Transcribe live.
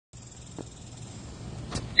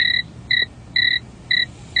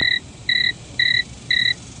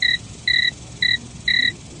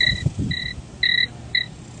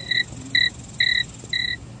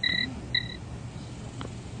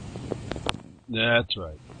That's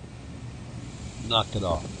right. Knock it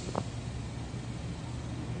off.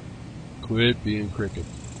 Quit being cricket.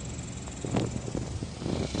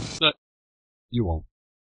 But you won't.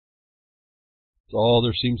 It's all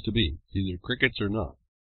there seems to be. It's either crickets or not.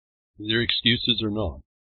 Either excuses or not.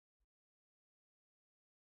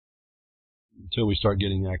 Until we start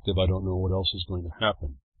getting active, I don't know what else is going to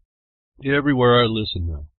happen. Everywhere I listen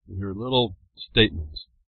now, I hear little statements.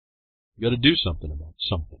 You got to do something about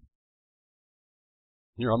something.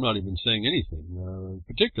 Here, I'm not even saying anything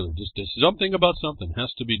particular. Just something about something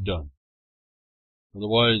has to be done.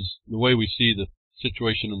 Otherwise, the way we see the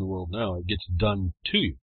situation in the world now, it gets done to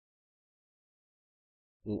you.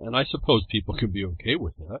 And I suppose people can be okay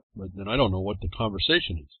with that, but then I don't know what the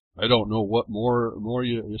conversation is. I don't know what more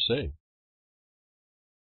you say.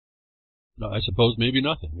 I suppose maybe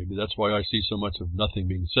nothing. Maybe that's why I see so much of nothing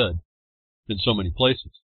being said in so many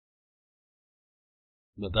places.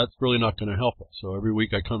 But that's really not going to help us. So every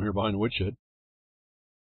week I come here behind the woodshed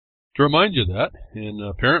to remind you of that. And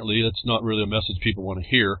apparently that's not really a message people want to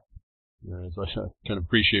hear. As I kind of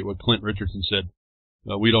appreciate what Clint Richardson said.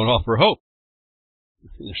 We don't offer hope.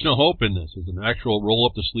 There's no hope in this. It's an actual roll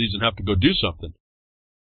up the sleeves and have to go do something.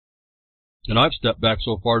 And I've stepped back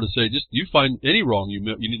so far to say, just you find any wrong you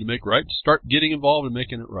need to make right, start getting involved in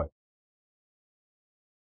making it right.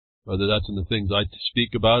 Whether that's in the things I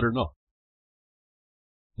speak about or not.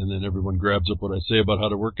 And then everyone grabs up what I say about how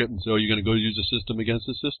to work it and say, oh, you're going to go use the system against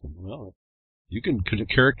the system. Well, you can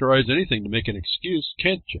characterize anything to make an excuse,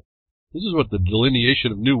 can't you? This is what the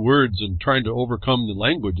delineation of new words and trying to overcome the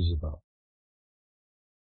language is about.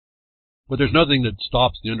 But there's nothing that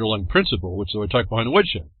stops the underlying principle, which I talk behind the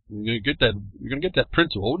woodshed. You're going to get that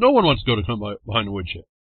principle. No one wants to go to come behind the woodshed.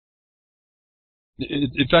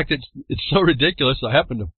 In fact, it's so ridiculous. I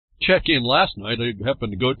happened to check in last night. I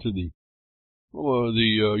happened to go to the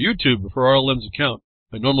YouTube for RLM's account.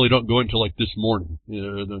 I normally don't go until like this morning,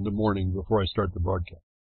 the morning before I start the broadcast,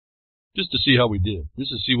 just to see how we did,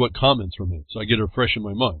 just to see what comments were made, so I get it fresh in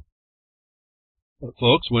my mind.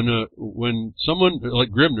 Folks, when someone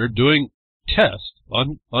like Grimner doing tests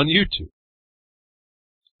on YouTube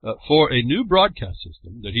for a new broadcast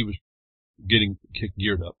system that he was getting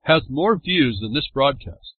geared up has more views than this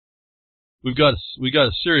broadcast, we got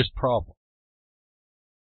a serious problem.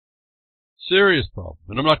 Serious problem.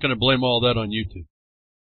 And I'm not going to blame all that on YouTube.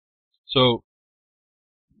 So,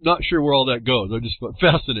 not sure where all that goes. I'm just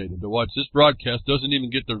fascinated to watch this broadcast doesn't even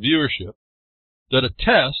get the viewership that a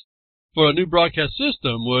test for a new broadcast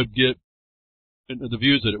system would get, and the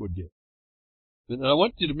views that it would get. And I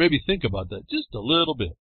want you to maybe think about that just a little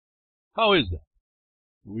bit. How is that?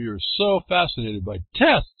 We are so fascinated by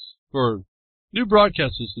tests for new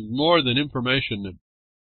broadcast systems more than information that,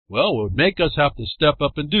 well, would make us have to step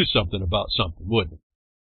up and do something about something, wouldn't it?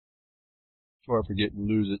 Before I forget and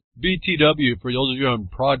lose it. BTW, for those of you on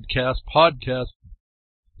podcast,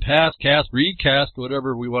 pastcast, recast,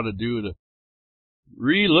 whatever we want to do to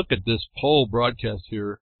re-look at this poll broadcast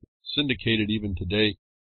here, syndicated even today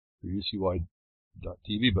for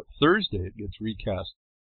UCY.TV, but Thursday it gets recast.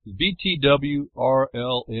 BTW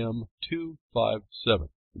RLM 257.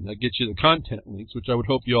 And that gets you the content links, which I would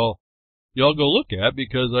hope y'all go look at,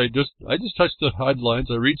 because I just touched the headlines.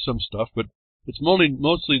 I read some stuff, but it's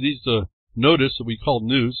mostly these notice that we call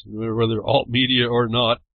news, whether alt media or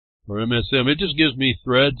not, or MSM. It just gives me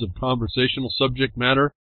threads of conversational subject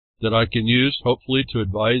matter that I can use, hopefully, to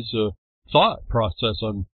advise thought process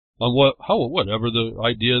on whatever the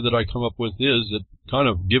idea that I come up with is, that kind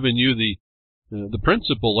of giving you the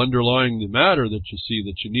principle underlying the matter that you see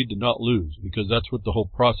that you need to not lose, because that's what the whole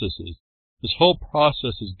process is. This whole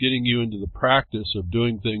process is getting you into the practice of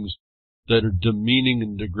doing things that are demeaning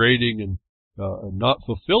and degrading and not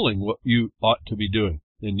fulfilling what you ought to be doing.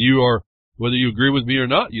 And you are, whether you agree with me or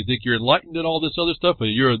not, you think you're enlightened and all this other stuff, or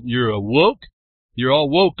you're woke, you're all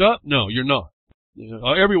woke up. No, you're not.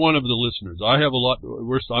 Every one of the listeners, I have a lot.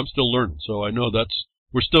 I'm still learning, so I know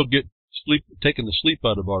we're still taking the sleep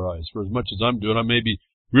out of our eyes. For as much as I'm doing, I may be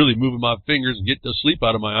really moving my fingers and get the sleep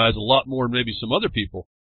out of my eyes a lot more than maybe some other people.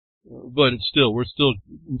 But we're still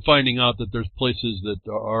finding out that there's places that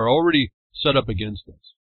are already set up against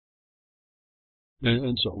us.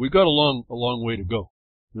 And so we've got a long way to go.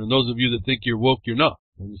 And those of you that think you're woke, you're not.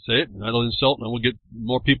 And you say it, and that'll insult, and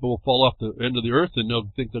more people will fall off the end of the earth, and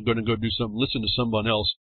they'll think they're going to go do something, listen to someone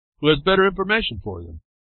else who has better information for them.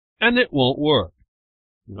 And it won't work.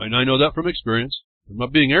 And I know that from experience. I'm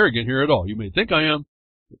not being arrogant here at all. You may think I am.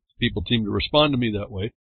 People seem to respond to me that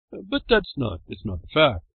way. But it's not the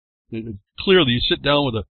fact. Clearly, you sit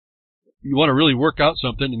down you want to really work out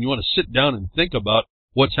something, and you want to sit down and think about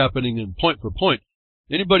what's happening in point for point.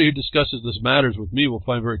 Anybody who discusses this matters with me will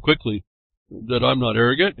find very quickly that I'm not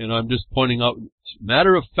arrogant, and I'm just pointing out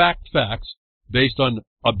matter-of-fact facts based on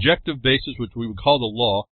objective basis, which we would call the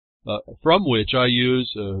law, from which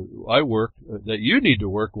I work, that you need to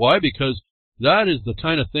work. Why? Because that is the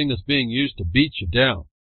kind of thing that's being used to beat you down.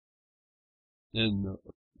 And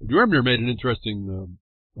Grimner made an interesting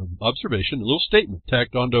observation, a little statement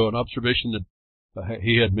tacked onto an observation that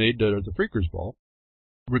he had made at the Freakers Ball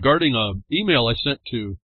regarding an email I sent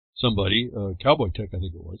to somebody, Cowboy Tech I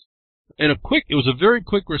think it was, and it was a very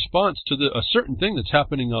quick response to a certain thing that's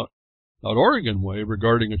happening out Oregon way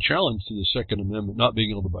regarding a challenge to the Second Amendment not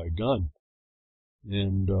being able to buy a gun.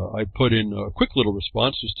 And I put in a quick little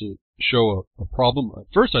response just to show a problem.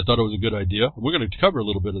 At first I thought it was a good idea. We're going to cover a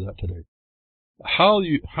little bit of that today. How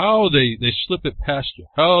they slip it past you,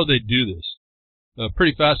 how they do this.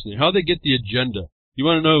 Pretty fascinating. How they get the agenda. You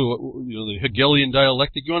want to know, the Hegelian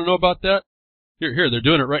dialectic? You want to know about that? Here, they're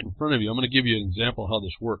doing it right in front of you. I'm going to give you an example of how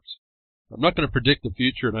this works. I'm not going to predict the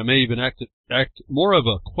future, and I may even act more of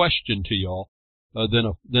a question to y'all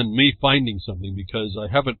than me finding something, because I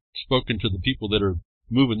haven't spoken to the people that are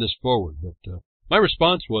moving this forward. But my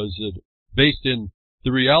response was that based in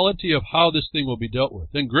the reality of how this thing will be dealt with.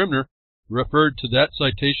 And Grimner referred to that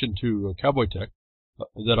citation to Cowboy Tech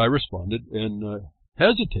that I responded, and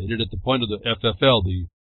hesitated at the point of the FFL, the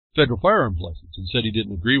Federal Firearms License, and said he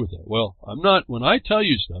didn't agree with that. Well, I'm not, when I tell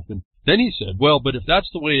you stuff, and then he said, well, but if that's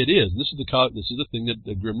the way it is, and this is the thing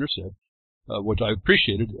that Grimner said, which I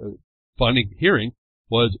appreciated hearing,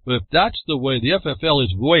 was if that's the way the FFL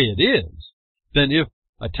is the way it is, then if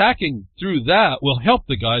attacking through that will help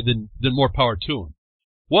the guy, then more power to him.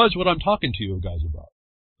 Was what I'm talking to you guys about.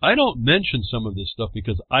 I don't mention some of this stuff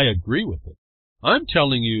because I agree with it. I'm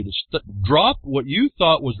telling you to drop what you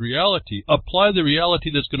thought was reality, apply the reality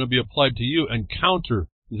that's going to be applied to you, and counter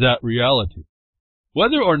that reality.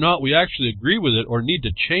 Whether or not we actually agree with it or need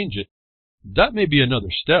to change it, that may be another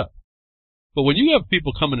step. But when you have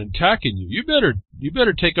people coming and attacking you, you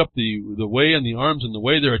better take up the way and the arms and the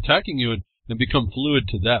way they're attacking you and become fluid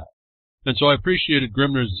to that. And so I appreciated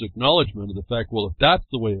Grimner's acknowledgement of the fact, well, if that's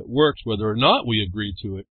the way it works, whether or not we agree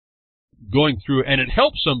to it, going through, and it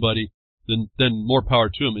helps somebody, then more power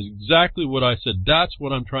to him, is exactly what I said. That's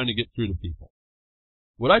what I'm trying to get through to people.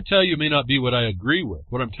 What I tell you may not be what I agree with.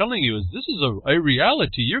 What I'm telling you is this is a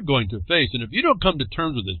reality you're going to face, and if you don't come to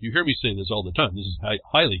terms with this, you hear me say this all the time, this is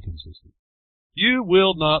highly consistent, you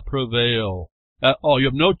will not prevail at all. You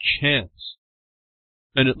have no chance.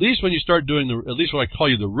 And at least when you start doing at least what I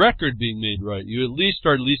call the record being made right, you at least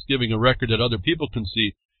start giving a record that other people can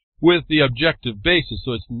see with the objective basis,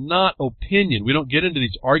 so it's not opinion. We don't get into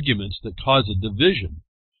these arguments that cause a division.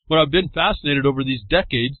 What I've been fascinated over these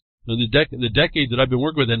decades, the decades that I've been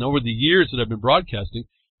working with, and over the years that I've been broadcasting,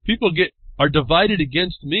 people are divided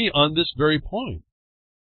against me on this very point.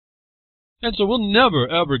 And so we'll never,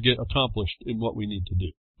 ever get accomplished in what we need to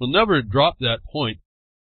do. We'll never drop that point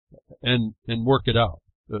and work it out,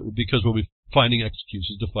 because we'll be finding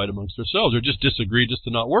excuses to fight amongst ourselves, or just disagree just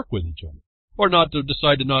to not work with each other. Or not to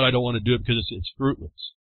decide I don't want to do it because it's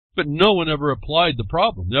fruitless. But no one ever applied the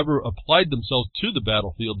problem, never applied themselves to the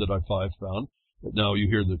battlefield that I've found. But now you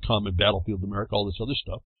hear the common battlefield America, all this other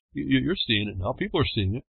stuff. You're seeing it now. People are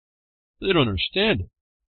seeing it. They don't understand it.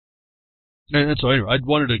 And so anyway, I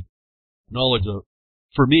wanted to acknowledge,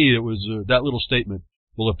 for me, it was that little statement.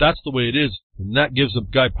 Well, if that's the way it is, and that gives the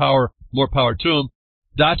guy power, more power to him,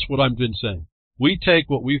 that's what I've been saying. We take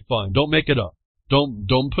what we find. Don't make it up.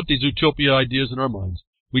 Don't put these utopia ideas in our minds.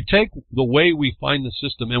 We take the way we find the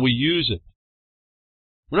system and we use it.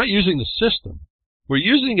 We're not using the system. We're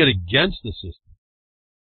using it against the system.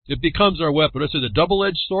 It becomes our weapon. It's a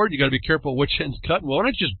double-edged sword. You got to be careful which end's cut. Well, why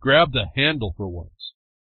don't you just grab the handle for once?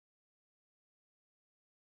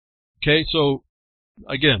 Okay, so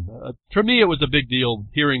again, for me it was a big deal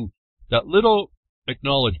hearing that little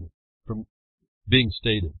acknowledgement from being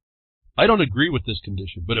stated. I don't agree with this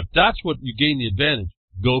condition, but if that's what you gain the advantage,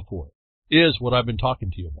 go for it, is what I've been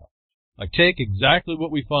talking to you about. I take exactly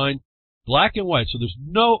what we find, black and white, so there's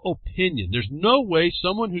no opinion. There's no way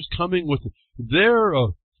someone who's coming with their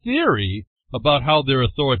theory about how their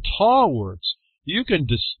authority works, you can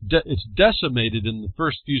it's decimated in the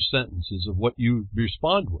first few sentences of what you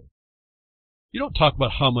respond with. You don't talk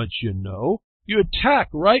about how much you know. You attack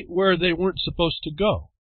right where they weren't supposed to go.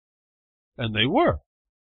 And they were.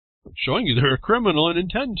 I'm showing you they're a criminal in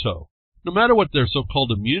intento, no matter what their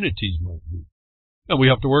so-called immunities might be. And we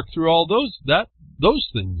have to work through all those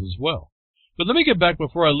things as well. But let me get back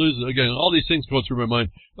before I lose it. Again, all these things go through my mind.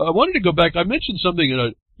 I wanted to go back. I mentioned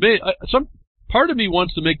something, some part of me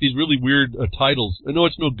wants to make these really weird titles. I know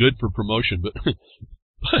it's no good for promotion, but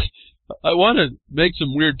But I want to make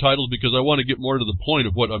some weird titles because I want to get more to the point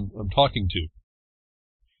of what I'm talking to.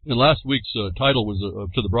 And last week's title was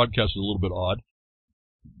to the broadcast was a little bit odd.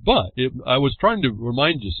 But I was trying to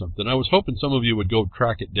remind you something. I was hoping some of you would go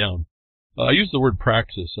track it down. I used the word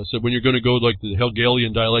praxis. I said when you're going to go like the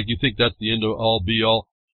Hegelian dialect, you think that's the end of all be all.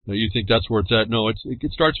 You think that's where it's at. No, it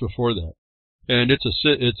starts before that. And it's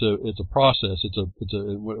a process.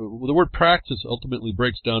 The word praxis ultimately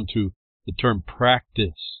breaks down to the term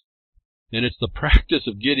practice. And it's the practice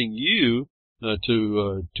of getting you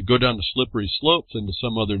to go down the slippery slopes into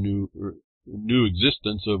some other new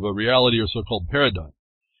existence of a reality or so-called paradigm.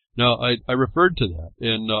 Now, I referred to that,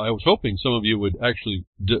 and I was hoping some of you would actually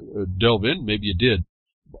delve in. Maybe you did.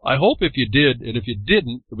 I hope if you did, and if you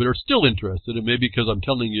didn't, but are still interested, and maybe because I'm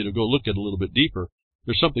telling you to go look at it a little bit deeper,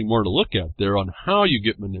 there's something more to look at there on how you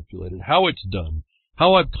get manipulated, how it's done,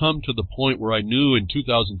 how I've come to the point where I knew in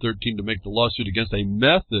 2013 to make the lawsuit against a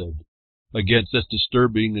method against this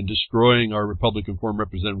disturbing and destroying our Republican form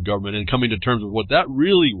representative government, and coming to terms with what that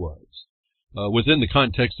really was within the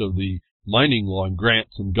context of the mining law and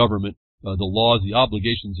grants and government, the laws, the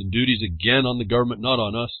obligations and duties, again on the government, not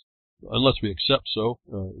on us, unless we accept so.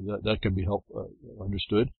 That can be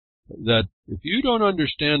understood. That if you don't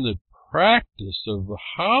understand the practice of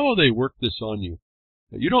how they work this on you,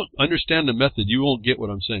 you don't understand the method, you won't get what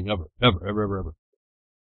I'm saying ever.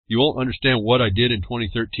 You won't understand what I did in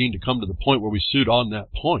 2013 to come to the point where we sued on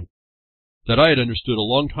that point. That I had understood a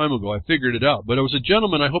long time ago. I figured it out. But it was a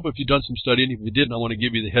gentleman, I hope if you've done some study, and if you didn't, I want to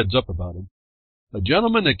give you the heads up about him. A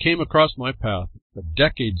gentleman that came across my path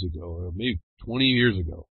decades ago, or maybe 20 years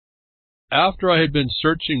ago, after I had been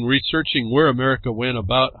researching where America went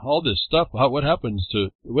about all this stuff, what happened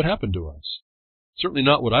to us. Certainly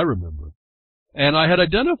not what I remember. And I had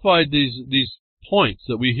identified these points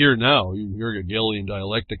that we hear now. You hear Hegelian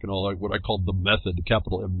dialectic and all that, what I called the method, the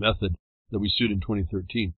capital M method that we sued in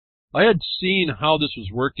 2013. I had seen how this was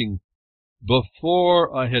working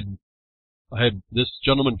before I had this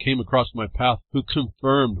gentleman came across my path who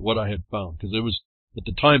confirmed what I had found. Because it was, at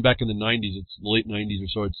the time back in the 90s, it's the late 90s or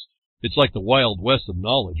so, it's like the Wild West of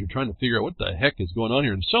knowledge. You're trying to figure out what the heck is going on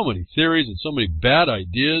here. And so many theories and so many bad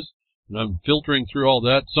ideas. And I'm filtering through all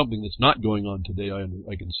that, something that's not going on today,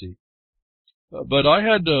 I can see. But I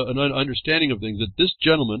had an understanding of things that this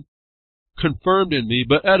gentleman confirmed in me,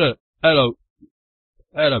 but at a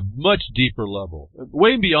much deeper level,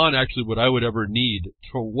 way beyond actually what I would ever need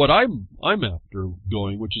for what I'm after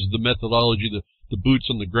going, which is the methodology, the boots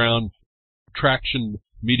on the ground, traction,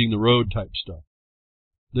 meeting the road type stuff.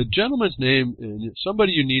 The gentleman's name, and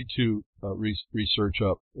somebody you need to research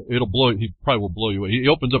up. He probably will blow you away. He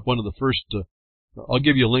opens up one of the first. I'll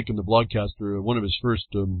give you a link in the blogcast or one of his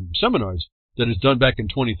first seminars that is done back in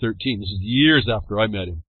 2013. This is years after I met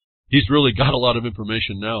him. He's really got a lot of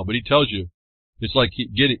information now, but he tells you. It's like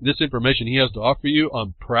getting this information he has to offer you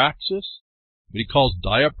on praxis, what he calls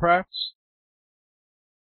diaprax.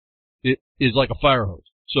 It is like a fire hose.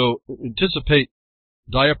 So anticipate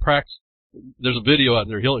diaprax. There's a video out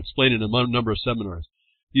there. He'll explain it in a number of seminars.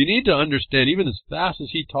 You need to understand, even as fast as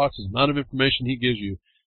he talks, the amount of information he gives you,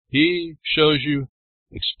 he shows you,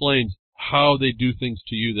 explains how they do things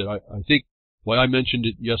to you that I think why I mentioned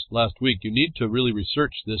it last week. You need to really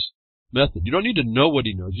research this method. You don't need to know what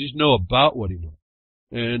he knows. You just know about what he knows.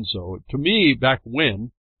 And so, to me, back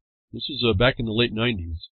when, this is back in the late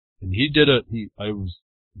 90s, and he came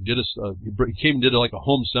and did like a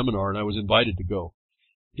home seminar, and I was invited to go.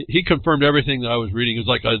 He confirmed everything that I was reading. It was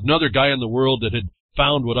like another guy in the world that had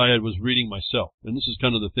found what I was reading myself. And this is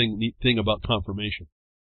kind of the neat thing about confirmation.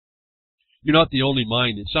 You're not the only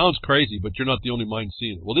mind. It sounds crazy, but you're not the only mind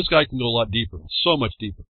seeing it. Well, this guy can go a lot deeper, so much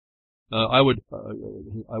deeper. I would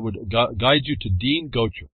guide you to Dean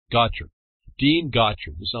Gotcher. Dean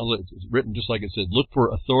Gotcher. This sounds like it's written just like it said. Look for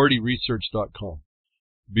authorityresearch.com.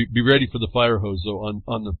 Be ready for the fire hose though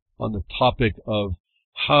on the topic of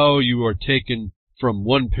how you are taken from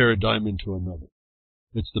one paradigm into another.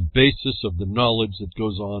 It's the basis of the knowledge that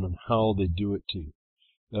goes on and how they do it to you.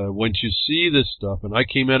 Once you see this stuff, and I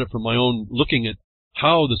came at it from my own, looking at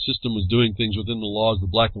how the system was doing things within the laws, the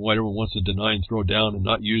black and white, everyone wants to deny and throw down and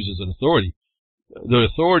not use as an authority. The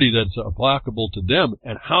authority that's applicable to them,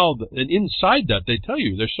 and and inside that they tell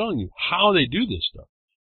you, they're showing you how they do this stuff.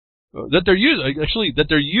 That they're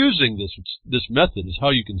using this method is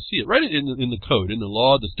how you can see it right in the code, in the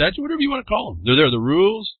law, the statute, whatever you want to call them. They're there, the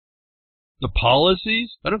rules, the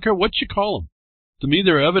policies. I don't care what you call them. To me,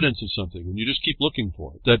 they're evidence of something, and you just keep looking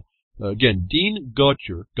for it. That again, Dean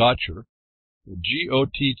Gotcher, Gottscher,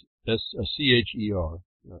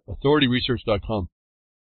 authorityresearch.com.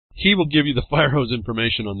 he will give you the fire hose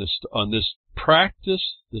information on this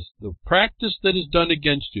practice, the practice that is done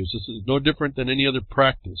against you. So this is no different than any other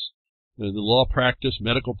practice. The law practice,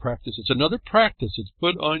 medical practice, it's another practice that's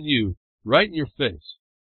put on you right in your face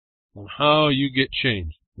on how you get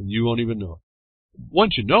changed, and you won't even know it.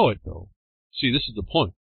 Once you know it, though, see, this is the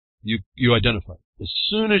point. You identify it. As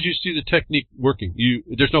soon as you see the technique working,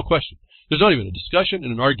 there's no question. There's not even a discussion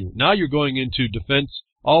and an argument. Now you're going into defense,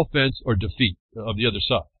 offense, or defeat of the other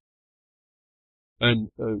side.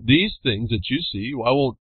 And these things that you see,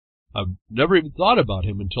 I've never even thought about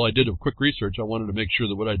him until I did a quick research. I wanted to make sure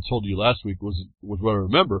that what I'd told you last week was what I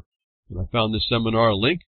remember. And I found this seminar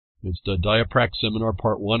link. It's the Diaprax Seminar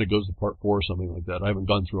Part 1. It goes to Part 4 or something like that. I haven't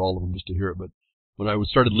gone through all of them just to hear it, but when I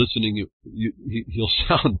started listening, he'll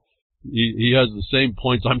sound, he has the same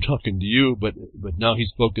points I'm talking to you, but now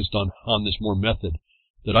he's focused on this more method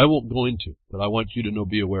that I won't go into, but I want you to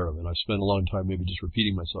be aware of. And I spent a long time maybe just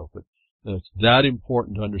repeating myself, but it's that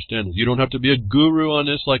important to understand it. You don't have to be a guru on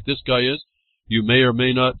this like this guy is. You may or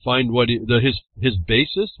may not find his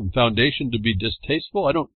basis and foundation to be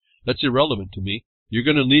distasteful. That's irrelevant to me. You're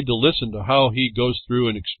going to need to listen to how he goes through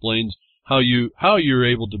and explains how you're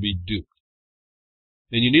able to be duped.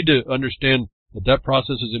 And you need to understand that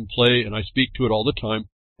process is in play, and I speak to it all the time.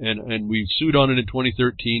 And we sued on it in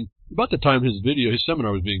 2013, about the time his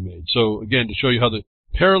seminar was being made. So again, to show you how the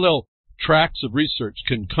parallel tracks of research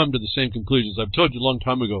can come to the same conclusions. I've told you a long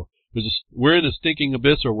time ago, we're in the stinking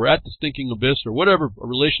abyss, or we're at the stinking abyss, or whatever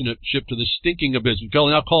relationship to the stinking abyss. We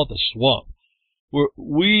now call it the swamp.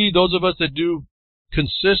 Those of us that do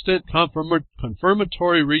consistent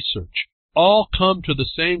confirmatory research, all come to the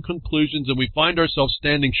same conclusions, and we find ourselves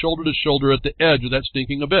standing shoulder to shoulder at the edge of that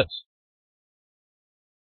stinking abyss.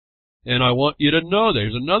 And I want you to know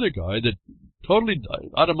there's another guy that totally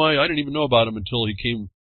I didn't even know about him until he came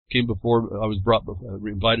before I was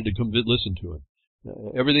invited to come listen to him.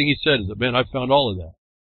 Everything he said is that, man, I found all of that.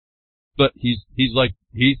 But he's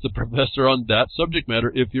the professor on that subject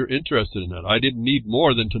matter if you're interested in that. I didn't need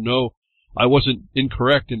more than to know I wasn't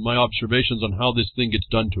incorrect in my observations on how this thing gets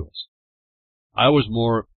done to us. I was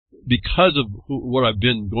more, because of what I've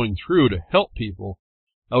been going through to help people,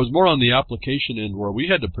 I was more on the application end where we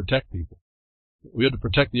had to protect people. We had to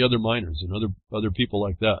protect the other minors and other people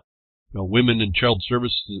like that. Women and child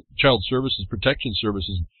services protection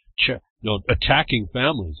services, attacking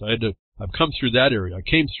families. I've come through that area. I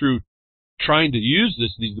came through trying to use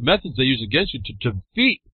the methods they use against you to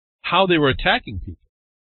defeat how they were attacking people.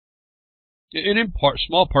 And in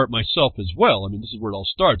small part myself as well. I mean, this is where it all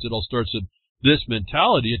starts. It all starts at this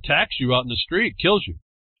mentality attacks you out in the street, kills you.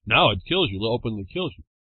 Now it kills you, openly kills you.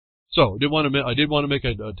 So I did want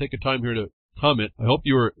to take a time here to comment. I hope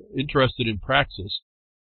you are interested in praxis.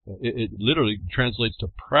 It literally translates to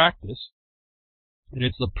practice, and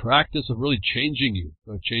it's the practice of really changing you,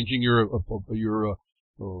 changing your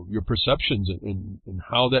perceptions and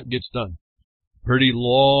how that gets done. Pretty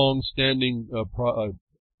long-standing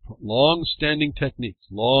techniques,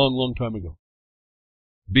 long time ago.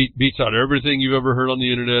 Beats out everything you've ever heard on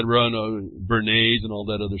the internet, Bernays and all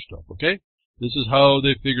that other stuff. Okay, this is how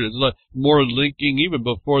they figured it. It's like more linking even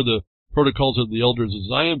before the protocols of the elders of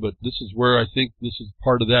Zion, but this is where I think this is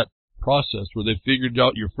part of that process where they figured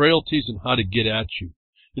out your frailties and how to get at you.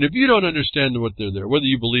 And if you don't understand what they're there, whether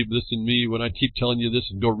you believe this in me when I keep telling you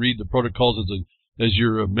this and go read the protocols as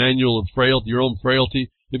your manual of frailty, your own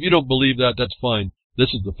frailty, if you don't believe that, that's fine.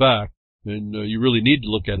 This is the fact, and you really need to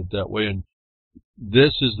look at it that way. And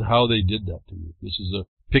this is how they did that to you. This is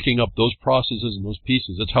picking up those processes and those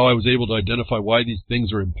pieces. That's how I was able to identify why these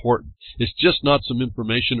things are important. It's just not some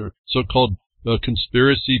information or so-called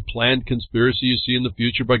planned conspiracy you see in the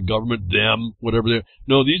future by government, whatever they are.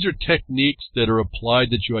 No, these are techniques that are applied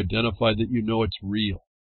that you identify, that you know it's real.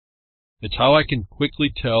 It's how I can quickly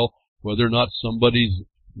tell whether or not somebody's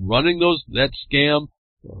running that scam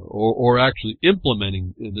or actually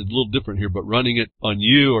implementing. It's a little different here, but running it on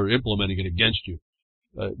you or implementing it against you.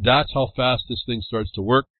 That's how fast this thing starts to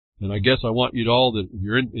work. And I guess I want you all, that if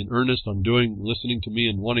you're in earnest on listening to me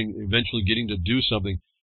and wanting, eventually getting to do something,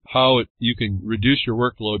 you can reduce your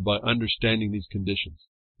workload by understanding these conditions.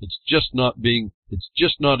 It's just not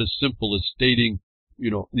as simple as stating,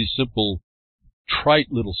 these simple,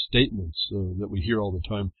 trite little statements that we hear all the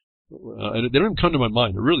time. And they don't even come to my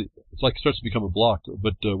mind. It's like it starts to become a block.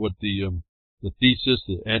 But what the thesis,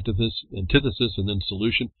 the antithesis, and then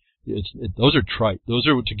solution, those are trite. Those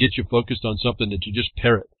are to get you focused on something that you just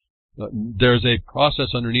parrot. There's a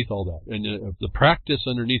process underneath all that, and the practice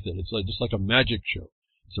underneath it. It's just like a magic show.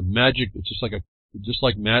 It's just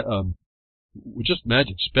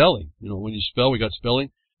magic spelling. When you spell, we got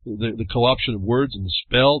spelling. the co-option of words and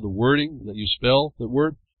the wording that you spell the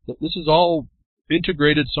word. This is all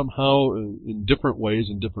integrated somehow in different ways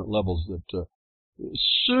and different levels that as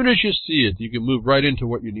soon as you see it, you can move right into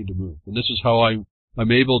what you need to move. And this is how I'm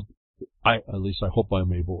able, at least I hope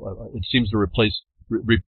I'm able, it seems to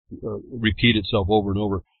repeat itself over and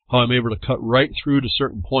over, how I'm able to cut right through to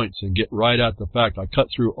certain points and get right at the fact. I cut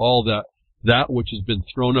through all that which has been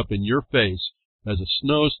thrown up in your face as a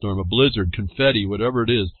snowstorm, a blizzard, confetti, whatever it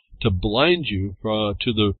is, to blind you to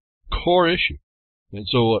the core issue. And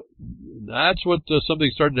so that's what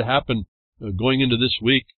something started to happen going into this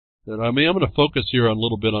week. That I'm going to focus here on a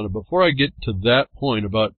little bit on it. Before I get to that point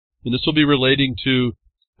about, and this will be relating to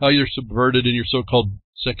how you're subverted in your so-called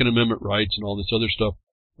Second Amendment rights and all this other stuff,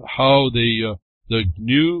 how the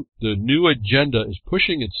new agenda is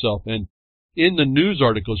pushing itself. And in the news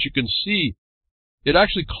articles, you can see it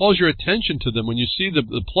actually calls your attention to them. When you see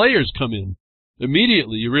the players come in,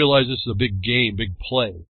 immediately you realize this is a big game, big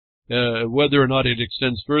play. Whether or not it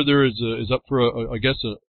extends further is up for, I guess,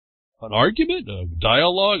 an argument, a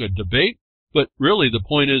dialogue, a debate. But really the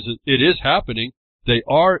point is that it is happening. They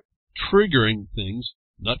are triggering things,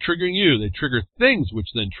 not triggering you. They trigger things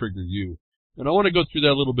which then trigger you. And I want to go through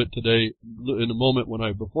that a little bit today in a moment.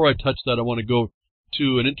 Before I touch that, I want to go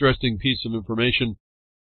to an interesting piece of information,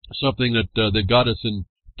 something that got us in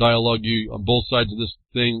dialogue on both sides of this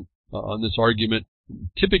thing, on this argument.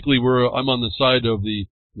 Typically I'm on the side of the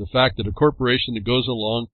fact that a corporation that goes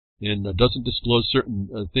along and doesn't disclose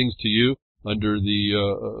certain things to you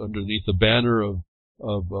underneath the banner of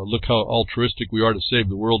look how altruistic we are to save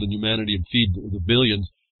the world and humanity and feed the billions,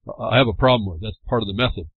 I have a problem with. That's part of the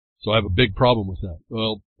method. So I have a big problem with that.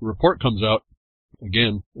 Well, the report comes out,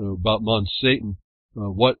 again, about Monsanto,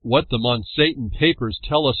 what the Monsanto papers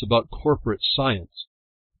tell us about corporate science.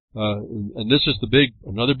 And this is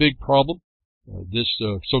another big problem. This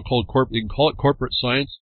so-called you can call it corporate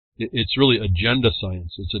science. It's really agenda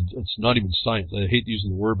science. It's not even science. I hate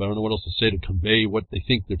using the word, but I don't know what else to say to convey what they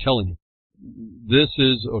think they're telling you. This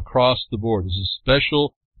is across the board. This is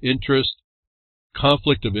special interest,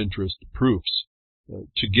 conflict of interest proofs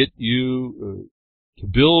to get you to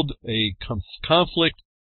build a conflict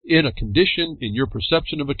in a condition, in your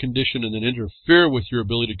perception of a condition, and then interfere with your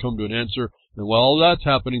ability to come to an answer. And while all that's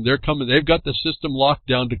happening, they've got the system locked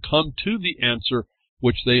down to come to the answer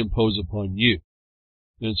which they impose upon you.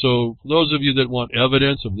 And so for those of you that want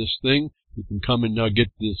evidence of this thing, you can come and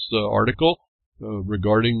get this article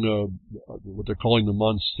regarding what they're calling the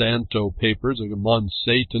Monsanto papers. Like a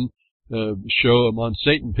Monsanto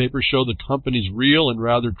papers show the company's real and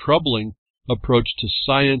rather troubling approach to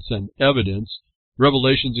science and evidence.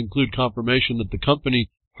 Revelations include confirmation that the company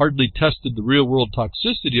hardly tested the real-world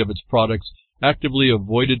toxicity of its products, actively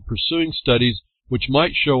avoided pursuing studies which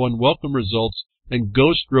might show unwelcome results, and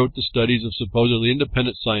ghost-wrote the studies of supposedly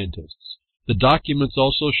independent scientists. The documents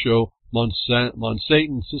also show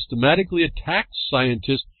Monsanto systematically attacked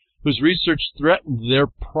scientists whose research threatened their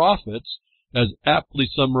profits, as aptly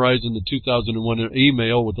summarized in the 2001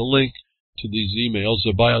 email with a link to these emails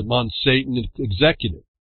by a Monsanto executive.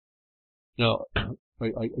 Now,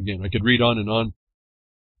 I could read on and on.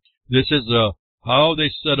 This is how they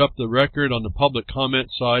set up the record on the public comment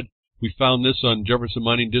side. We found this on Jefferson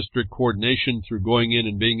Mining District coordination through going in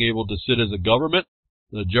and being able to sit as a government.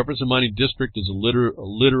 The Jefferson Mining District is a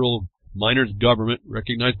literal miners' government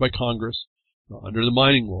recognized by Congress under the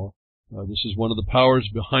mining law. This is one of the powers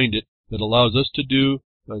behind it that allows us to do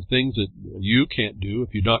things that you can't do if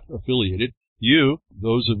you're not affiliated. You,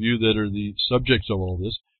 those of you that are the subjects of all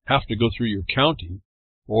this, have to go through your county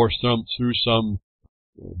or through some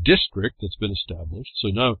district that's been established. So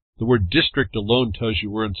now the word district alone tells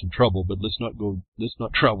you we're in some trouble, but let's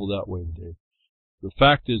not travel that way today. The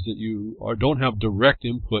fact is that you don't have direct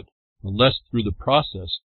input unless through the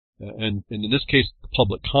process, and in this case,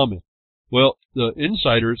 public comment. Well, the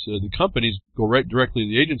insiders, the companies, go right directly to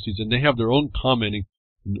the agencies, and they have their own commenting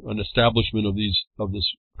on establishment of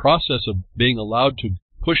this process of being allowed to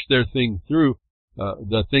push their thing through,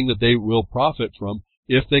 the thing that they will profit from,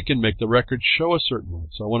 if they can make the record show a certain way.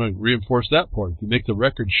 So I want to reinforce that part. If you make the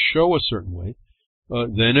record show a certain way,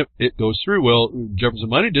 then it goes through. Well, Jefferson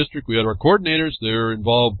Mining District, we had our coordinators. They're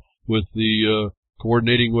involved with the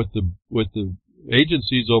coordinating with the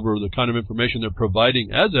agencies over the kind of information they're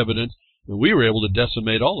providing as evidence, and we were able to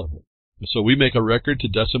decimate all of it. So we make a record to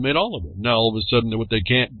decimate all of it. Now all of a sudden,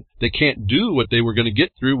 they can't do what they were going to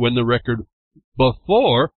get through when the record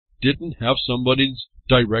before didn't have somebody's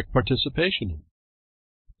direct participation in it.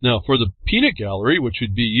 Now, for the peanut gallery, which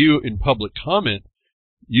would be you in public comment,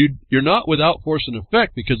 you're not without force and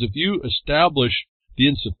effect, because if you establish the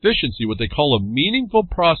insufficiency, what they call a meaningful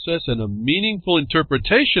process and a meaningful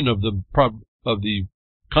interpretation of the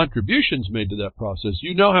contributions made to that process,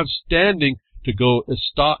 you now have standing to go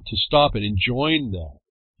stop it and join that.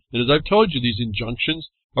 And as I've told you, these injunctions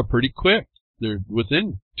are pretty quick. They're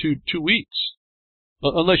within two weeks,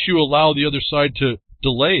 unless you allow the other side to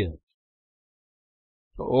delay it.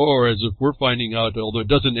 Or, as if we're finding out, although it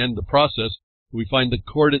doesn't end the process, we find the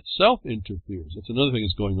court itself interferes. That's another thing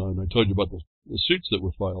that's going on. I told you about the suits that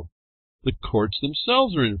were filed. The courts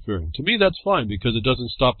themselves are interfering. To me, that's fine, because it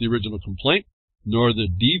doesn't stop the original complaint, nor the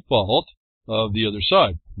default of the other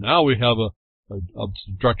side. Now we have an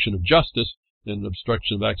obstruction of justice and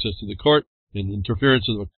obstruction of access to the court and interference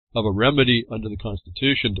of a remedy under the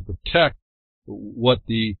Constitution to protect what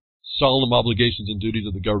the solemn obligations and duties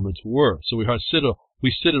of the governments were. So we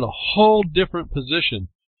sit in a whole different position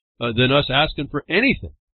than us asking for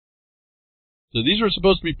anything. So these are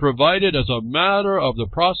supposed to be provided as a matter of the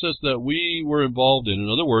process that we were involved in. In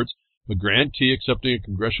other words, a grantee accepting a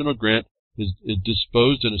congressional grant is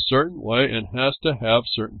disposed in a certain way and has to have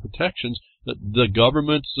certain protections that the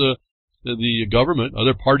government,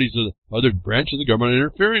 other parties, other branches of the government are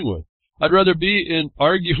interfering with. I'd rather be in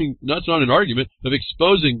arguing, not an argument, of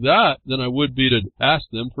exposing that than I would be to ask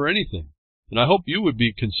them for anything. And I hope you would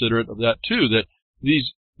be considerate of that too, that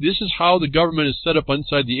this is how the government is set up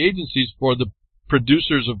inside the agencies for the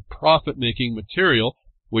producers of profit-making material,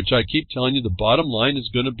 which I keep telling you the bottom line is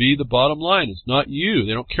going to be the bottom line. It's not you.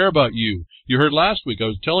 They don't care about you. You heard last week, I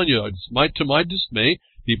was telling you, to my dismay,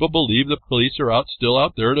 people believe the police are still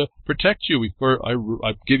out there to protect you.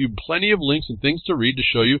 I give you plenty of links and things to read to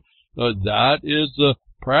show you that is the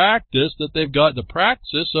practice that they've got, the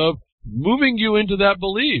praxis of moving you into that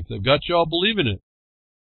belief. They've got you all believing it.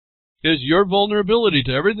 Is your vulnerability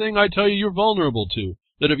to everything I tell you you're vulnerable to.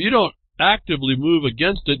 That if you don't actively move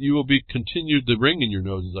against it, you will be continued the ring in your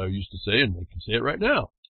nose, as I used to say, and I can say it right now.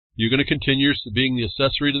 You're going to continue being the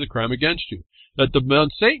accessory to the crime against you. That the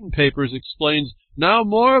Mount Satan Papers explains now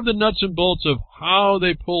more of the nuts and bolts of how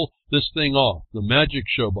they pull this thing off, the magic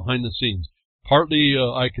show behind the scenes. Partly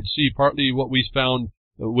I could see, partly what we found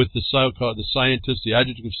with the scientists, the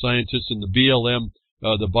adjective scientists, and the BLM,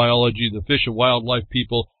 the biology, the fish and wildlife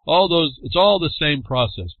people, all those, it's all the same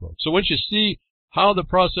process, folks. So once you see how the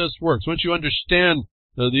process works, once you understand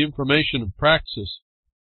the information of praxis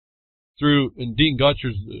through, and Dean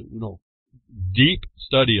Gotcher's, deep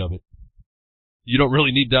study of it, you don't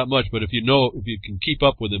really need that much, but if you can keep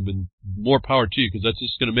up with him, then more power to you, because that's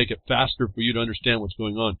just going to make it faster for you to understand what's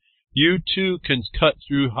going on. You too can cut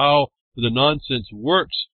through how the nonsense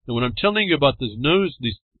works. And when I'm telling you about this news,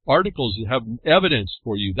 these articles that have evidence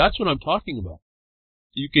for you, that's what I'm talking about.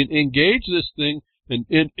 You can engage this thing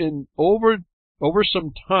and over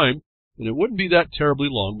some time, and it wouldn't be that terribly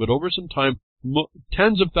long, but over some time,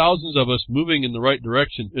 tens of thousands of us moving in the right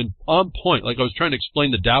direction and on point. Like I was trying to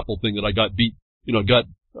explain the DAPL thing that I got beat, got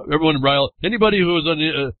everyone riled. Anybody who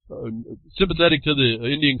was sympathetic to the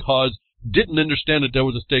Indian cause didn't understand that there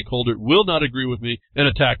was a stakeholder, will not agree with me, and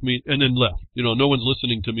attacked me, and then left. No one's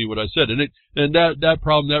listening to me what I said. And that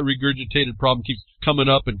problem, that regurgitated problem keeps coming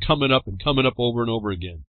up and coming up and coming up over and over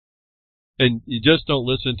again. And you just don't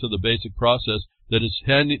listen to the basic process that is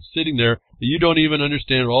sitting there. You don't even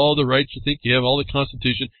understand all the rights you think you have, all the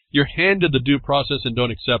Constitution. You're handed the due process and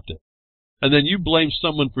don't accept it. And then you blame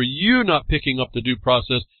someone for you not picking up the due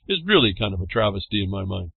process is really kind of a travesty in my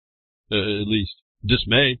mind, at least.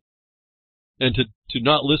 Dismay. And to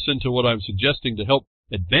not listen to what I'm suggesting to help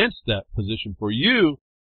advance that position for you,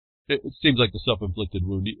 it seems like the self-inflicted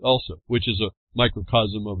wound also, which is a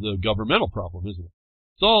microcosm of the governmental problem, isn't it?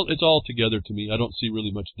 It's all together to me. I don't see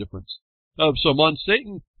really much difference. So Mount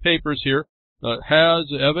Satan Papers here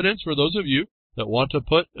has evidence for those of you that want to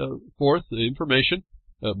put forth the information,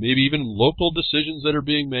 maybe even local decisions that are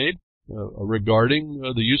being made regarding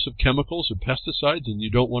the use of chemicals and pesticides, and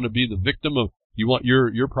you don't want to be the victim of, you want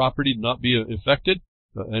your property to not be affected,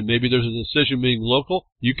 and maybe there's a decision being local,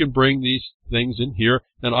 you can bring these things in here.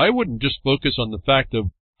 And I wouldn't just focus on the fact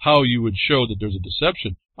of how you would show that there's a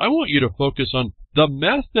deception. I want you to focus on the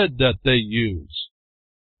method that they use.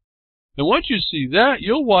 And once you see that,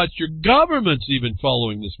 you'll watch your governments even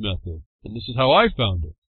following this method. And this is how I found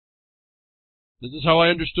it. This is how I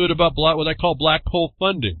understood about what I call black hole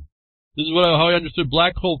funding. This is how I understood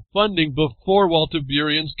black hole funding before Walter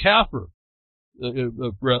Burian's CAFR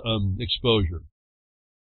exposure.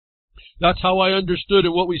 That's how I understood it.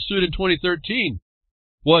 What we sued in 2013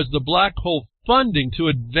 was the black hole funding to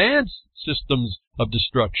advance systems of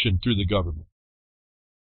destruction through the government.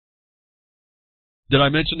 Did I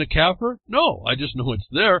mention the CAFR? No, I just know it's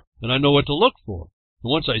there, and I know what to look for. And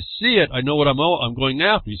once I see it, I know what I'm going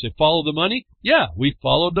after. You say, follow the money? Yeah, we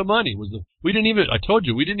followed the money. I told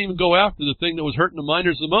you, we didn't even go after the thing that was hurting the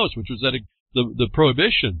miners the most, which was the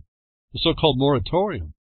prohibition, the so-called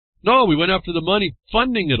moratorium. No, we went after the money,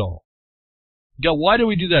 funding it all. Yeah, why do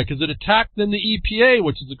we do that? Because it attacked then the EPA,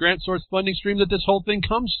 which is the grant source funding stream that this whole thing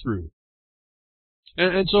comes through.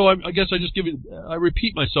 And so I guess I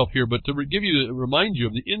repeat myself here, but to remind you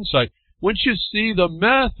of the insight. Once you see the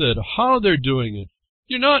method, how they're doing it,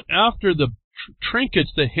 you're not after the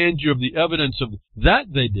trinkets they hand you of the evidence of that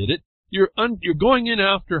they did it. You're going in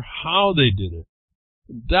after how they did it.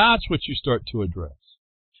 That's what you start to address.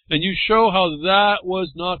 And you show how that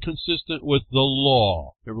was not consistent with the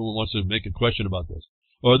law. Everyone wants to make a question about this.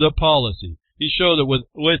 Or the policy. You show that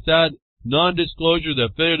with that non-disclosure, the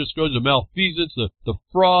failure to disclosure, the malfeasance, the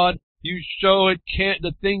fraud, you show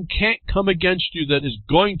the thing can't come against you that is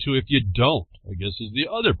going to if you don't, I guess is the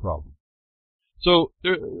other problem. So,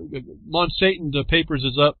 Monsanto, the papers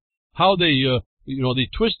is up, how they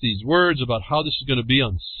twist these words about how this is going to be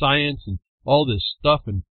on science and all this stuff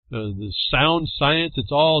and the sound science.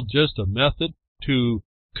 It's all just a method to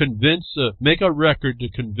convince, make a record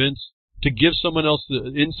to give someone else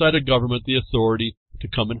inside a government the authority to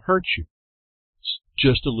come and hurt you.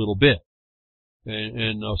 Just a little bit.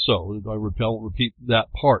 And so I won't repeat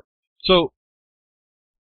that part. So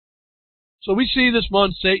we see this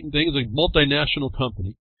Monsanto thing as a multinational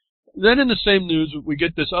company. Then in the same news, we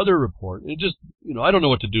get this other report. It just, I don't know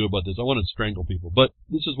what to do about this. I want to strangle people, but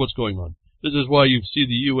this is what's going on. This is why you see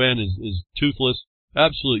the UN is toothless,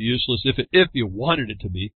 absolutely useless, if you wanted it to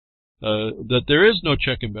be, that there is no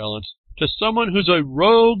check and balance to someone who's a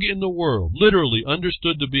rogue in the world, literally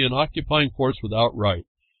understood to be an occupying force without right.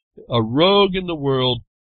 A rogue in the world,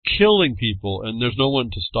 killing people, and there's no one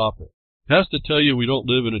to stop it. It has to tell you we don't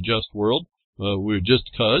live in a just world. We're just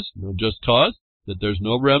cause, that there's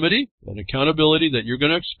no remedy and accountability that you're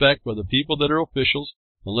going to expect by the people that are officials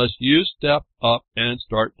unless you step up and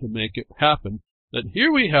start to make it happen. That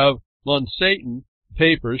here we have Monsanto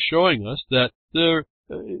papers showing us that they're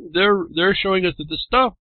showing us that the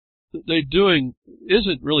stuff that they're doing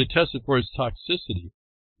isn't really tested for its toxicity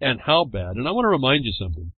and how bad. And I want to remind you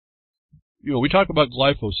something. We talk about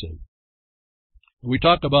glyphosate. We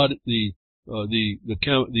talk about the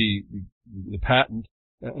patent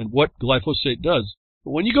and what glyphosate does.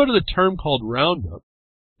 But when you go to the term called Roundup,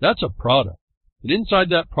 that's a product. And inside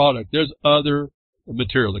that product, there's other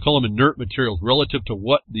materials. They call them inert materials relative to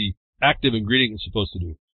what the active ingredient is supposed to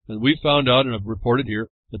do. And we found out, and I've reported here,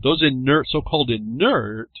 that those so-called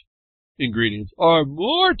inert ingredients are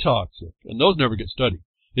more toxic, and those never get studied.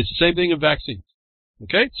 It's the same thing in vaccines.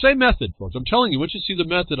 Okay? Same method, folks. I'm telling you, once you see the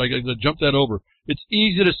method, I got to jump that over. It's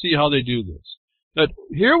easy to see how they do this. But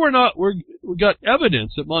here we got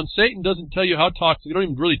evidence that Monsanto doesn't tell you how toxic. You don't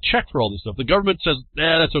even really check for all this stuff. The government says,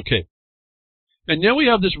 that's okay. And now we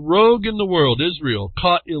have this rogue in the world, Israel,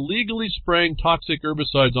 caught illegally spraying toxic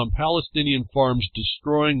herbicides on Palestinian farms,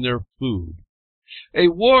 destroying their food. A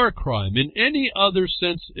war crime in any other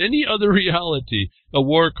sense, any other reality, a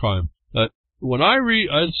war crime. When I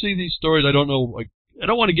see these stories, I don't know, I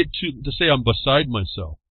don't want to get to say I'm beside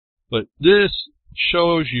myself, but this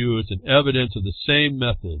shows you it's an evidence of the same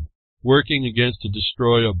method working against to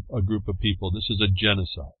destroy a group of people. This is a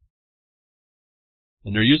genocide.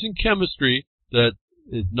 And they're using chemistry that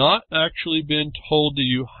has not actually been told to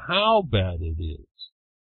you how bad it is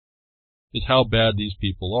how bad these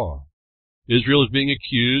people are. Israel is being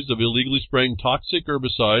accused of illegally spraying toxic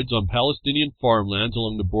herbicides on Palestinian farmlands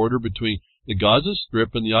along the border between the Gaza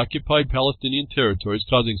Strip and the occupied Palestinian territories,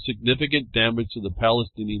 causing significant damage to the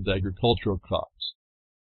Palestinians' agricultural crops.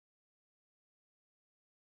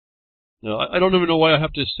 Now, I don't even know why I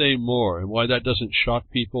have to say more and why that doesn't shock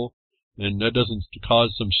people and that doesn't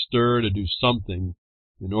cause some stir to do something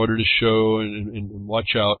in order to show and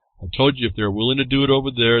watch out. I told you if they're willing to do it over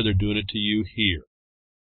there, they're doing it to you here.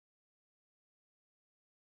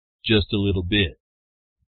 Just a little bit.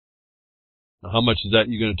 Now, how much is that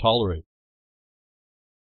you're going to tolerate?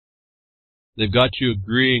 They've got you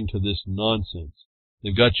agreeing to this nonsense.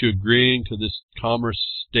 They've got you agreeing to this commerce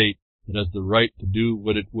state that has the right to do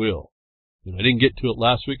what it will. And I didn't get to it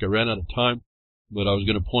last week. I ran out of time. But I was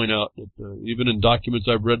going to point out that even in documents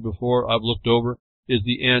I've read before, I've looked over, is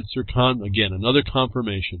the answer, again, another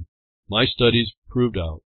confirmation. My studies proved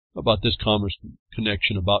out about this commerce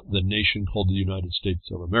connection about the nation called the United States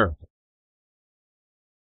of America.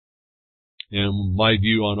 And my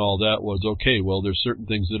view on all that was, okay, well, there's certain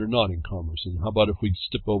things that are not in commerce. And how about if we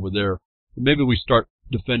step over there and maybe we start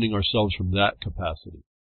defending ourselves from that capacity?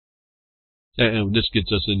 And this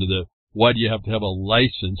gets us into why do you have to have a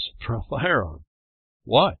license for a firearm?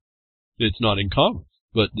 Why? It's not in commerce.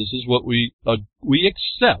 But this is what we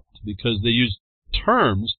accept because they use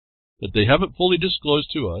terms that they haven't fully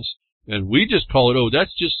disclosed to us, and we just call it, oh,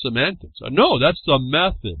 that's just semantics. No, that's the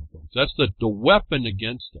method, folks. That's the weapon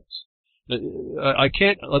against us. I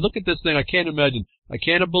look at this thing, I can't imagine, I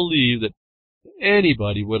can't believe that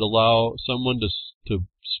anybody would allow someone to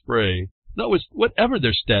spray, no, it's whatever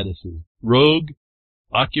their status is, rogue,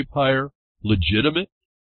 occupier, legitimate.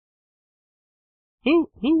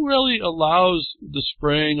 Who really allows the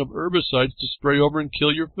spraying of herbicides to spray over and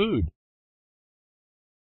kill your food?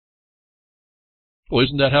 Well,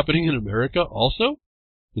 isn't that happening in America also?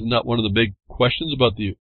 Isn't that one of the big questions about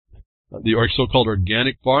the so-called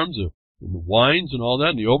organic farms and the wines and all that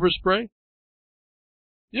and the overspray?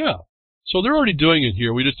 Yeah. So they're already doing it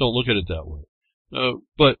here. We just don't look at it that way.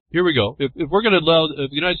 But here we go. If we're going to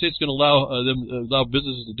if the United States is going to allow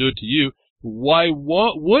businesses to do it to you, why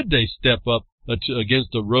would they step up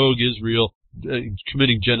against a rogue Israel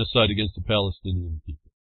committing genocide against the Palestinian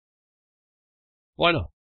people? Why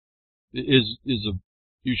not?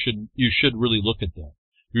 You should really look at that.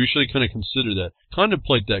 You should kind of consider that,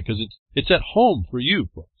 contemplate that, because it's at home for you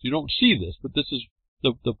folks. You don't see this, but this is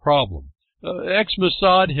the problem.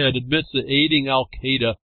 Ex-Mossad head admits to aiding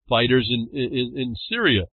Al-Qaeda fighters in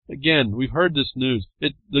Syria. Again, we've heard this news.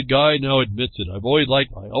 The guy now admits it. I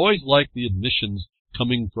always like the admissions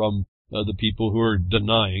coming from the people who are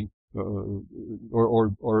denying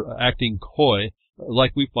or acting coy,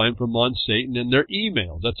 like we find from Satan and their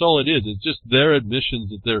emails. That's all it is. It's just their admissions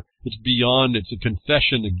that it's beyond. It's a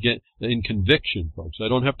confession in conviction, folks. I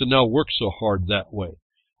don't have to now work so hard that way.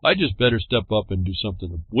 I just better step up and do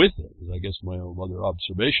something with it, is I guess my own other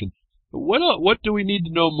observation. But what do we need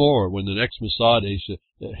to know more when the next Mossad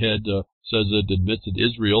head says it admits that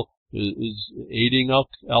Israel is aiding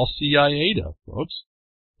Al-Qaeda, folks?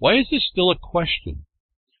 Why is this still a question?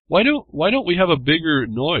 Why don't we have a bigger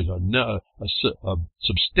noise, a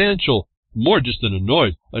substantial, more just than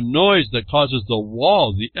a noise that causes the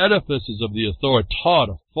walls, the edifices of the authority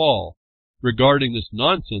to fall regarding this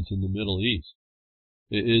nonsense in the Middle East?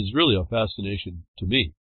 It is really a fascination to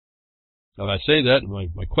me. Now, I say that, and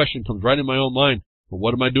my question comes right in my own mind. Well,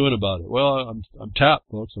 what am I doing about it? Well, I'm tapped,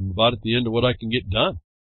 folks. I'm about at the end of what I can get done.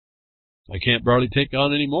 I can't barely take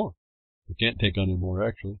on any more. I can't take on any more,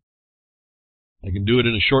 actually. I can do it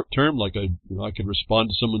in a short term, like I can respond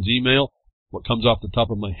to someone's email, what comes off the top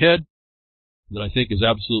of my head that I think is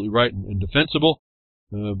absolutely right and defensible.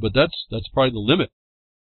 But that's probably the limit.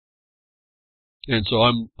 And so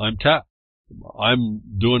I'm tapped. I'm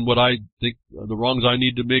doing what I think the wrongs I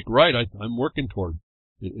need to make right. I'm working toward.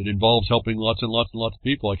 It involves helping lots and lots and lots of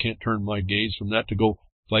people. I can't turn my gaze from that to go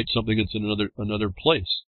fight something that's in another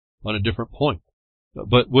place on a different point.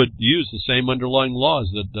 But would use the same underlying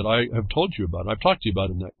laws that I have told you about. I've talked to you about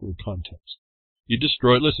in that context. You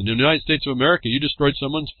destroyed, listen, in the United States of America, you destroyed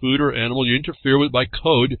someone's food or animal. You interfere with, by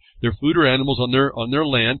code, their food or animals on their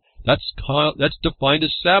land. That's defined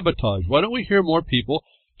as sabotage. Why don't we hear more people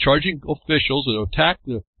charging officials that attack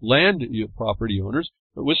the land property owners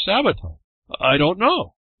with sabotage? I don't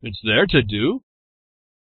know. It's there to do.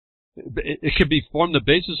 It could be formed the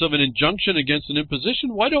basis of an injunction against an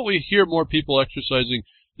imposition. Why don't we hear more people exercising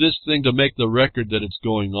this thing to make the record that it's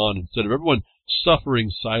going on instead of everyone suffering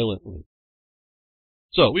silently?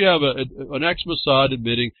 So we have an ex-Mossad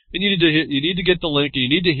admitting, and you need to get the link, and you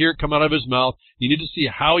need to hear it come out of his mouth. You need to see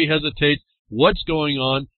how he hesitates, what's going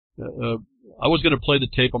on. I was going to play the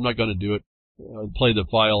tape. I'm not going to do it. Play the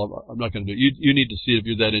file. I'm not going to do it. You need to see it if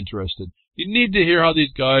you're that interested. You need to hear how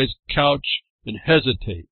these guys couch and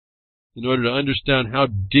hesitate in order to understand how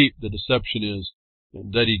deep the deception is,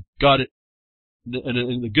 and that he got it,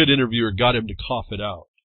 and the good interviewer got him to cough it out.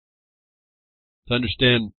 To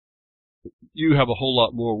understand, you have a whole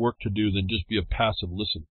lot more work to do than just be a passive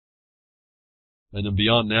listener. And then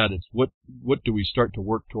beyond that, it's what do we start to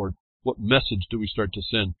work toward? What message do we start to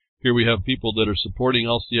send? Here we have people that are supporting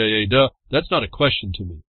Al-Qaeda. That's not a question to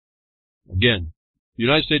me. Again, the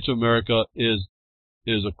United States of America is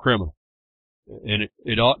a criminal. And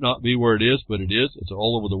it ought not be where it is, but it is. It's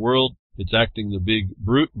all over the world. It's acting the big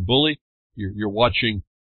brute and bully. You're watching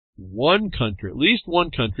one country, at least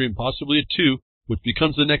one country, and possibly a two, which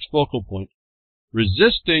becomes the next focal point,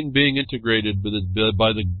 resisting being integrated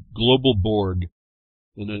by the global Borg,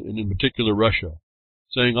 and in particular Russia,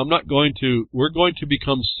 saying, we're going to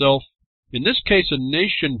become in this case, a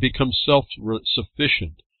nation becomes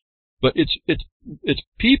self-sufficient, but it's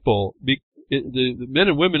people, the men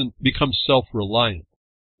and women become self-reliant.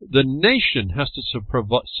 The nation has to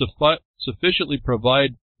sufficiently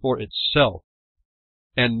provide for itself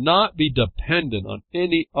and not be dependent on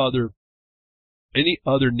any other any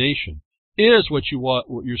other nation is what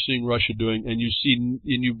you're seeing Russia doing, and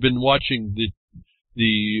you've been watching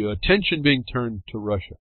the attention being turned to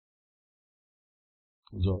Russia.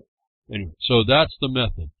 So anyway, so that's the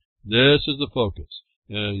method. This is the focus.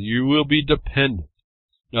 You will be dependent.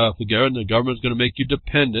 Now, if the government is going to make you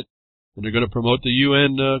dependent, and they're going to promote the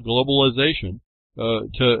UN globalization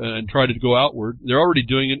and try to go outward, they're already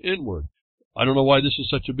doing it inward. I don't know why this is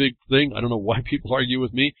such a big thing. I don't know why people argue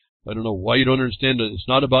with me. I don't know why you don't understand that it's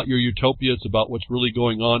not about your utopia. It's about what's really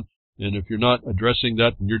going on. And if you're not addressing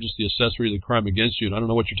that, then you're just the accessory of the crime against you, and I don't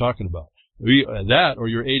know what you're talking about. That, or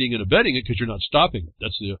you're aiding and abetting it because you're not stopping it.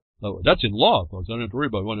 That's in law, folks. I don't have to worry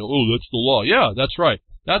about it. Oh, that's the law. Yeah, that's right.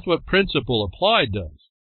 That's what principle applied does.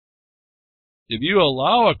 If you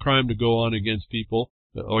allow a crime to go on against people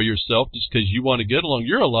or yourself just because you want to get along,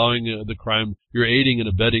 you're allowing the crime. You're aiding and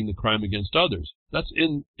abetting the crime against others. That's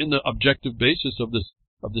in the objective basis of the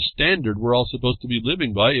standard we're all supposed to be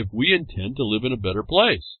living by if we intend to live in a better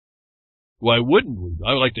place. Why wouldn't we?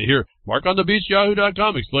 I would like to hear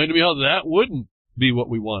markonthebeast@yahoo.com explain to me how that wouldn't be what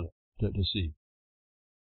we want to see.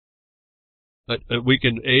 That we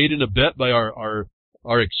can aid and abet by our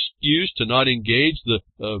excuse to not engage the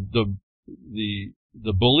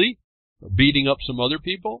bully beating up some other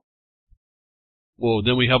people. Well,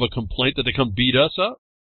 then we have a complaint that they come beat us up.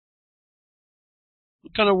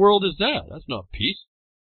 What kind of world is that? That's not peace.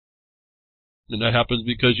 And that happens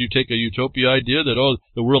because you take a utopia idea that, oh,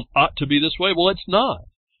 the world ought to be this way. Well, it's not.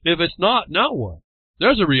 If it's not, now what?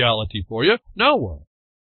 There's a reality for you. Now what?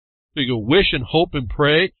 You go wish and hope and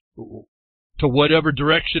pray to whatever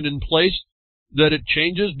direction in place that it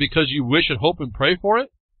changes because you wish and hope and pray for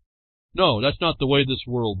it? No, that's not the way this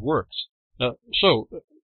world works. So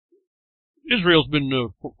Israel's been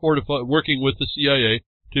working with the CIA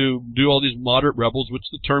to do all these moderate rebels, which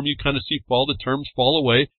the term you kind of see the terms fall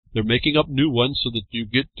away. They're making up new ones so that you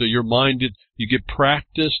get to your mind, you get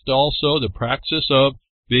practiced also, the practice of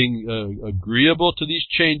being agreeable to these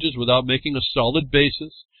changes without making a solid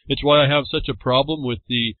basis. It's why I have such a problem with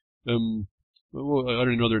the, I don't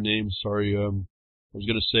even know their names, sorry, I was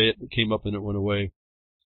going to say it came up and it went away.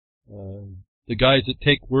 The guys that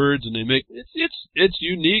take words and they make, it's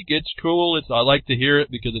unique, it's cool, I like to hear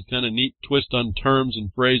it because it's kind of neat twist on terms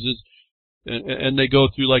and phrases. And they go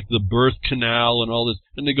through like the birth canal and all this,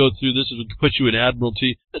 and they go through this is what puts you in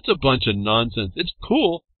admiralty. It's a bunch of nonsense. It's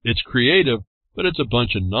cool, it's creative, but it's a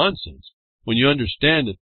bunch of nonsense. When you understand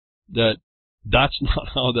it, that's not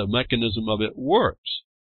how the mechanism of it works.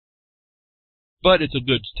 But it's a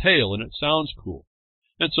good tale, and it sounds cool.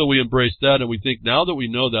 And so we embrace that, and we think now that we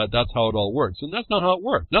know that, that's how it all works. And that's not how it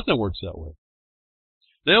works. Nothing works that way.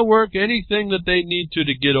 They'll work anything that they need to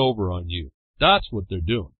get over on you. That's what they're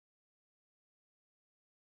doing.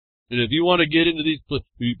 And if you want to get into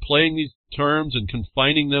playing these terms and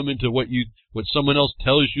confining them into what someone else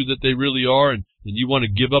tells you that they really are, and you want to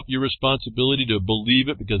give up your responsibility to believe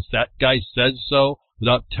it because that guy says so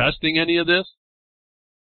without testing any of this,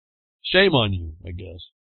 shame on you, I guess.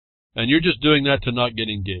 And you're just doing that to not get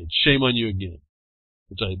engaged. Shame on you again.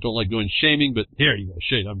 Which I don't like doing shaming, but here you go,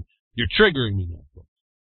 shame. You're triggering me now, folks.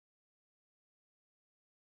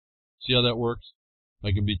 See how that works?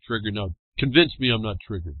 I can be triggered now. Convince me I'm not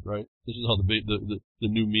triggered, right? This is how the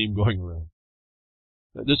new meme going around.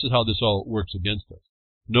 This is how this all works against us.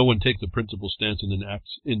 No one takes a principle stance and then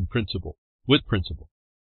acts in principle, with principle,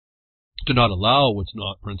 to not allow what's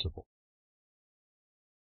not principle.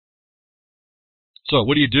 So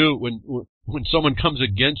what do you do when someone comes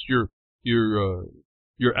against your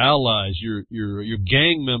allies, your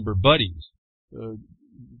gang member buddies?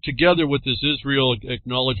 Together with this Israel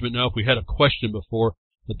acknowledgement now, if we had a question before,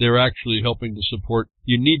 that they're actually helping to support.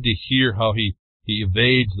 You need to hear how he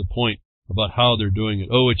evades the point about how they're doing it.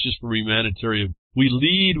 Oh, it's just for humanitarian. We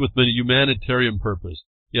lead with a humanitarian purpose.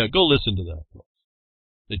 Yeah, go listen to that, folks.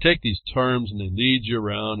 They take these terms and they lead you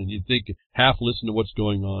around, and you think half listen to what's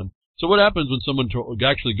going on. So what happens when someone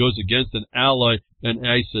actually goes against an ally and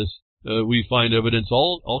ISIS? We find evidence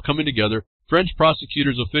all coming together. French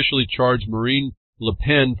prosecutors officially charged Marine Le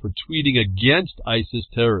Pen for tweeting against ISIS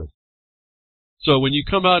terrorists. So when you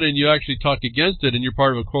come out and you actually talk against it and you're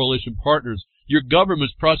part of a coalition partners, your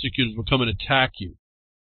government's prosecutors will come and attack you.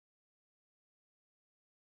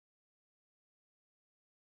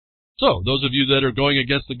 So those of you that are going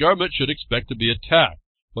against the government should expect to be attacked.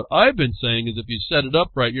 What I've been saying is if you set it up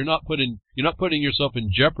right, you're not putting yourself in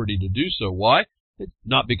jeopardy to do so. Why? It's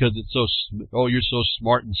not because it's you're so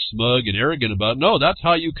smart and smug and arrogant about it. No, that's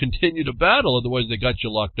how you continue to battle. Otherwise, they got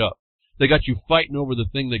you locked up. They got you fighting over the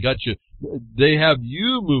thing. They have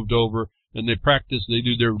you moved over and they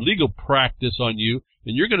do their legal practice on you,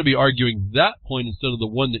 and you're going to be arguing that point instead of the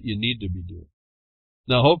one that you need to be doing.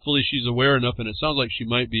 Now, hopefully she's aware enough, and it sounds like she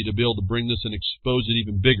might be, to be able to bring this and expose it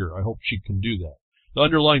even bigger. I hope she can do that. The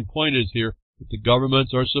underlying point is here that the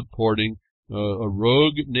governments are supporting a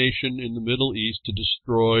rogue nation in the Middle East to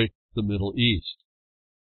destroy the Middle East.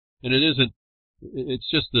 And it's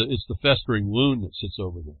the festering wound that sits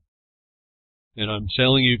over there. And I'm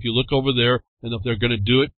telling you, if you look over there, and if they're going to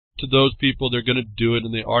do it to those people, they're going to do it,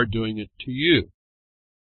 and they are doing it to you.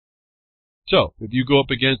 So, if you go up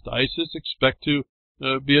against ISIS, expect to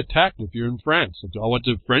be attacked if you're in France. I want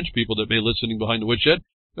to French people that may be listening behind the woodshed,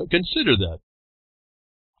 consider that.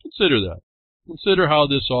 Consider that. Consider how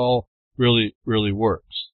this all really, really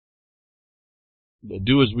works.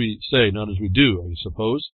 Do as we say, not as we do, I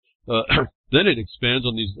suppose. Then it expands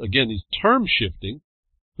on these term shifting,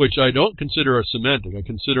 which I don't consider a semantic. I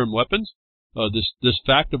consider them weapons. This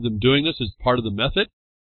fact of them doing this is part of the method,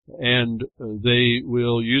 and they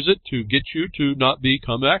will use it to get you to not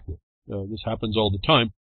become active. This happens all the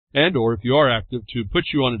time. And or if you are active, to put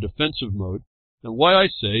you on a defensive mode. And why I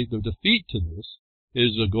say the defeat to this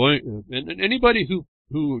is and anybody who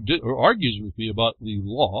argues with me about the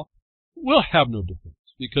law will have no defense,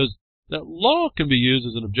 because that law can be used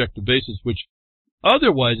as an objective basis, which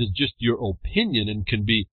otherwise is just your opinion and can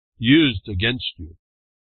be used against you,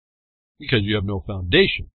 because you have no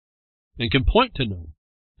foundation and can point to none,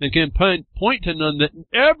 and can point to none that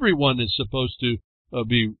everyone is supposed to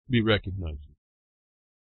be recognizing.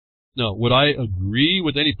 Now, would I agree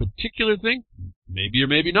with any particular thing? Maybe or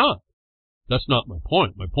maybe not. That's not my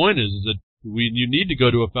point. My point is that you need to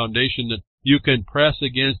go to a foundation that you can press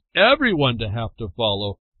against everyone to have to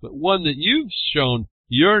follow, but one that you've shown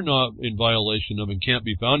you're not in violation of and can't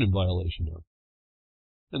be found in violation of.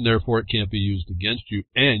 And therefore it can't be used against you,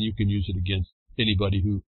 and you can use it against anybody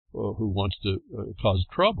who wants to cause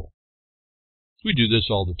trouble. We do this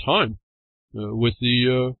all the time with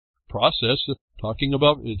the process of talking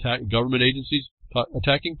about government agencies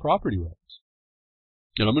attacking property rights.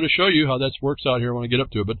 And I'm going to show you how that works out here when I get up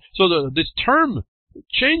to it. But so this term,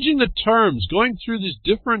 changing the terms, going through this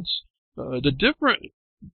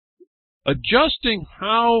adjusting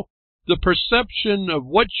how the perception of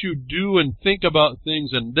what you do and think about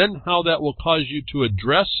things, and then how that will cause you to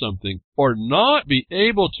address something or not be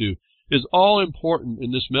able to, is all important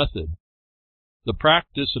in this method. The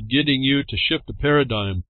practice of getting you to shift a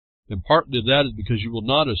paradigm, and partly of that is because you will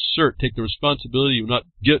not take the responsibility, you will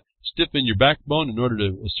not stiffen your backbone in order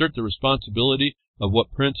to assert the responsibility of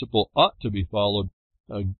what principle ought to be followed,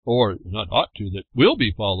 or not ought to, that will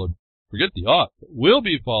be followed. Forget the ought, but will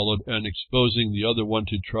be followed, and exposing the other one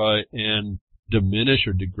to try and diminish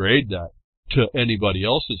or degrade that to anybody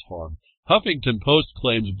else's harm. Huffington Post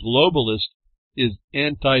claims globalist is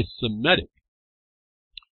anti-Semitic.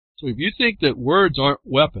 So if you think that words aren't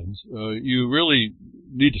weapons, you really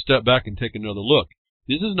need to step back and take another look.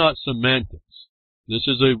 This is not semantics. This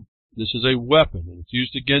is a weapon, and it's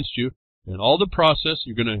used against you. And all the process,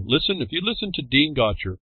 you're going to listen. If you listen to Dean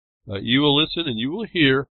Gotcher, you will listen and you will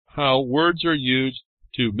hear how words are used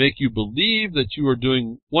to make you believe that you are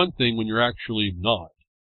doing one thing when you're actually not.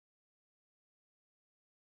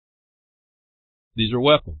 These are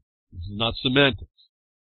weapons. This is not semantics.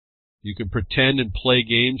 You can pretend and play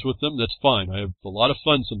games with them. That's fine. I have a lot of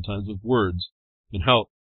fun sometimes with words and how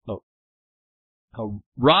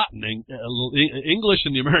rotten English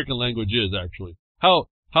and the American language is, actually. How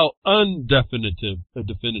undefinitive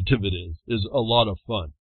it is a lot of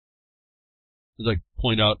fun. As I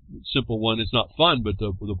point out, simple one, it's not fun, but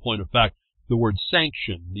the point of fact, the word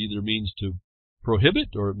sanction either means to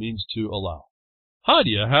prohibit or it means to allow. How do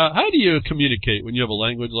you communicate when you have a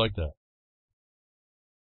language like that?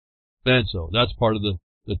 And so that's part of the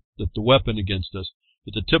weapon against us.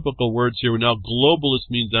 But the typical words here now, globalist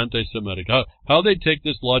means anti-Semitic. How they take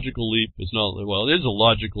this logical leap is not, well, it is a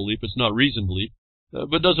logical leap. It's not a reasoned leap,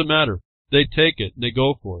 but it doesn't matter. They take it and they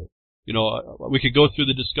go for it. You know, we could go through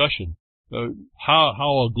the discussion. How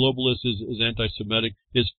a globalist is anti-Semitic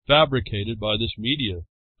is fabricated by this media,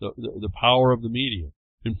 the power of the media.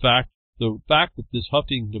 In fact, the fact that this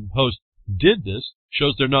Huffington Post did this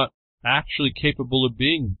shows they're not actually capable of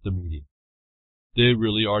being the media. They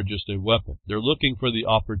really are just a weapon. They're looking for the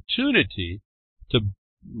opportunity to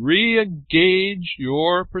re-engage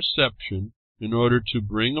your perception in order to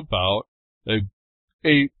bring about the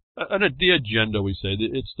agenda, we say.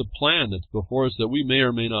 It's the plan that's before us that we may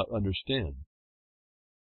or may not understand.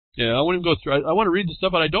 Yeah, I want to go through. I want to read the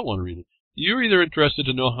stuff, but I don't want to read it. You're either interested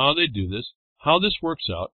to know how they do this, how this works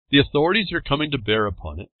out, the authorities are coming to bear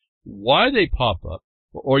upon it, why they pop up,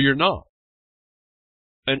 or you're not.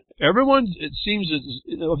 And everyone, it seems,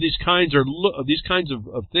 of these kinds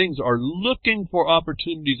of things are looking for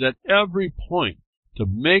opportunities at every point to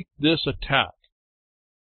make this attack.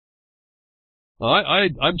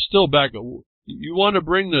 I'm still back. You want to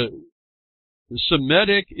bring the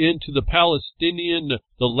Semitic into the Palestinian,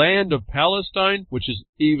 the land of Palestine, which is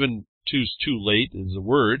even too late is a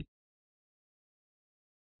word.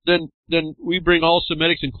 Then we bring all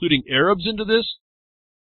Semitics, including Arabs, into this.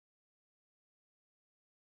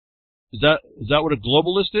 Is that what a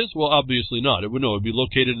globalist is? Well, obviously not. It would be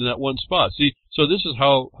located in that one spot. See, so this is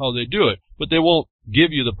how they do it, but they won't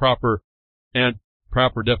give you the proper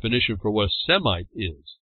definition for what a Semite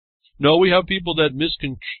is. No, we have people that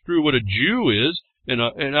misconstrue what a Jew is, and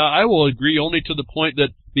I will agree only to the point that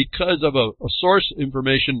because of a source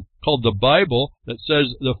information called the Bible that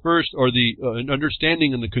says the first, or the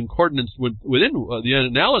understanding and the concordance within the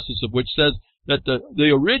analysis of which says that the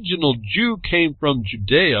original Jew came from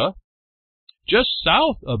Judea, just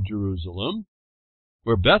south of Jerusalem,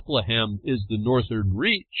 where Bethlehem is the northern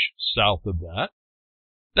reach south of that.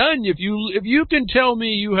 Then if you can tell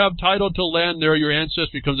me you have title to land there, your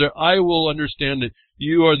ancestry comes there, I will understand that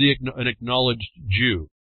you are an acknowledged Jew.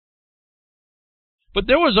 But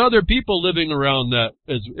there was other people living around that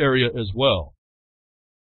area as well.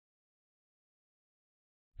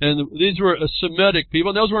 And these were Semitic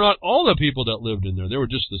people. And those were not all the people that lived in there. They were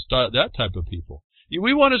just that type of people.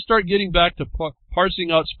 We want to start getting back to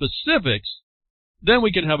parsing out specifics, then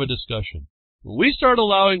we can have a discussion. When we start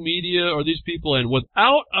allowing media or these people in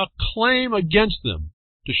without a claim against them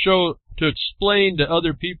to explain to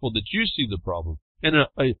other people that you see the problem, and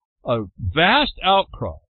a vast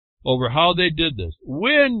outcry over how they did this,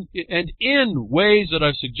 and in ways that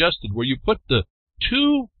I've suggested, where you put the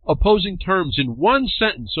two opposing terms in one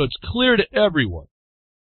sentence so it's clear to everyone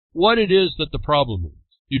what it is that the problem is.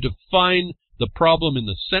 You define the problem in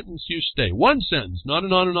the sentence you say. One sentence, not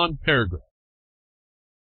an on and on paragraph.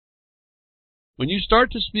 When you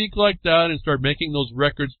start to speak like that and start making those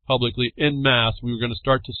records publicly en masse, we were going to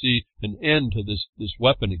start to see an end to this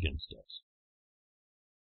weapon against us.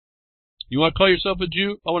 You want to call yourself a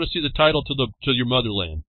Jew? I want to see the title to your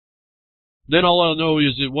motherland. Then all I'll know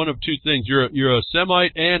is that one of two things: you're a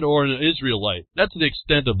Semite and or an Israelite. That's the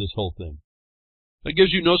extent of this whole thing. That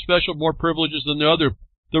gives you no special more privileges than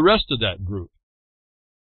the rest of that group.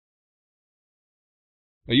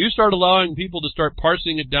 Now you start allowing people to start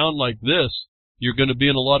parsing it down like this, you're going to be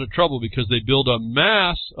in a lot of trouble, because they build a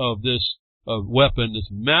mass of this weapon, this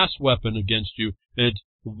mass weapon against you, and it's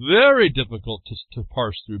very difficult to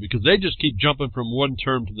parse through, because they just keep jumping from one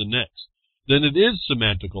term to the next. Then it is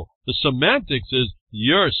semantical. The semantics is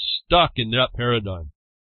you're stuck in that paradigm,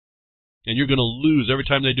 and you're going to lose. Every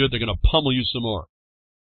time they do it, they're going to pummel you some more.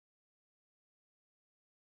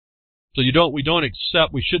 So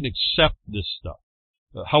we shouldn't accept this stuff.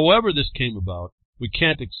 However this came about, we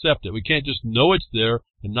can't accept it. We can't just know it's there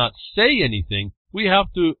and not say anything. We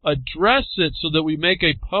have to address it so that we make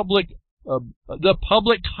a the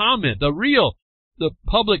public comment, in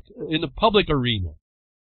the public arena.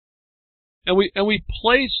 And we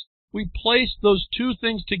place those two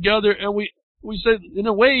things together, and we say, in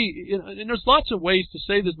a way, and there's lots of ways to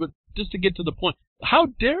say this, but just to get to the point, how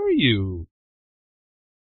dare you?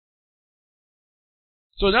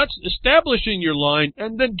 So that's establishing your line,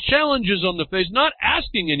 and then challenges on the face, not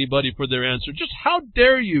asking anybody for their answer. Just how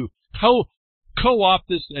dare you co-opt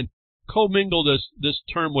this and commingle this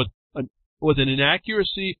term with an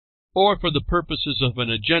inaccuracy, or for the purposes of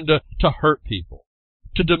an agenda to hurt people,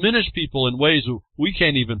 to diminish people in ways we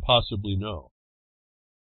can't even possibly know.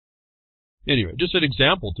 Anyway, just an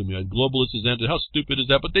example to me. A globalist is ended. How stupid is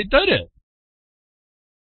that? But they did it.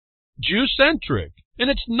 Jew-centric.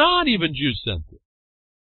 And it's not even Jew-centric.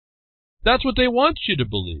 That's what they want you to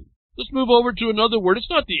believe. Let's move over to another word. It's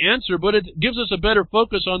not the answer, but it gives us a better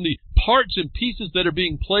focus on the parts and pieces that are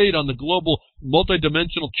being played on the global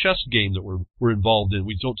multidimensional chess game that we're involved in.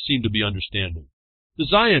 We don't seem to be understanding. The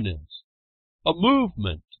Zionists. A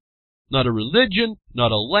movement. Not a religion,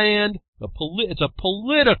 not a land. It's a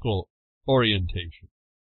political orientation.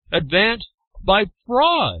 Advanced by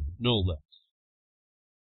fraud, no less.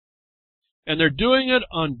 And they're doing it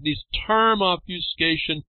on these term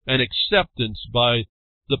obfuscation and acceptance by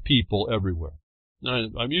the people everywhere. Now,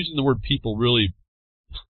 I'm using the word people really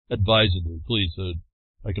advisedly, please.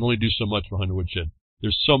 I can only do so much behind the woodshed.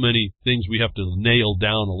 There's so many things we have to nail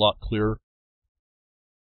down a lot clearer.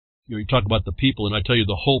 You talk about the people, and I tell you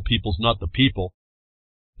the whole people's not the people,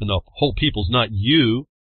 and the whole people's not you.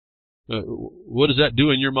 What does that do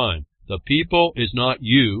in your mind? The people is not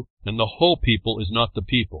you, and the whole people is not the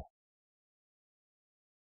people.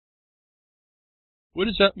 What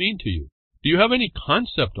does that mean to you? Do you have any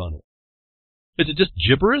concept on it? Is it just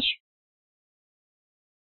gibberish?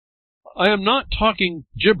 I am not talking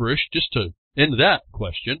gibberish, just to end that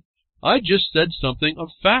question. I just said something of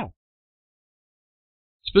fact.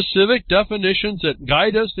 Specific definitions that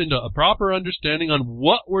guide us into a proper understanding on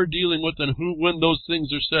what we're dealing with and who, when those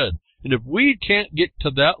things are said. And if we can't get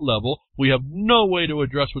to that level, we have no way to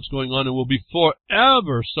address what's going on and will be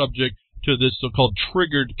forever subject to this so-called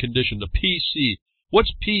triggered condition, the PC.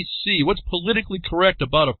 What's PC? What's politically correct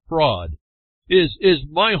about a fraud is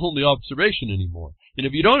my only observation anymore. And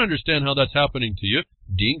if you don't understand how that's happening to you,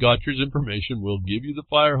 Dean Gotcher's information will give you the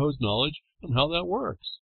fire hose knowledge on how that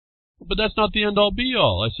works. But that's not the end-all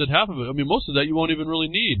be-all. I said half of it. I mean, most of that you won't even really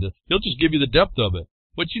need. He'll just give you the depth of it.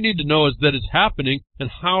 What you need to know is that it's happening and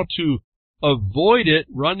how to avoid it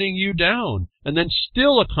running you down and then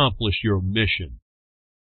still accomplish your mission.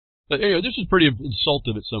 But anyway, this is pretty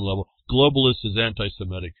insultive at some level. Globalist is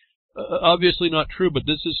anti-Semitic. Obviously not true, but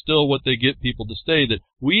this is still what they get people to say, that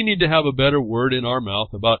we need to have a better word in our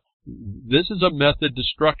mouth about this is a method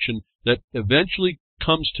destruction that eventually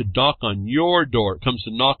comes to knock on your door. It comes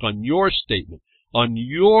to knock on your statement, on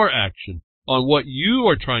your action, on what you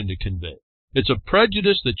are trying to convey. It's a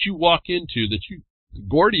prejudice that you walk into, that you,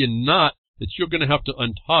 Gordian knot, that you're going to have to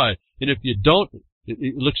untie. And if you don't,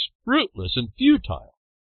 it looks fruitless and futile.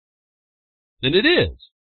 And it is.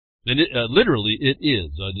 And literally, it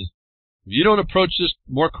is. If you don't approach this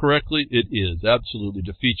more correctly, it is. Absolutely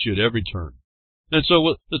defeats you at every turn. And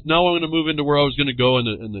so now I'm going to move into where I was going to go in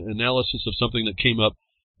the analysis of something that came up,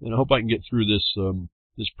 and I hope I can get through this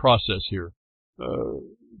this process here.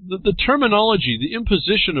 The terminology, the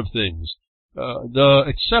imposition of things, the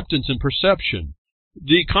acceptance and perception,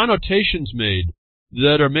 the connotations made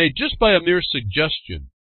that are made just by a mere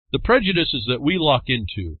suggestion, the prejudices that we lock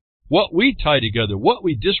into, what we tie together, what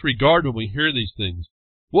we disregard when we hear these things,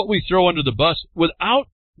 what we throw under the bus without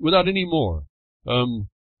any more.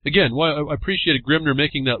 Again, I appreciated Grimner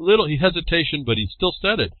making that little hesitation, but he still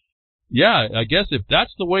said it. Yeah, I guess if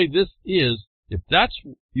that's the way this is, if that's,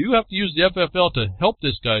 you have to use the FFL to help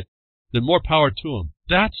this guy, then more power to him.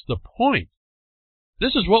 That's the point.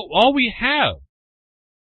 This is all we have.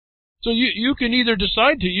 So you can either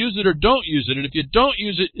decide to use it or don't use it, and if you don't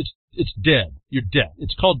use it, it's dead. You're dead.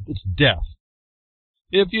 It's death.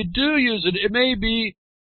 If you do use it, it may be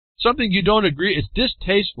something you don't agree. It's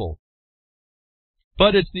distasteful.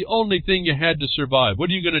 But it's the only thing you had to survive. What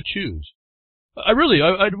are you going to choose? I'd really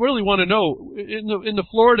want to know, in the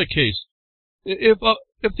Florida case, if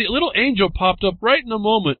the little angel popped up right in the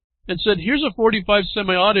moment and said, here's a 45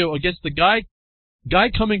 semi-audio against the guy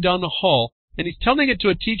coming down the hall, and he's telling it to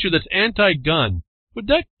a teacher that's anti-gun, would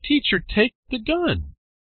that teacher take the gun?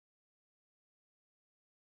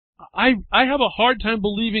 I have a hard time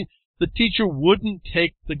believing the teacher wouldn't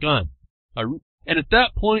take the gun. And at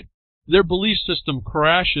that point, their belief system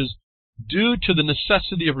crashes due to the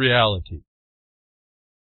necessity of reality.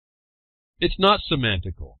 It's not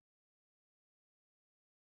semantical.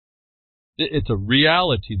 It's a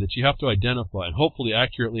reality that you have to identify, and hopefully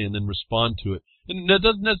accurately, and then respond to it. And that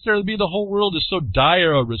doesn't necessarily mean the whole world is so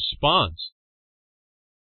dire a response.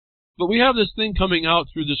 But we have this thing coming out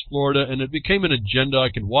through this Florida, and it became an agenda. I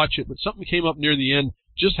could watch it, but something came up near the end,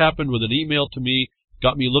 just happened with an email to me,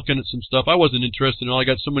 got me looking at some stuff. I wasn't interested in all. I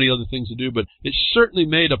got so many other things to do, but it certainly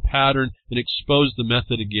made a pattern and exposed the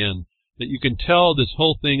method again. That you can tell this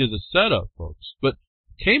whole thing is a setup, folks. But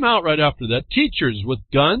came out right after that. Teachers with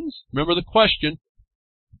guns, remember the question,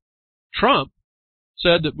 Trump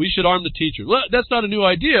said that we should arm the teachers. Well, that's not a new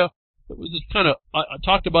idea. It was just kind of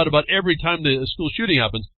talked about every time the school shooting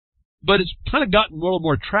happens. But it's kind of gotten a little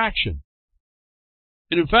more traction.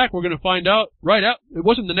 And in fact, we're going to find out it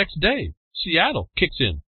wasn't the next day. Seattle kicks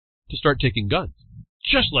in to start taking guns,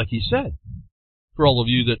 just like he said. For all of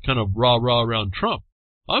you that kind of rah-rah around Trump,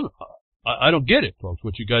 I don't get it, folks,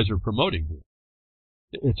 what you guys are promoting here.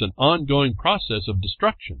 It's an ongoing process of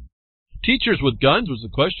destruction. Teachers with guns was the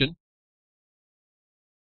question.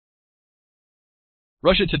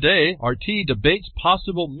 Russia Today, RT, debates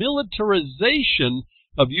possible militarization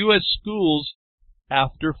of U.S. schools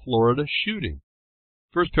after Florida shooting.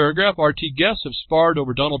 First paragraph, RT guests have sparred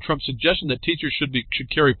over Donald Trump's suggestion that teachers should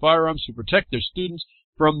carry firearms to protect their students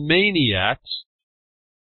from maniacs.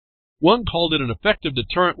 One called it an effective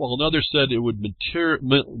deterrent, while another said it would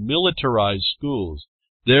militarize schools.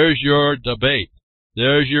 There's your debate.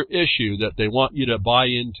 There's your issue that they want you to buy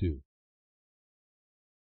into.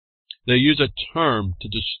 They use a term to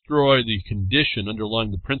destroy the condition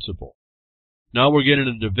underlying the principle. Now we're getting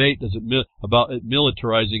a debate about it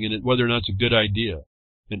militarizing and whether or not it's a good idea.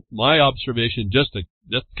 And my observation, just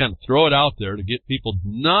Just kind of throw it out there to get people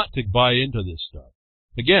not to buy into this stuff.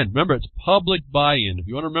 Again, remember, it's public buy-in. If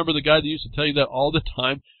you want to remember the guy that used to tell you that all the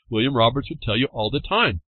time, William Roberts would tell you all the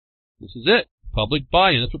time. This is it. Public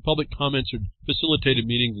buy-in. That's what public comments or facilitated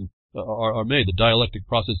meetings are made. The dialectic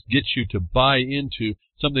process gets you to buy into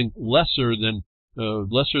something lesser than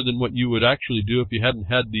what you would actually do if you hadn't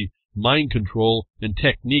had the mind control and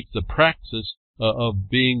technique, the praxis of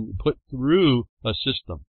being put through a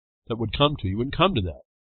system that would come to you. You wouldn't come to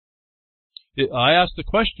that. I asked the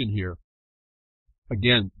question here.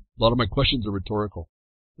 Again, a lot of my questions are rhetorical.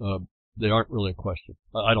 They aren't really a question.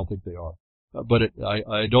 I don't think they are. But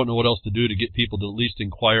I don't know what else to do to get people to at least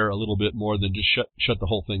inquire a little bit more than just shut the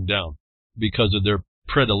whole thing down because of their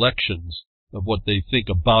predilections of what they think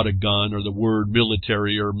about a gun or the word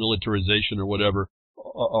military or militarization or whatever,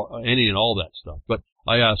 or any and all that stuff. But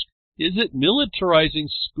I ask, is it militarizing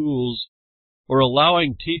schools or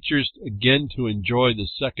allowing teachers again to enjoy the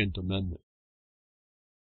Second Amendment?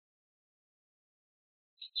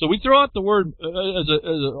 So we throw out the word, as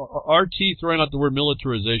a RT throwing out the word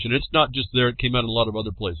militarization. It's not just there. It came out in a lot of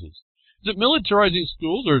other places. Is it militarizing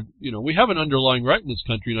schools? Or, we have an underlying right in this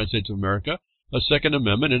country, United States of America, a Second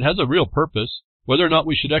Amendment. It has a real purpose. Whether or not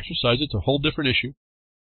we should exercise it's a whole different issue.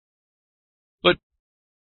 But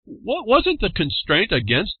what wasn't the constraint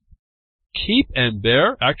against keep and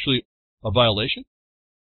bear actually a violation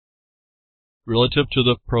relative to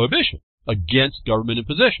the prohibition against government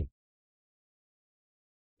imposition?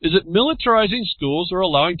 Is it militarizing schools or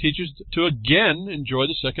allowing teachers to again enjoy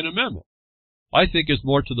the Second Amendment? I think is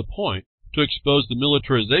more to the point. To expose the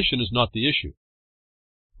militarization is not the issue.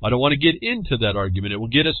 I don't want to get into that argument. It will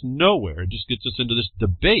get us nowhere. It just gets us into this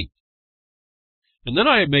debate. And then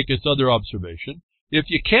I make this other observation. If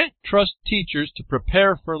you can't trust teachers to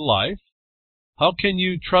prepare for life, how can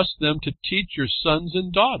you trust them to teach your sons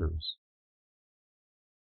and daughters?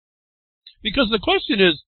 Because the question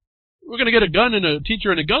is, we're going to get a gun and a teacher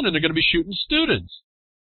and a gun, and they're going to be shooting students.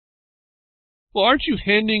 Well, aren't you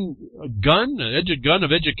handing a gun,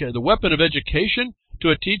 the weapon of education, to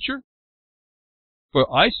a teacher?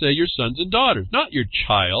 For I say your sons and daughters, not your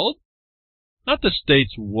child, not the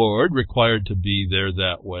state's ward required to be there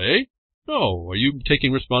that way. No, are you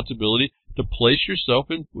taking responsibility to place yourself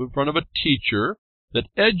in front of a teacher that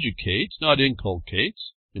educates, not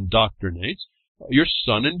inculcates, indoctrinates, your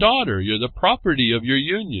son and daughter? You're the property of your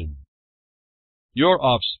union. Your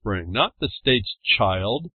offspring, not the state's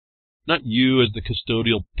child, not you as the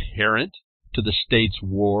custodial parent to the state's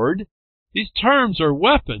ward. These terms are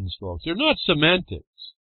weapons, folks. They're not semantics.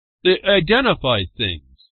 They identify things.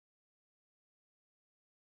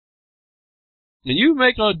 And you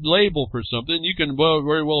make a label for something, you can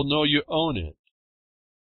very well know you own it.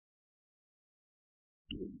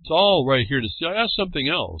 It's all right here to see. I ask something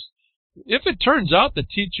else. If it turns out that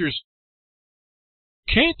teachers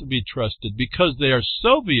can't be trusted because they are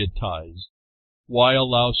Sovietized, why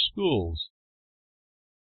allow schools?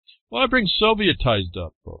 Well, I bring Sovietized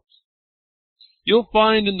up, folks. You'll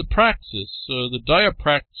find in the praxis, the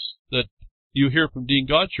diaprax that you hear from Dean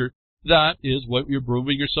Gotcher, that is what you're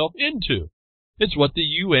moving yourself into. It's what the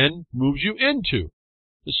UN moves you into.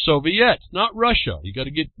 The Soviets, not Russia. You got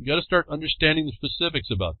to start understanding the specifics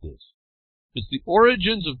about this. It's the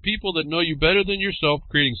origins of people that know you better than yourself,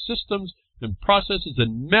 creating systems and processes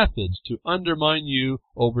and methods to undermine you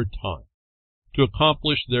over time, to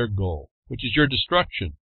accomplish their goal, which is your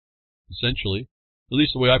destruction, essentially, at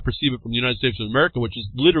least the way I perceive it from the United States of America, which is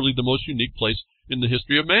literally the most unique place in the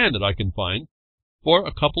history of man that I can find, for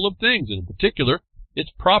a couple of things, and in particular, its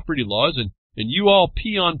property laws, and you all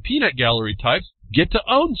peon peanut gallery types get to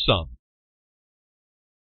own some.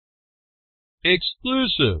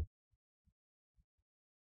 Exclusive.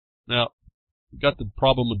 Now, we've got the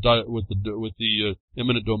problem with the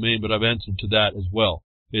eminent domain, but I've answered to that as well.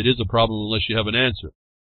 It is a problem unless you have an answer.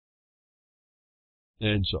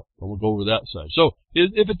 And so, we'll go over that side. So,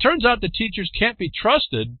 if it turns out that teachers can't be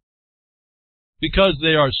trusted because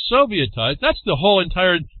they are Sovietized, that's the whole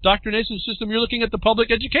entire indoctrination system. You're looking at the public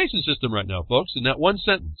education system right now, folks, in that one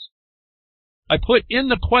sentence. I put in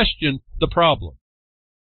the question the problem.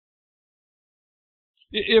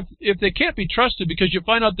 If they can't be trusted because you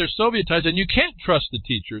find out they're Sovietized and you can't trust the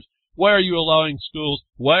teachers, why are you allowing schools,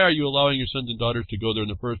 why are you allowing your sons and daughters to go there in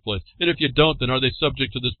the first place? And if you don't, then are they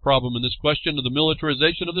subject to this problem and this question of the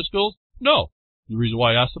militarization of the schools? No. The reason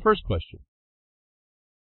why I asked the first question.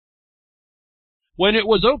 When it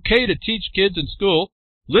was okay to teach kids in school,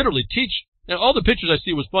 literally teach, and all the pictures I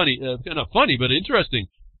see was funny, not funny, but interesting.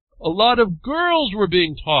 A lot of girls were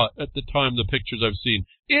being taught at the time, the pictures I've seen,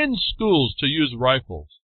 in schools to use rifles.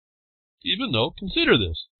 Even though, consider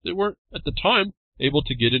this, they weren't, at the time, able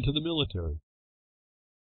to get into the military.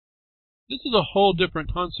 This is a whole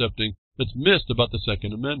different concepting that's missed about the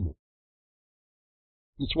Second Amendment.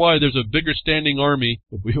 That's why there's a bigger standing army,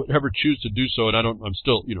 if we would ever choose to do so, and I'm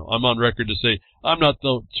still, I'm on record to say I'm not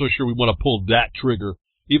so sure we want to pull that trigger,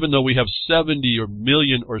 even though we have 70 or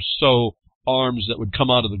million or so arms that would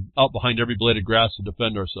come out behind every blade of grass to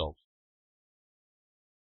defend ourselves.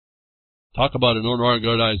 Talk about an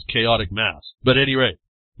unorganized, chaotic mass. But at any rate,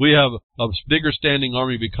 we have a bigger standing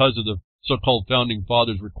army because of the so-called Founding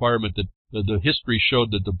Fathers requirement that the history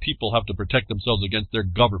showed that the people have to protect themselves against their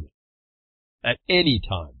government. At any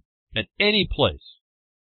time, at any place,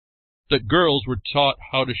 that girls were taught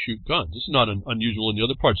how to shoot guns. This is not unusual in the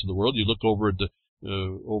other parts of the world. You look over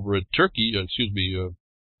at Turkey,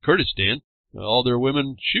 Kurdistan, all their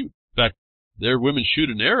women shoot. In fact, their women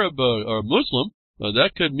shoot an Arab or Muslim.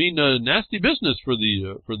 That could mean nasty business for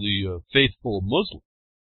the faithful Muslim.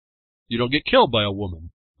 You don't get killed by a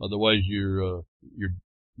woman, otherwise you're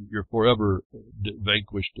forever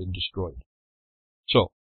vanquished and destroyed.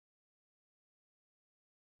 So.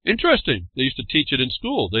 Interesting. They used to teach it in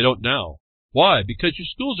school. They don't now. Why? Because your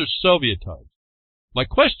schools are Sovietized. My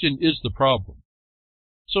question is the problem.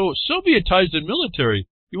 So Sovietized and military,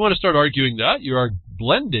 you want to start arguing that? You are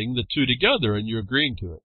blending the two together and you're agreeing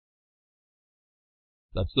to it.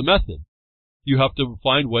 That's the method. You have to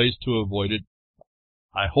find ways to avoid it.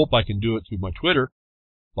 I hope I can do it through my Twitter,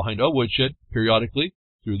 behind a Woodshed, periodically,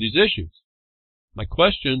 through these issues. My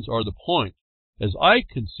questions are the point, as I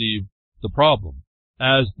conceive the problem,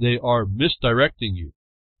 as they are misdirecting you.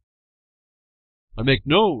 As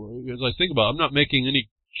I think about it, I'm not making any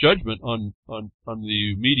judgment on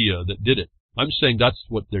the media that did it. I'm saying that's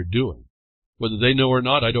what they're doing. Whether they know or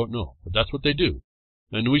not, I don't know, but that's what they do.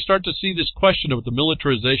 And we start to see this question of the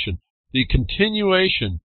militarization, the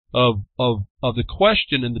continuation of the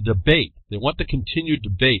question and the debate. They want the continued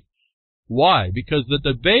debate. Why? Because the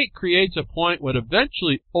debate creates a point when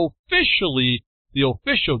eventually, officially, the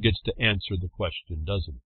official gets to answer the question,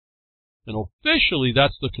 doesn't it? And officially,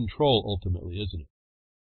 that's the control, ultimately, isn't it?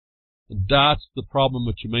 And that's the problem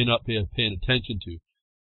which you may not be paying attention to.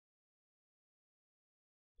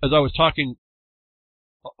 As I was talking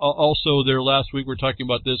also there last week, we were talking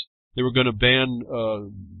about this. They were going to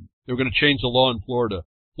they were going to change the law in Florida.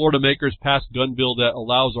 Florida makers passed a gun bill that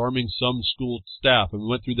allows arming some school staff, and we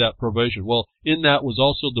went through that provision. Well, in that was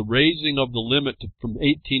also the raising of the limit from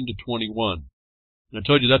 18 to 21. And I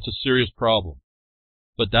told you that's a serious problem.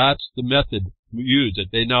 But that's the method used, that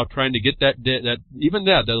they're now trying to get that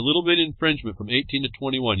little bit infringement from 18 to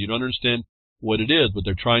 21. You don't understand what it is, but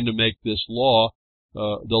they're trying to make this law,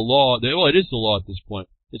 it is the law at this point.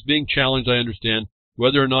 It's being challenged, I understand.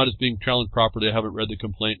 Whether or not it's being challenged properly, I haven't read the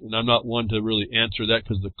complaint, and I'm not one to really answer that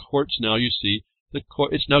because the courts now, you see,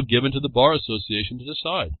 it's now given to the Bar Association to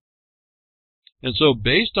decide. And so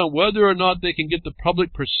based on whether or not they can get the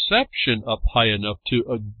public perception up high enough to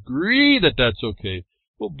agree that that's okay,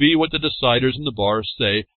 will be what the deciders in the bar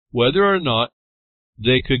say, whether or not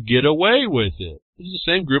they could get away with it. This is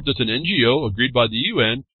the same group that's an NGO agreed by the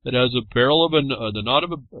UN that has a barrel of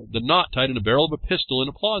the knot tied in a barrel of a pistol in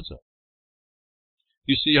a plaza.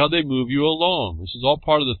 You see how they move you along. This is all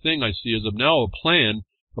part of the thing I see as of now a plan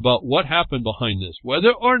about what happened behind this.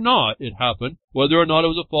 Whether or not it happened, whether or not it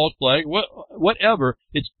was a false flag, whatever,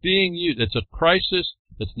 it's being used. It's a crisis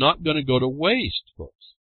that's not going to go to waste, folks.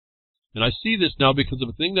 And I see this now because of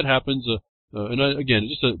a thing that happens, again,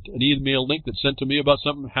 just an email link that's sent to me about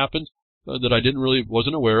something that happens that I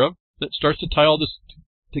wasn't aware of, that starts to tie all this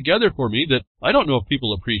together for me that I don't know if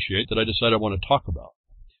people appreciate, that I decide I want to talk about.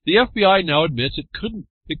 The FBI now admits it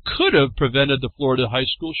could have prevented the Florida high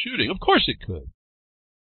school shooting. Of course it could.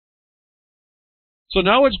 So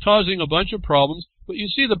now it's causing a bunch of problems, but you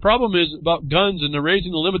see the problem is about guns and they're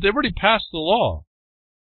raising the limit. They've already passed the law.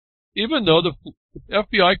 Even though the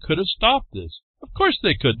FBI could have stopped this. Of course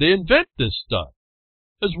they could. They invent this stuff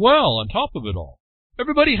as well on top of it all.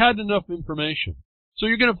 Everybody had enough information. So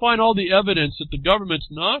you're going to find all the evidence that the government's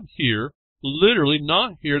not here, literally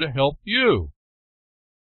not here to help you.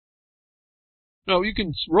 Now, you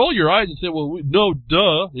can roll your eyes and say, well, no,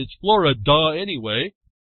 duh, it's Florida anyway.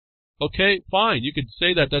 Okay, fine, you could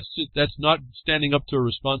say that. That's not standing up to a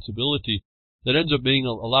responsibility that ends up being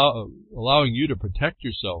allowing you to protect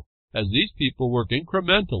yourself, as these people work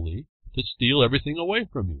incrementally to steal everything away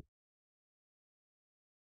from you.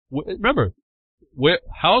 Remember,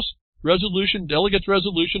 House resolution, delegates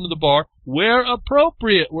resolution to the bar, where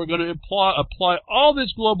appropriate, we're going to apply all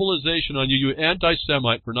this globalization on you, you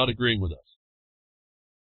anti-Semite, for not agreeing with us.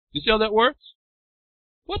 You see how that works?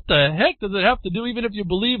 What the heck does it have to do, even if you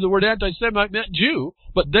believe the word anti-Semite meant Jew?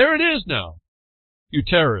 But there it is now. you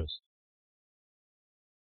terrorist.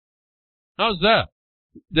 How's that?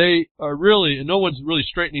 They are really, and no one's really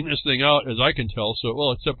straightening this thing out, as I can tell. So,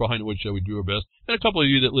 well, except behind Woodshed, we do our best. And a couple of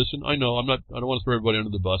you that listen, I know I don't want to throw everybody under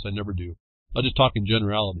the bus. I never do. I just talk in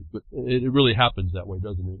generalities, but it really happens that way,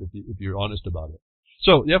 doesn't it? If you're honest about it.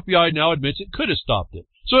 So the FBI now admits it could have stopped it.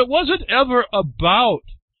 So it wasn't ever about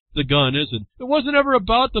the gun, is it? It wasn't ever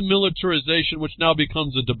about the militarization, which now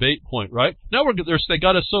becomes a debate point, right? Now they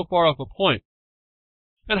got us so far off a point.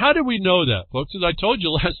 And how did we know that, folks? As I told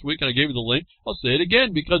you last week, and I gave you the link, I'll say it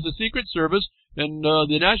again, because the Secret Service and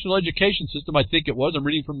the National Education System, I think it was, I'm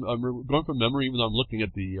going from memory, even though I'm looking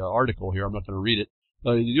at the article here, I'm not going to read it.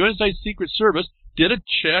 The United States Secret Service did a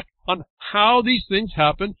check on how these things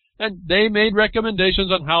happen, and they made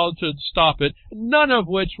recommendations on how to stop it, none of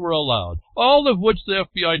which were allowed. All of which the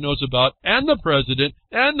FBI knows about, and the President,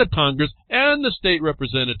 and the Congress, and the state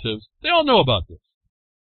representatives. They all know about this.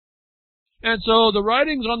 And so the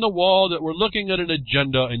writing's on the wall that we're looking at an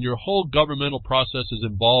agenda, and your whole governmental process is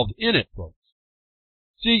involved in it, folks.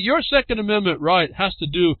 See, your Second Amendment right has to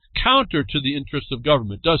do counter to the interests of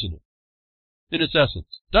government, doesn't it? In its essence,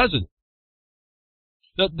 doesn't it?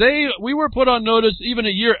 That we were put on notice even a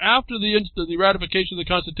year after the ratification of the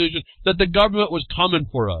Constitution that the government was coming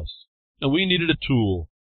for us, and we needed a tool.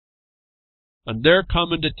 And they're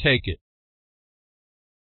coming to take it.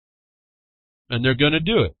 And they're going to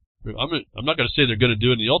do it. I'm not going to say they're going to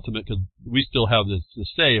do it in the ultimate, because we still have this to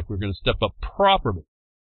say if we're going to step up properly.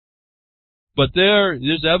 But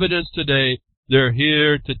there's evidence today they're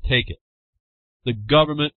here to take it. The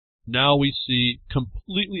government, now we see,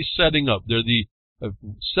 completely setting up. They're the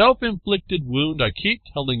self-inflicted wound, I keep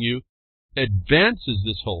telling you, advances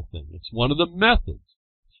this whole thing. It's one of the methods.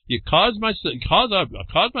 I caused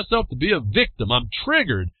myself to be a victim. I'm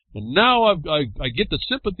triggered, and now I get the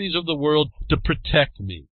sympathies of the world to protect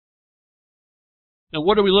me. And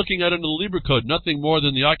what are we looking at in the Libra Code? Nothing more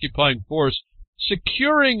than the occupying force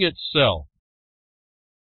securing itself.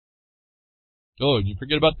 Oh, you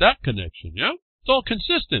forget about that connection, yeah? It's all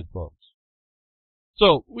consistent, folks.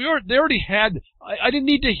 So they already had. I didn't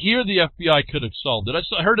need to hear the FBI could have solved it.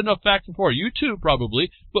 I heard enough facts before. You too, probably.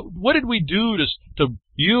 But what did we do to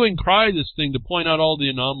hue and cry this thing, to point out all the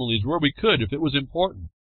anomalies where we could, if it was important?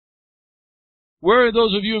 Where are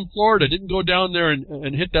those of you in Florida didn't go down there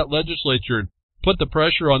and hit that legislature and put the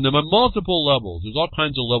pressure on them on multiple levels? There's all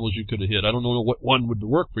kinds of levels you could have hit. I don't know what one would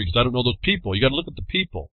work for you, because I don't know those people. You got to look at the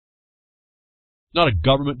people. It's not a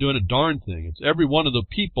government doing a darn thing. It's every one of the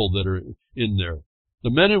people that are in there. The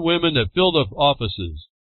men and women that fill the offices.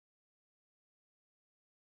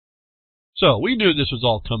 So we knew this was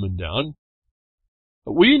all coming down.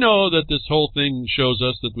 We know that this whole thing shows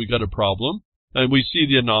us that we got a problem, and we see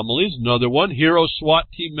the anomalies. Another one, hero SWAT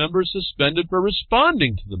team members suspended for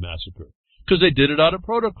responding to the massacre, because they did it out of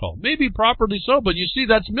protocol. Maybe properly so, but you see,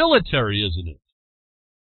 that's military, isn't it?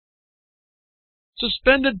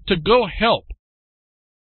 Suspended to go help.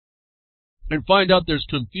 And find out there's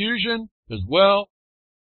confusion as well.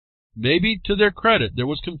 Maybe to their credit, there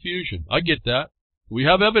was confusion. I get that. We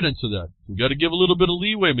have evidence of that. We've got to give a little bit of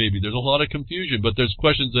leeway maybe. There's a lot of confusion, but there's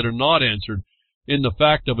questions that are not answered in the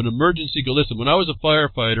fact of an emergency. Listen, when I was a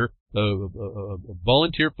firefighter, a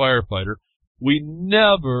volunteer firefighter, we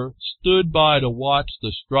never stood by to watch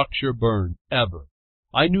the structure burn, ever.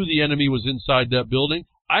 I knew the enemy was inside that building.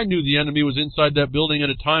 I knew the enemy was inside that building at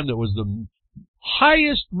a time that was the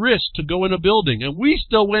highest risk to go in a building, and we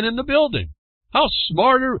still went in the building. How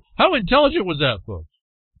how intelligent was that, folks?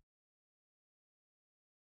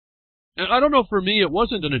 And I don't know, for me, it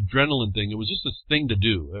wasn't an adrenaline thing. It was just a thing to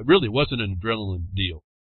do. It really wasn't an adrenaline deal.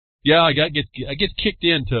 Yeah, I get kicked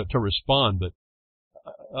in to respond, but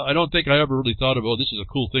I don't think I ever really thought of, oh, this is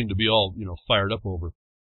a cool thing to be all, fired up over.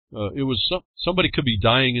 It was somebody could be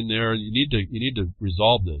dying in there, and you need to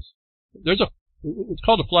resolve this. It's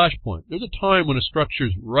called a flashpoint. There's a time when a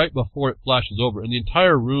structure's right before it flashes over, and the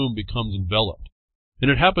entire room becomes enveloped. And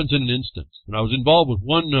it happens in an instant. And I was involved with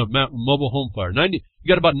one mobile home fire. You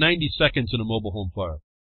got about 90 seconds in a mobile home fire.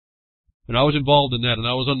 And I was involved in that, and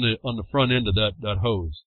I was on the front end of that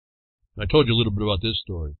hose. And I told you a little bit about this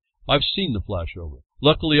story. I've seen the flashover.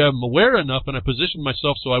 Luckily, I'm aware enough, and I positioned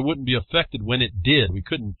myself so I wouldn't be affected when it did. We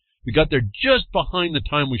got there just behind the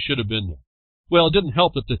time we should have been there. Well, it didn't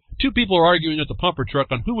help that the two people were arguing at the pumper truck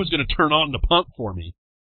on who was going to turn on the pump for me.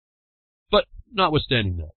 But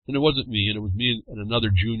notwithstanding that, and it wasn't me, and it was me and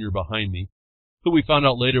another junior behind me, who we found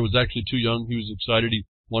out later was actually too young. He was excited. He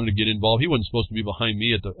wanted to get involved. He wasn't supposed to be behind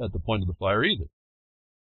me at the point of the fire either.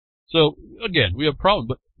 So, again, we have problems,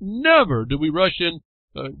 but never did we rush in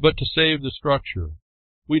but to save the structure.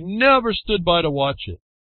 We never stood by to watch it.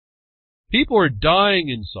 People are dying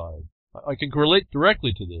inside. I can relate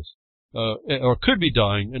directly to this, or could be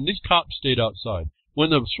dying, and these cops stayed outside. When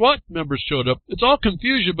the SWAT members showed up, it's all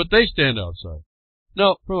confusion, but they stand outside.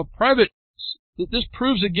 Now, from a private, this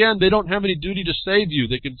proves again they don't have any duty to save you.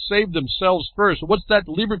 They can save themselves first. What's that?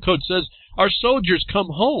 The Lieber Code says our soldiers come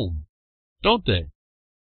home, don't they?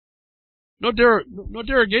 No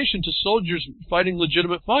derogation to soldiers fighting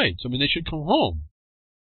legitimate fights. I mean, they should come home.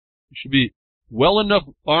 You should be well enough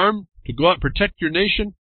armed to go out and protect your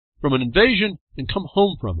nation from an invasion and come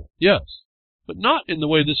home from it. Yes, but not in the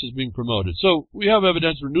way this is being promoted. So we have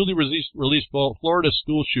evidence for newly released Florida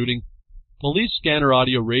school shooting. Police scanner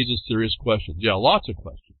audio raises serious questions. Yeah, lots of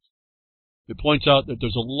questions. It points out that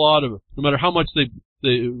there's a lot of, no matter how much they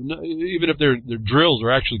even if their drills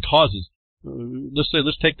are actually causes, let's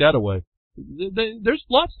take that away. There's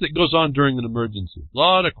lots that goes on during an emergency. A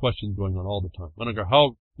lot of questions going on all the time. I don't care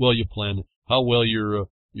how well you plan it, how well your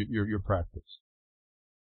practice.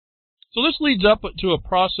 So this leads up to a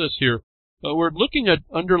process here. We're looking at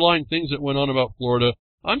underlying things that went on about Florida.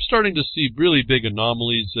 I'm starting to see really big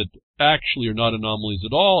anomalies that actually are not anomalies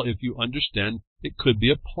at all if you understand it could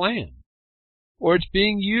be a plan. Or it's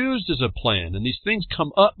being used as a plan, and these things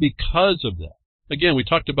come up because of that. Again, we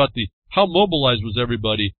talked about how mobilized was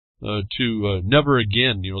everybody to never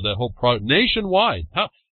again, that whole product nationwide.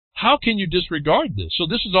 How can you disregard this? So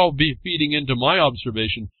this is all feeding into my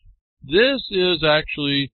observation. This is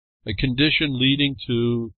actually a condition leading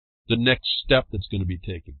to the next step that's going to be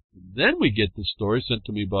taken. Then we get this story sent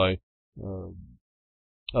to me by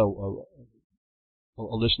a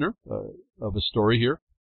listener of a story here.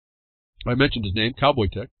 I mentioned his name, Cowboy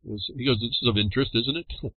Tech. He goes, this is of interest, isn't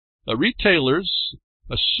it? Retailers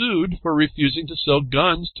sued for refusing to sell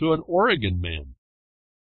guns to an Oregon man.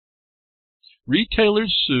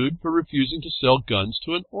 Retailers sued for refusing to sell guns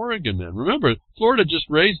to an Oregon man. Remember, Florida just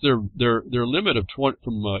raised their limit of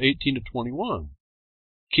from 18 to 21.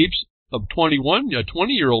 Keeps a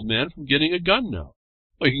 20-year-old man from getting a gun now.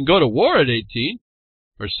 Well, you can go to war at 18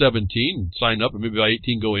 or 17 and sign up, and maybe by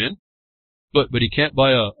 18 go in. But he can't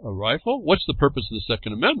buy a rifle? What's the purpose of the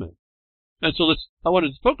Second Amendment? And so I wanted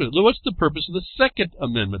to focus. What's the purpose of the Second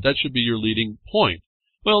Amendment? That should be your leading point.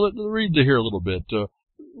 Well, let's read here a little bit.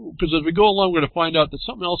 Because as we go along, we're going to find out that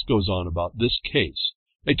something else goes on about this case.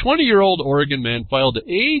 A 20-year-old Oregon man filed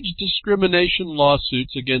age discrimination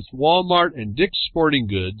lawsuits against Walmart and Dick's Sporting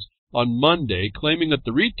Goods on Monday, claiming that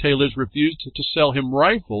the retailers refused to sell him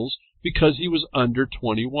rifles because he was under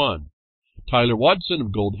 21. Tyler Watson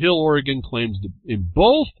of Gold Hill, Oregon, claims that in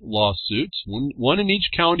both lawsuits, one in each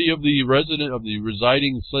county of the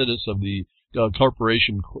residing status of the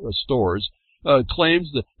corporation stores,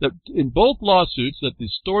 claims that in both lawsuits that the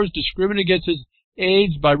stores discriminate against his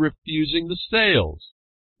age by refusing the sales.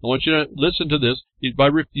 I want you to listen to this. By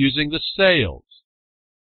refusing the sales.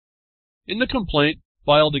 In the complaint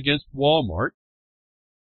filed against Walmart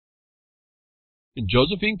in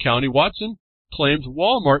Josephine County, Watson claims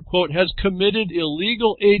Walmart, quote, has committed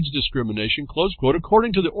illegal age discrimination, close quote,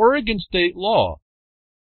 according to the Oregon state law.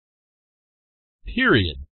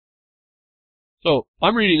 Period. So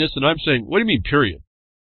I'm reading this and I'm saying, what do you mean, period?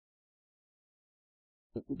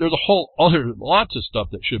 There's a whole other, lots of stuff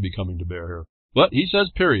that should be coming to bear here. But he says,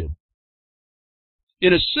 period.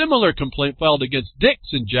 In a similar complaint filed against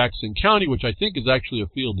Dick's in Jackson County, which I think is actually a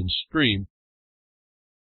Field and Stream,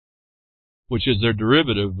 which is their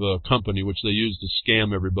derivative company, which they use to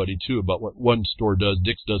scam everybody too about what one store does,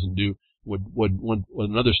 Dick's doesn't do, what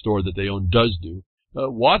another store that they own does do.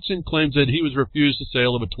 Watson claims that he was refused the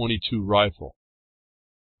sale of a .22 rifle.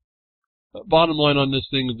 Bottom line on this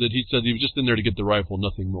thing is that he said he was just in there to get the rifle,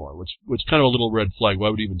 nothing more, which kind of a little red flag. Why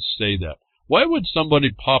would he even say that? Why would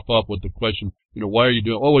somebody pop up with the question, why are you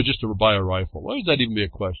doing, it's just to buy a rifle? Why would that even be a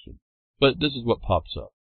question? But this is what pops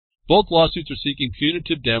up. Both lawsuits are seeking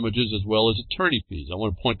punitive damages as well as attorney fees. I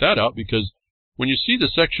want to point that out because when you see the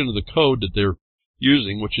section of the code that they're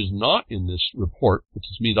using, which is not in this report, which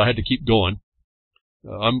means I had to keep going,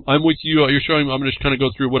 I'm with you. You're showing me. I'm going to kind of go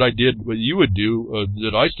through what I did, what you would do,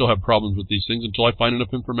 that I still have problems with these things until I find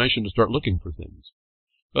enough information to start looking for things.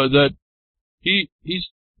 That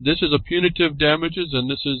this is a punitive damages and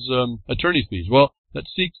this is attorney fees. Well, that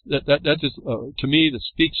is to me that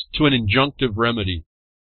speaks to an injunctive remedy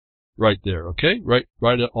right there. Okay, right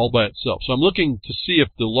all by itself. So I'm looking to see if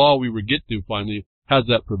the law we would get to finally has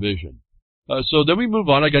that provision. So then we move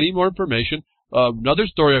on. I got any more information. Another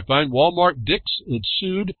story I find, Walmart, Dick's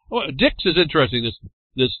sued. Oh, Dick's is interesting,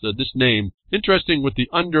 this name. Interesting with the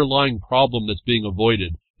underlying problem that's being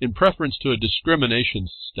avoided in preference to a discrimination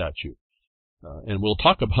statute. And we'll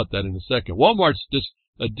talk about that in a second. Walmart's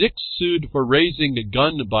Dick's sued for raising the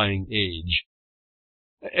gun buying age.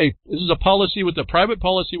 Hey, this is a policy with a private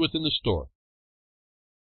policy within the store.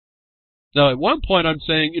 Now, at one point, I'm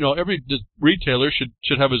saying, every retailer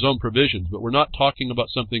should have his own provisions, but we're not talking about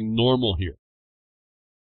something normal here.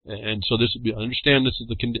 And so understand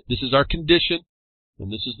this is our condition,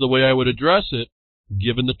 and this is the way I would address it,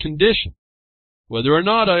 given the condition. Whether or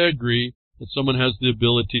not I agree that someone has the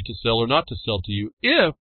ability to sell or not to sell to you,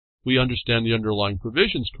 if we understand the underlying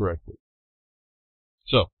provisions correctly.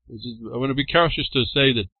 So, I want to be cautious to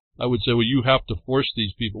say that I would say, well, you have to force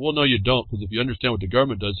these people. Well, no, you don't, because if you understand what the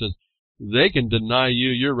government does, it says they can deny you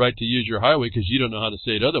your right to use your highway because you don't know how to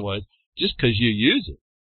say it otherwise, just because you use it.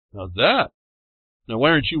 Now, why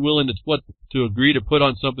aren't you willing to agree to put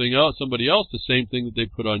on somebody else the same thing that they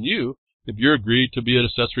put on you if you're agreed to be an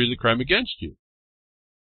accessory to the crime against you?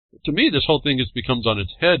 To me, this whole thing just becomes on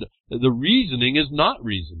its head. The reasoning is not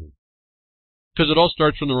reasoning, because it all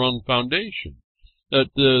starts from the wrong foundation.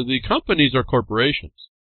 The companies are corporations.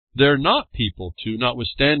 They're not people too,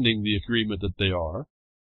 notwithstanding the agreement that they are.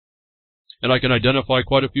 And I can identify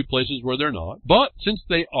quite a few places where they're not. But since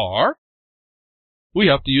they are, we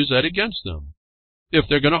have to use that against them if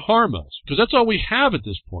they're going to harm us, because that's all we have at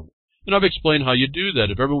this point. And I've explained how you do that.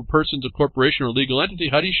 If every person's a corporation or a legal entity,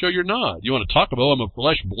 how do you show you're not? You want to talk about, I'm a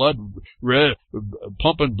flesh, blood,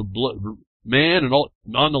 pumping blood man and all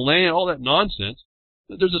on the land, all that nonsense.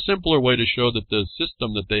 There's a simpler way to show that the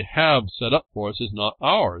system that they have set up for us is not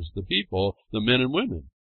ours, the people, the men and women.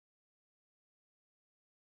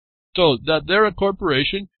 So that they're a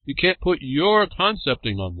corporation, you can't put your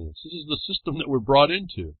concepting on this. This is the system that we're brought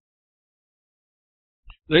into.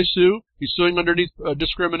 They sue. He's suing underneath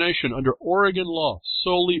discrimination under Oregon law,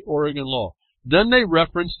 solely Oregon law. Then they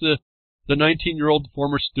reference the 19-year-old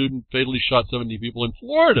former student fatally shot 70 people in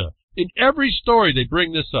Florida. In every story, they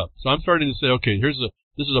bring this up. So I'm starting to say, okay,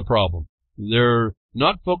 this is a problem. They're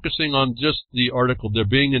not focusing on just the article. They're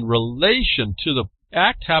being in relation to the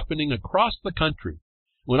act happening across the country.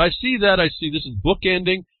 When I see that, I see this is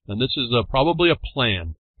bookending, and this is probably a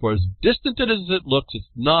plan. For as distant as it looks, it's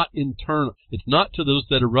not internal. It's not to those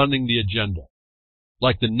that are running the agenda,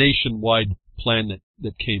 like the nationwide plan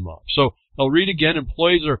that came up. So I'll read again.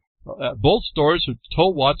 Employees are at both stores who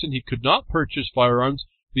told Watson he could not purchase firearms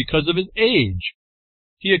because of his age.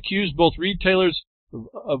 He accused both retailers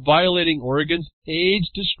of violating Oregon's age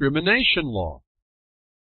discrimination law.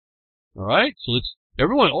 All right, so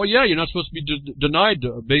everyone, oh yeah, you're not supposed to be denied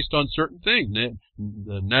based on certain things.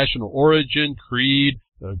 The national origin, creed,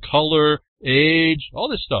 color, age, all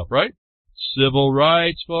this stuff, right? Civil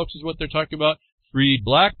rights, folks, is what they're talking about. Freed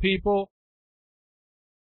black people.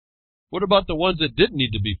 What about the ones that didn't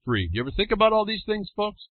need to be freed? You ever think about all these things,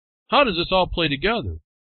 folks? How does this all play together?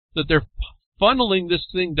 That they're funneling this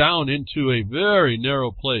thing down into a very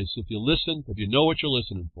narrow place if you listen, if you know what you're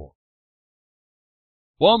listening for.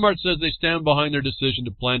 Walmart says they stand behind their decision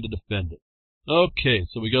to plan to defend it. Okay,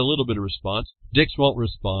 so we got a little bit of response. Dick's won't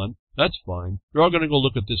respond. That's fine. They're all going to go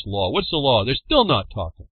look at this law. What's the law? They're still not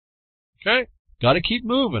talking. Okay? Got to keep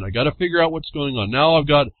moving. I got to figure out what's going on. Now I've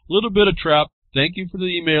got a little bit of trap. Thank you for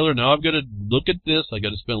the emailer. Now I've got to look at this. I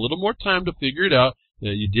got to spend a little more time to figure it out.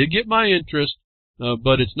 You did get my interest,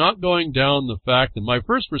 but it's not going down the fact that my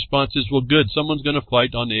first response is, well, good, someone's going to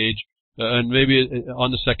fight on age and maybe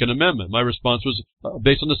on the Second Amendment. My response was,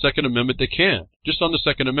 based on the Second Amendment, they can't. Just on the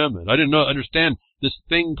Second Amendment. I didn't understand this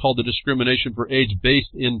thing called the discrimination for age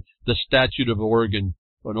based in the statute of Oregon,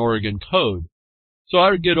 an Oregon code. So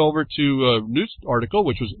I would get over to a news article,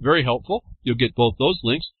 which was very helpful. You'll get both those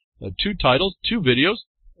links, 2 titles, 2 videos,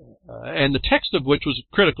 and the text of which was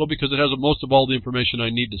critical because it has most of all the information I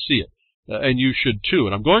need to see it. And you should too.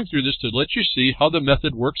 And I'm going through this to let you see how the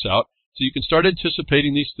method works out so you can start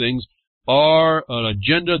anticipating these things are an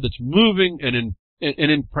agenda that's moving and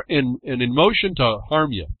in motion to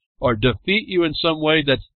harm you or defeat you in some way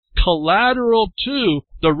that's collateral to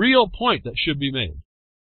the real point that should be made.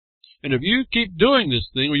 And if you keep doing this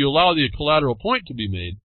thing or you allow the collateral point to be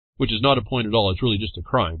made, which is not a point at all, it's really just a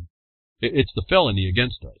crime, it's the felony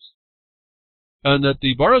against us. And that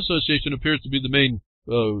the Bar Association appears to be the main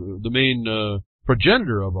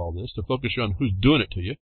progenitor of all this, to focus on who's doing it to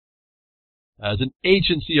you, as an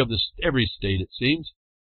agency of every state, it seems,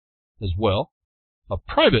 as well, a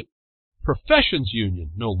private professions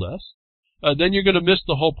union, no less, then you're going to miss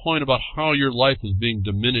the whole point about how your life is being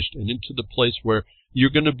diminished and into the place where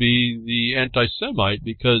you're going to be the anti-Semite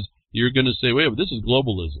because you're going to say, wait, but this is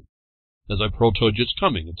globalism. As I told you, it's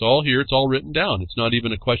coming. It's all here. It's all written down. It's not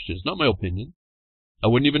even a question. It's not my opinion. I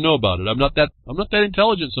wouldn't even know about it. I'm not that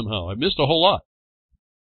intelligent somehow. I missed a whole lot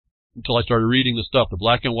until I started reading the stuff, to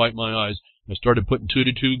black and white my eyes I started putting two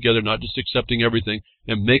to two together, not just accepting everything,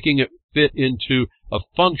 and making it fit into a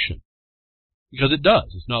function. Because it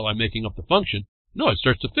does. It's not like making up the function. No, it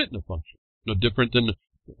starts to fit in a function. No different than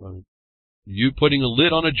you putting a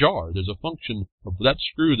lid on a jar. There's a function of that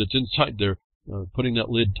screw that's inside there, putting that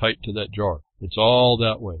lid tight to that jar. It's all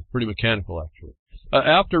that way. Pretty mechanical, actually.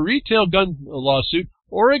 After retail gun lawsuit,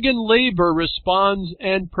 Oregon labor responds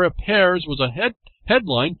and prepares was a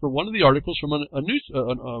headline for one of the articles from a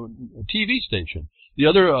TV station. The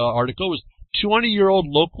other article was 20-year-old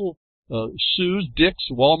local sues Dick's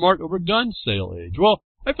Walmart over gun sale age. Well,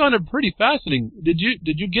 I found it pretty fascinating. Did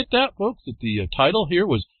you get that, folks? That the title here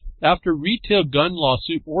was After Retail Gun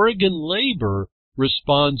Lawsuit, Oregon Labor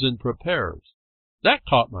Responds and Prepares. That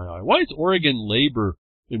caught my eye. Why is Oregon labor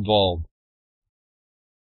involved?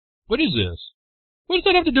 What is this? What does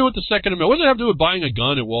that have to do with the Second Amendment? What does that have to do with buying a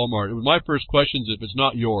gun at Walmart? It was my first question, if it's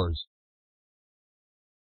not yours.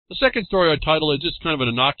 The second story I titled is just kind of an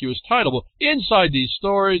innocuous title, but inside these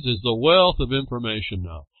stories is the wealth of information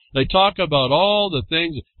now. They talk about all the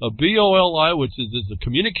things, a BOLI, which is the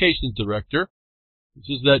communications director. This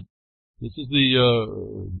is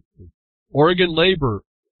the Oregon Labor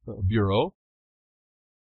Bureau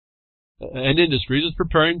and Industries is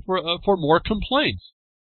preparing for more complaints.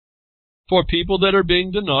 For people that are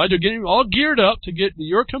being denied, they're getting all geared up to get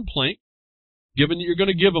your complaint, given that you're going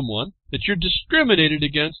to give them one, that you're discriminated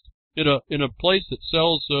against in a place that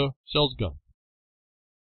sells guns.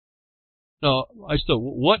 Now,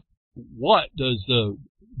 what does the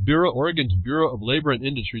Oregon's Bureau of Labor and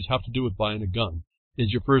Industries have to do with buying a gun?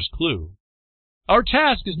 Is your first clue. Our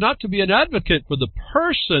task is not to be an advocate for the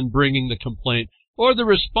person bringing the complaint or the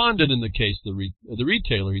respondent in the case, the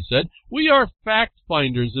retailer, he said. We are fact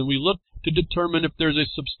finders, and we look to determine if there's a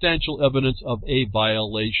substantial evidence of a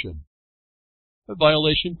violation. A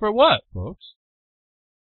violation for what, folks?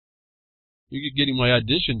 You're getting my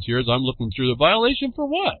additions here as I'm looking through the violation for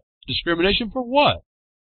what? Discrimination for what?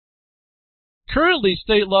 Currently,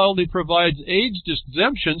 state law only provides age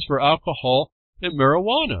exemptions for alcohol and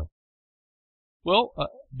marijuana. Well,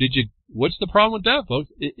 what's the problem with that, folks?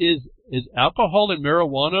 Is alcohol and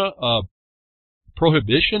marijuana a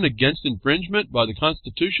prohibition against infringement by the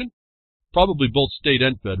Constitution? Probably both state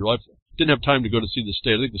and federal. I didn't have time to go to see the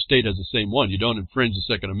state. I think the state has the same one. You don't infringe the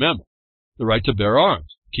Second Amendment. The right to bear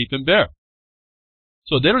arms. Keep and bear.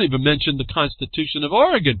 So they don't even mention the Constitution of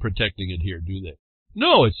Oregon protecting it here, do they?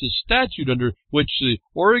 No, it's a statute under which the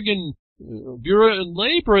Oregon Bureau of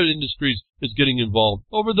Labor and Industries is getting involved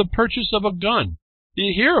over the purchase of a gun. Do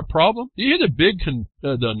you hear a problem? Do you hear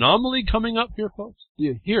the anomaly coming up here, folks? Do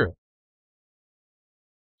you hear it?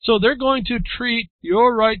 So they're going to treat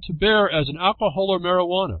your right to bear as an alcohol or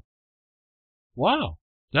marijuana. Wow,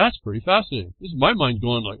 that's pretty fascinating. This is my mind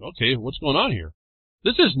going like, okay, what's going on here?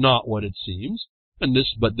 This is not what it seems,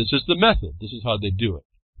 but this is the method. This is how they do it.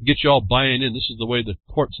 Get you all buying in. This is the way the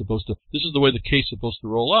this is the way the case is supposed to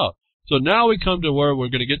roll out. So now we come to where we're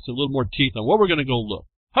going to get a little more teeth on what we're going to go look.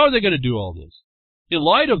 How are they going to do all this? In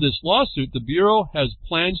light of this lawsuit, the Bureau has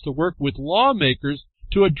plans to work with lawmakers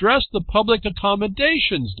to address the Public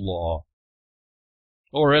Accommodations Law,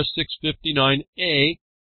 or S-659A,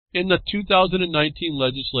 in the 2019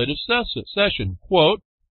 legislative session. Quote,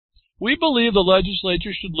 we believe the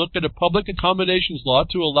legislature should look at a public accommodations law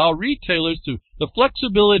to allow retailers the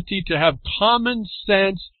flexibility to have common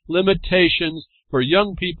sense limitations for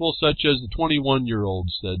young people such as the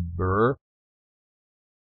 21-year-olds, said Burr.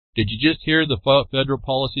 Did you just hear the federal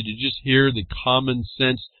policy? Did you just hear the common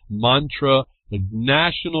sense mantra, the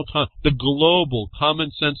the global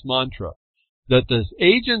common sense mantra? That the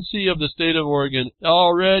agency of the state of Oregon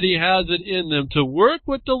already has it in them to work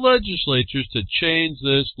with the legislatures to change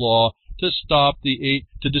this law to stop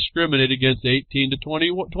to discriminate against 18 to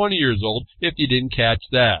 20 years old, if you didn't catch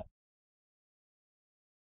that.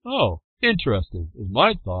 Oh, interesting is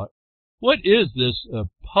my thought. What is this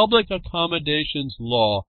public accommodations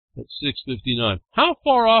law at 659? How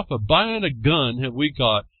far off of buying a gun have we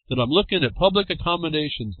got that I'm looking at public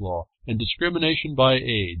accommodations law and discrimination by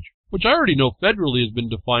age, which I already know federally has been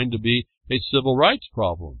defined to be a civil rights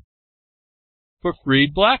problem for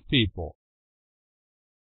freed black people.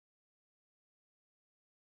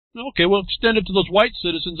 Okay, we'll extend it to those white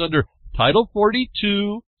citizens under Title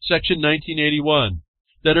 42, Section 1981,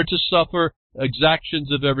 that are to suffer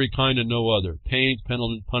exactions of every kind and no other, pains,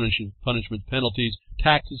 penalties, punishments, penalties,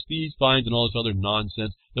 taxes, fees, fines, and all this other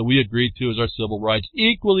nonsense that we agreed to as our civil rights,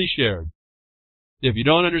 equally shared. If you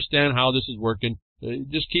don't understand how this is working,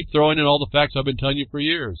 just keep throwing in all the facts I've been telling you for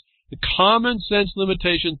years. The common sense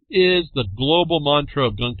limitation is the global mantra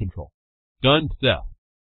of gun control, gun theft.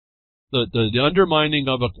 the undermining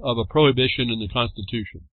of a prohibition in the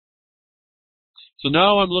Constitution. So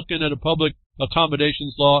now I'm looking at a public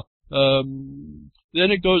accommodations law. Then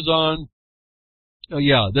it goes on.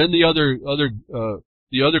 Then the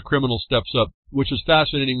other criminal steps up, which is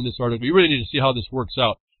fascinating in this article. You really need to see how this works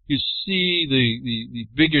out. You see the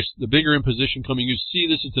bigger imposition coming. You see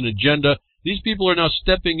this as an agenda. These people are now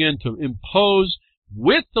stepping in to impose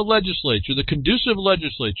with the legislature, the conducive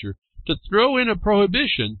legislature, to throw in a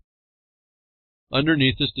prohibition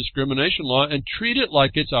underneath this discrimination law and treat it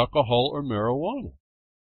like it's alcohol or marijuana.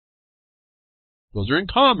 Those are in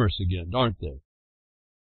commerce again, aren't they?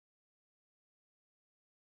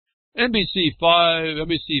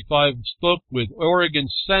 NBC5 spoke with Oregon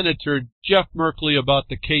Senator Jeff Merkley about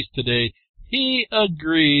the case today. He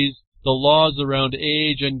agrees the laws around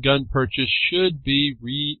age and gun purchase should be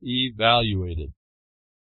re-evaluated.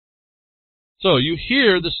 So you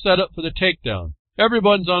hear the setup for the takedown.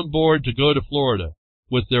 Everyone's on board to go to Florida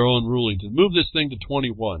with their own ruling to move this thing to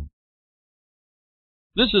 21.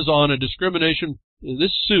 This is on a discrimination.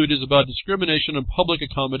 This suit is about discrimination on public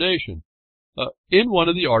accommodation. In one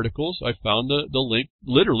of the articles, I found the link,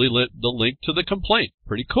 literally the link to the complaint.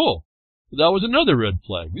 Pretty cool. That was another red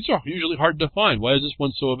flag. These are usually hard to find. Why is this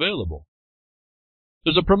one so available?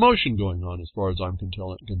 There's a promotion going on, as far as I can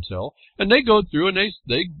tell. And they go through and they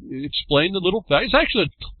explain the little fact. It's actually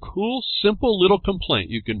a cool, simple little complaint.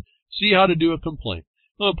 You can see how to do a complaint.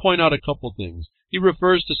 I'll point out a couple things. He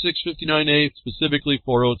refers to 659A, specifically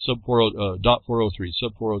 403,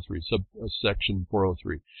 subsection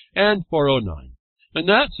 403, and 409. In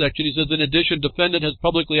that section, he says, in addition, defendant has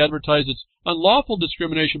publicly advertised its unlawful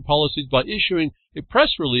discrimination policies by issuing a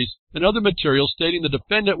press release and other materials stating the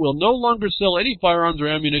defendant will no longer sell any firearms or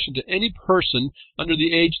ammunition to any person under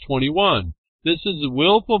the age 21. This is a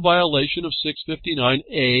willful violation of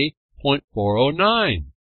 659A.409.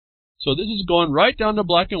 So this is going right down to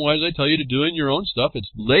black and white, as I tell you, to doing your own stuff. It's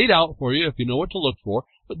laid out for you if you know what to look for,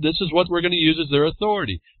 but this is what we're going to use as their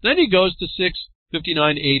authority. Then he goes to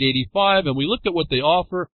 659.885, and we looked at what they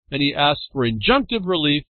offer, and he asks for injunctive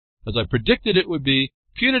relief, as I predicted it would be,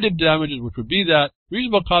 punitive damages, which would be that,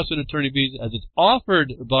 reasonable cost and attorney fees as it's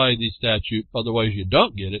offered by the statute, otherwise you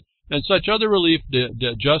don't get it, and such other relief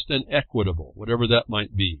just and equitable, whatever that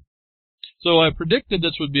might be. So I predicted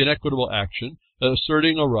this would be an equitable action,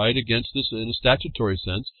 asserting a right against this in a statutory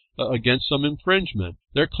sense, against some infringement.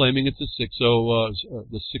 They're claiming it's the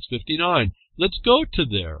 659. Let's go to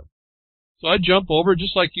there. So I jump over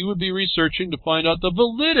just like you would be researching to find out the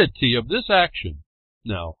validity of this action.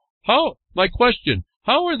 Now, my question,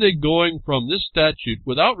 how are they going from this statute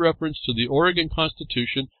without reference to the Oregon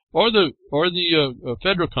Constitution or the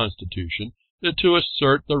federal Constitution to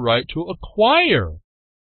assert the right to acquire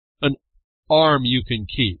an arm you can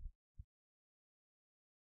keep?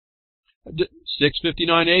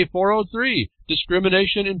 659A.403,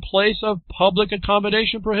 discrimination in place of public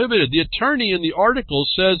accommodation prohibited. The attorney in the article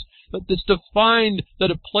says that it's defined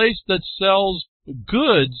that a place that sells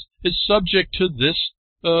goods is subject to this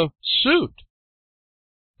suit.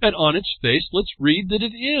 And on its face, let's read that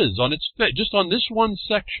it is. On its face, just on this one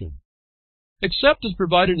section. Except as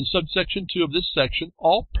provided in subsection 2 of this section,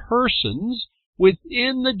 all persons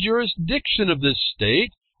within the jurisdiction of this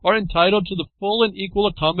state are entitled to the full and equal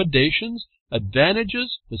accommodations,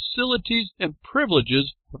 advantages, facilities, and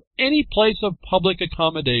privileges of any place of public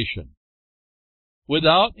accommodation,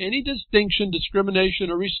 without any distinction, discrimination,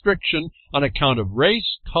 or restriction on account of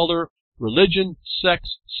race, color, religion,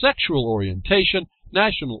 sex, sexual orientation,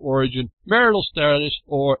 national origin, marital status,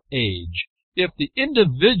 or age, if the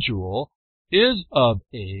individual is of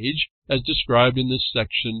age as described in this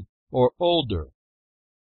section or older.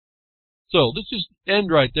 So let's just end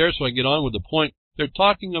right there so I can get on with the point. They're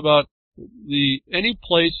talking about any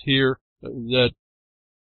place here that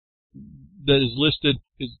is listed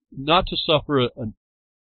is not to suffer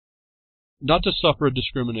a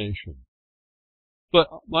discrimination. But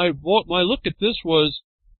my look at this was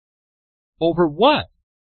over what?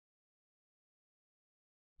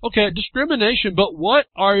 Okay, discrimination, but what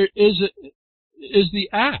is the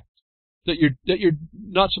act that you're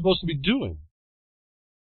not supposed to be doing?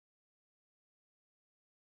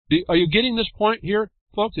 Are you getting this point here,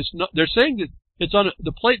 folks? It's not. They're saying that it's on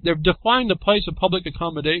the place. They've defined the place of public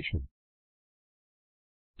accommodation.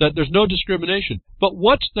 That there's no discrimination. But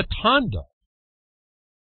what's the conduct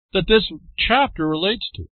that this chapter relates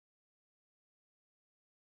to?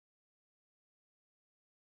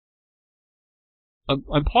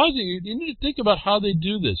 I'm pausing. You need to think about how they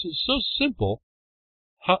do this. It's so simple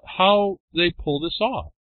how they pull this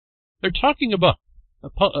off. They're talking about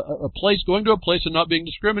a place, going to a place and not being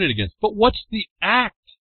discriminated against. But what's the act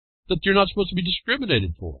that you're not supposed to be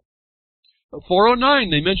discriminated for. 409,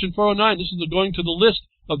 they mentioned 409. This is going to the list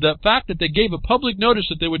of that fact that they gave a public notice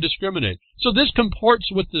that they would discriminate. So this comports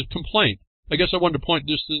with the complaint. I guess I wanted to point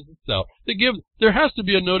this out. There has to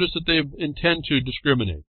be a notice that they intend to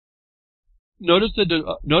discriminate. Notice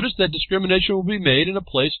that discrimination will be made in a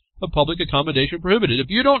place of public accommodation prohibited. If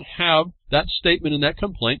you don't have that statement in that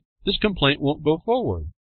complaint, this complaint won't go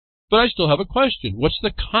forward. But I still have a question. What's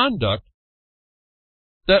the conduct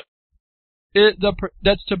that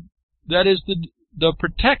is the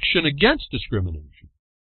protection against discrimination?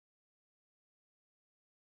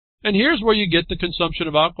 And here's where you get the consumption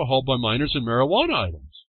of alcohol by minors and marijuana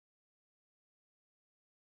items.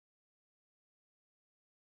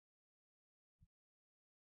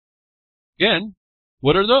 Again,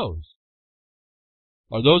 what are those?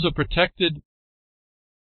 Are those a protected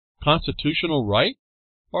constitutional right?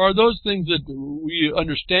 Or are those things that we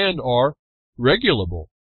understand are regulable?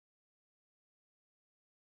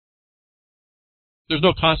 There's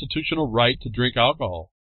no constitutional right to drink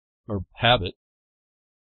alcohol or have it.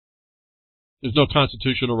 There's no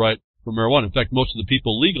constitutional right for marijuana. In fact, most of the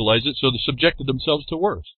people legalize it, so they subjected themselves to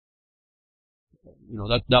worse. You know,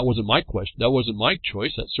 that wasn't my question. That wasn't my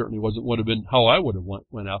choice. That certainly would have been how I would have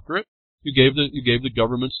went after it. You gave the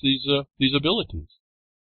governments these abilities.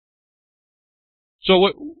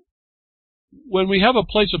 So when we have a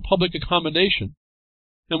place of public accommodation,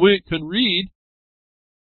 and we can read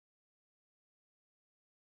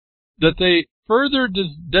that they further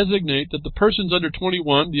designate that the persons under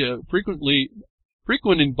 21,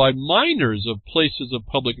 frequenting by minors of places of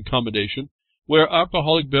public accommodation where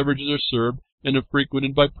alcoholic beverages are served and are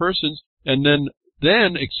frequented by persons, and then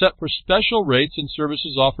except for special rates and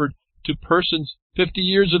services offered to persons 50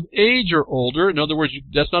 years of age or older. In other words,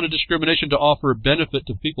 that's not a discrimination to offer a benefit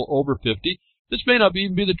to people over 50. This may not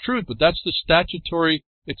even be the truth, but that's the statutory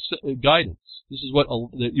guidance. This is what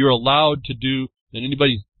you're allowed to do, and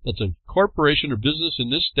anybody that's a corporation or business in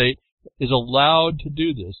this state is allowed to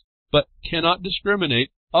do this, but cannot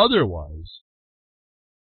discriminate otherwise.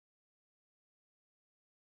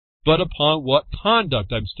 But upon what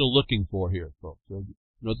conduct I'm still looking for here, folks.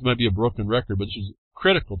 This might be a broken record, but this is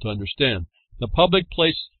critical to understand. The public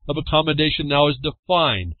place of accommodation now is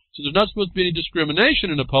defined. So there's not supposed to be any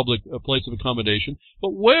discrimination in a place of accommodation,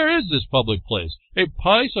 but where is this public place? A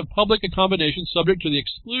place of public accommodation subject to the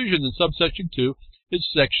exclusion in subsection 2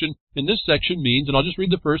 in this section means, and I'll just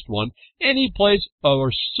read the first one, any place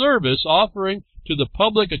or service offering to the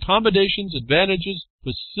public accommodations, advantages,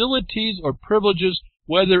 facilities, or privileges,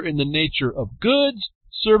 whether in the nature of goods,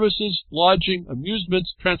 services, lodging,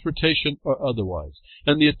 amusements, transportation, or otherwise.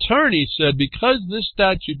 And the attorney said because this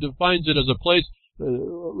statute defines it as a place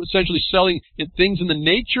essentially selling things in the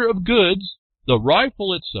nature of goods, the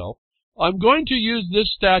rifle itself, I'm going to use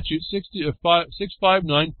this statute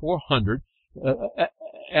 659-400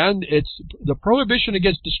 and it's the prohibition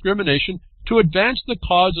against discrimination to advance the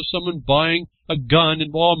cause of someone buying a gun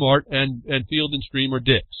in Walmart and Field and Stream or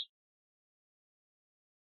Dick's.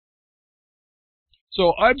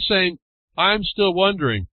 So I'm saying, I'm still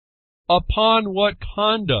wondering, upon what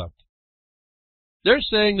conduct? They're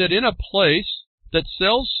saying that in a place that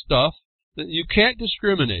sells stuff that you can't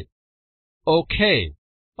discriminate. Okay,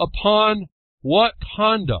 upon what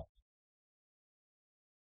conduct?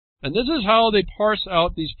 And this is how they parse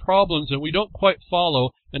out these problems and we don't quite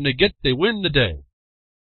follow, and they win the day.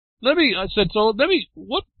 What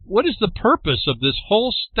is the purpose of this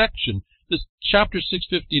whole section, this chapter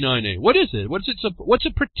 659A? What is it? What's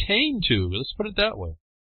it pertain to? Let's put it that way.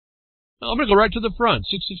 I'm going to go right to the front,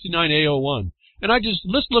 659A01. And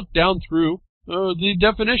let's look down through the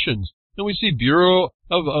definitions. And we see Bureau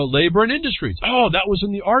of Labor and Industries. Oh, that was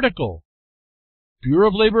in the article. Bureau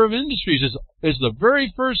of Labor and Industries is the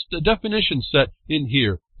very first definition set in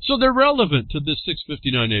here. So they're relevant to this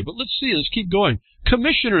 659A. But let's keep going.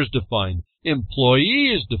 Commissioner is defined.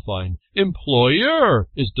 Employee is defined. Employer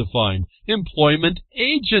is defined. Employment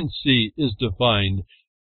agency is defined.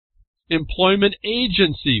 Employment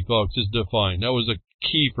agency, folks, is defined. That was a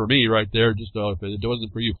key for me right there, just if it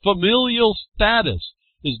wasn't for you. Familial status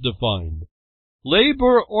is defined.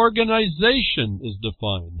 Labor organization is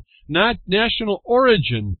defined. National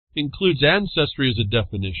origin includes ancestry as a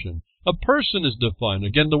definition. A person is defined.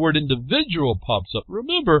 Again, the word individual pops up.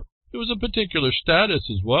 Remember, it was a particular status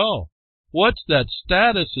as well. What's that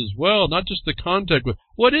status as well? Not just the context, but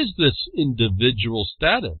what is this individual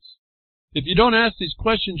status? If you don't ask these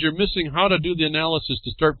questions, you're missing how to do the analysis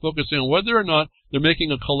to start focusing on whether or not they're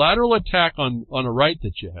making a collateral attack on a right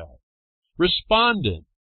that you have. Respondent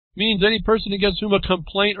means any person against whom a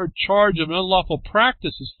complaint or charge of unlawful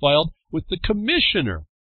practice is filed with the commissioner.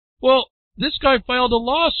 Well, this guy filed a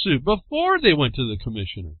lawsuit before they went to the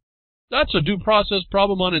commissioner. That's a due process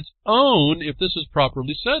problem on its own if this is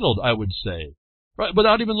properly settled, I would say, right?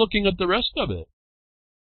 Without even looking at the rest of it.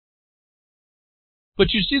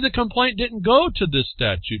 But you see, the complaint didn't go to this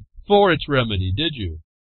statute for its remedy, did you?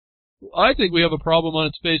 I think we have a problem on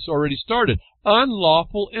its face already started.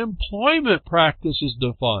 Unlawful employment practice is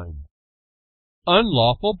defined.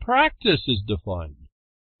 Unlawful practice is defined.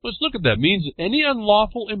 Let's look at that. It means any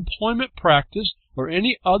unlawful employment practice or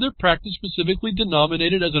any other practice specifically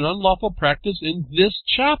denominated as an unlawful practice in this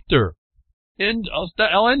chapter. And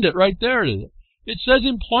I'll end it right there. It says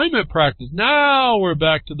employment practice. Now we're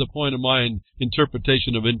back to the point of my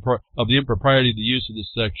interpretation of the impropriety of the use of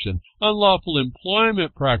this section. Unlawful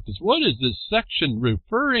employment practice. What is this section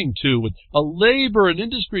referring to with a labor and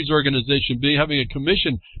industries organization having a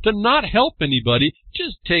commission to not help anybody,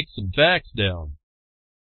 just take some facts down?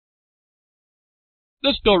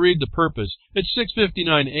 Let's go read the purpose. It's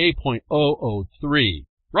 659A.003,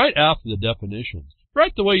 right after the definitions.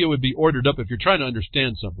 Right the way you would be ordered up if you're trying to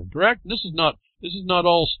understand something, correct? This is not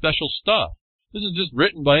all special stuff. This is just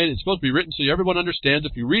written by it. It's supposed to be written so everyone understands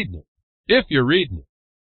if you're reading it. If you're reading it.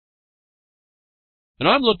 And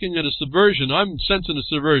I'm looking at a subversion. I'm sensing a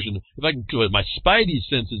subversion. If I can do it, my spidey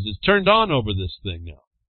senses is turned on over this thing now.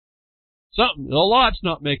 A lot's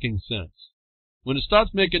not making sense. When it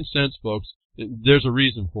stops making sense, folks, there's a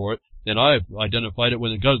reason for it, and I've identified it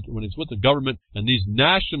when it's with the government and these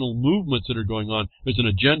national movements that are going on. There's an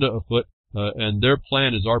agenda afoot, and their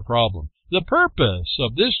plan is our problem. The purpose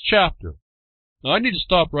of this chapter. Now, I need to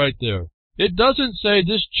stop right there. It doesn't say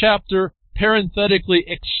this chapter parenthetically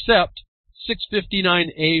except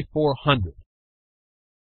 659A.400.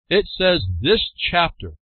 It says this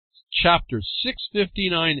chapter, chapter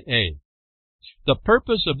 659A. The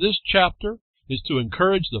purpose of this chapter is to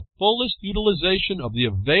encourage the fullest utilization of the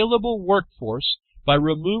available workforce by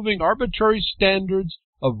removing arbitrary standards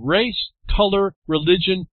of race, color,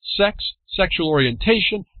 religion, sex, sexual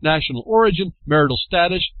orientation, national origin, marital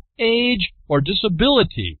status, age, or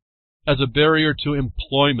disability as a barrier to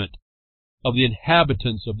employment of the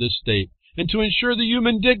inhabitants of this state, and to ensure the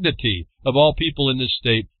human dignity of all people in this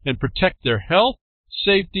state and protect their health,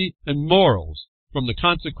 safety, and morals from the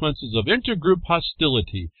consequences of intergroup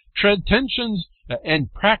hostility, tensions,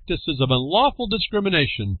 and practices of unlawful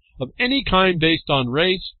discrimination of any kind based on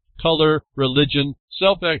race, color, religion,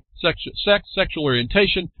 sex, sexual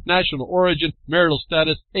orientation, national origin, marital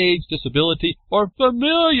status, age, disability, or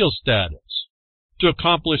familial status. To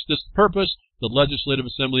accomplish this purpose, the Legislative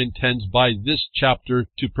Assembly intends by this chapter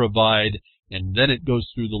to provide, and then it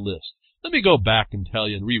goes through the list. Let me go back and tell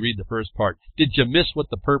you and reread the first part. Did you miss what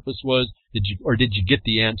the purpose was? Did you get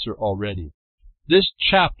the answer already? This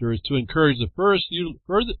chapter is to encourage the fullest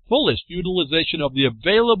utilization of the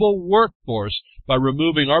available workforce by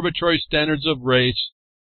removing arbitrary standards of race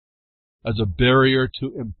as a barrier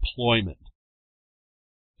to employment.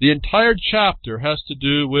 The entire chapter has to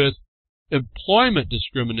do with employment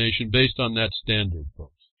discrimination based on that standard,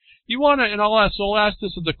 folks. You want to, and I'll ask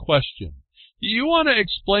this as a question. You want to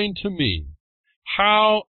explain to me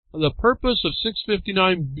how the purpose of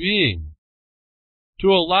 659 being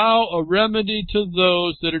to allow a remedy to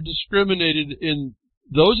those that are discriminated in,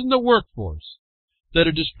 those in the workforce that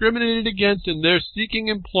are discriminated against in their seeking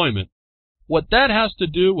employment, what that has to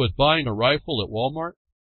do with buying a rifle at Walmart?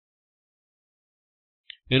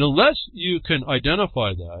 And unless you can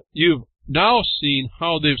identify that, you've now seen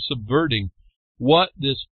how they're subverting what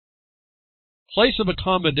this place of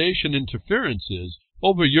accommodation interference is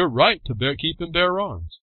over your right to keep and bear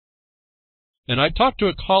arms. And I talked to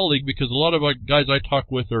a colleague, because a lot of our guys I talk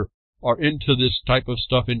with are into this type of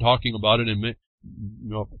stuff and talking about it and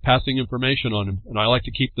passing information on them, and I like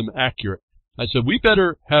to keep them accurate. I said, we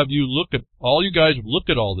better have you look at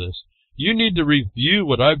all this. You need to review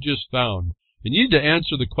what I've just found, and you need to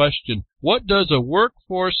answer the question, what does a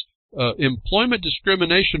workforce employment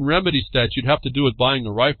discrimination remedy statute have to do with buying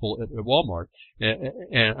a rifle at Walmart?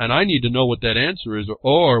 And I need to know what that answer is,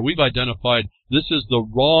 or we've identified this is the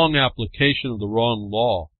wrong application of the wrong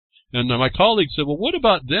law. And my colleague said, well, what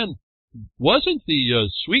about then? Wasn't the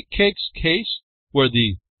sweet cakes case where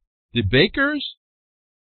the bakers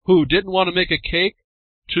who didn't want to make a cake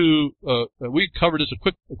we covered this a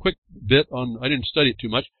quick bit on, I didn't study it too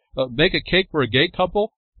much, make a cake for a gay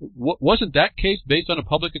couple? Wasn't that case based on a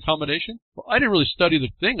public accommodation? Well, I didn't really study the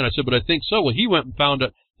thing, and I said, but I think so. Well, he went and found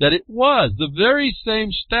out that it was the very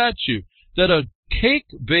same statute that a cake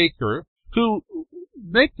baker who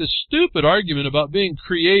make the stupid argument about being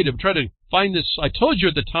creative, try to find this. I told you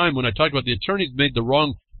at the time when I talked about the attorneys made the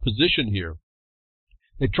wrong position here.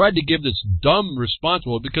 They tried to give this dumb response,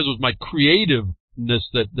 well, because it was my creativeness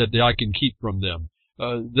that I can keep from them.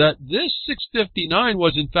 That this 659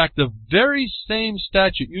 was in fact the very same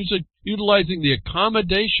statute utilizing the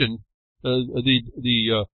accommodation,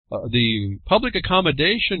 the public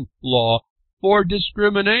accommodation law for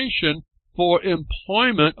discrimination for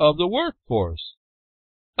employment of the workforce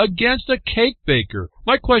against a cake baker.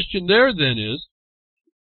 My question there then is,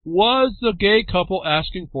 was the gay couple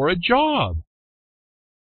asking for a job?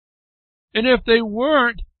 And if they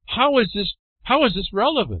weren't, how is this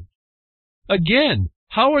relevant? Again,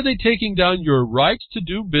 how are they taking down your rights to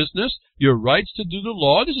do business, your rights to do the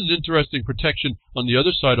law? This is interesting protection on the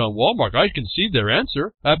other side on Walmart. I can see their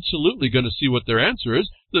answer. Absolutely going to see what their answer is.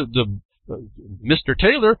 Mr.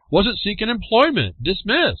 Taylor wasn't seeking employment.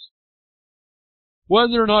 Dismissed.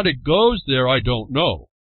 Whether or not it goes there, I don't know.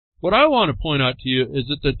 What I want to point out to you is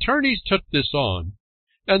that the attorneys took this on,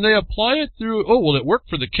 and they apply it through, oh, well, it worked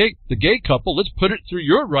for the gay couple. Let's put it through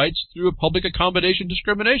your rights through a public accommodation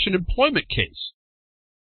discrimination employment case.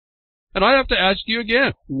 And I have to ask you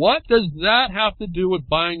again, what does that have to do with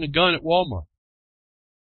buying a gun at Walmart?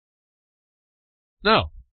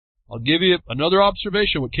 Now, I'll give you another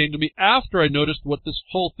observation, what came to me after I noticed what this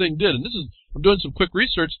whole thing did. And I'm doing some quick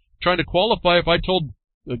research trying to qualify if I told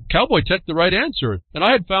Cowboy Tech the right answer. And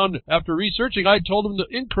I had found, after researching, I had told him the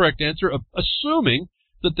incorrect answer, of assuming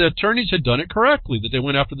that the attorneys had done it correctly, that they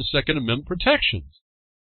went after the Second Amendment protections.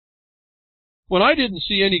 When I didn't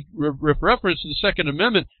see any reference to the Second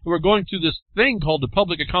Amendment, and we're going through this thing called the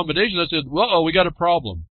public accommodation, I said, well, we got a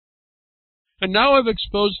problem. And now I've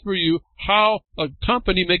exposed for you how a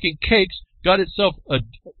company making cakes got itself a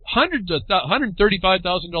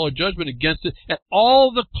 $135,000 judgment against it, and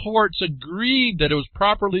all the courts agreed that it was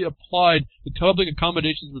properly applied, the public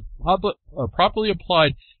accommodations was properly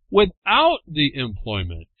applied without the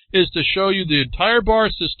employment, is to show you the entire bar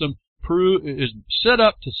system is set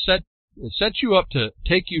up to set you up to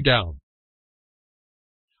take you down.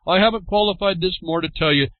 I haven't qualified this more to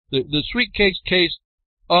tell you the Sweet Cakes case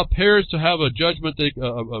appears to have a judgment,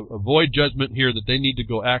 a void judgment here that they need to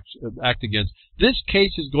go act against. This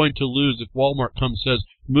case is going to lose if Walmart comes and says,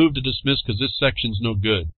 move to dismiss because this section's no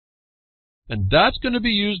good. And that's going to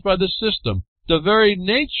be used by the system. The very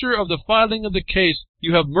nature of the filing of the case,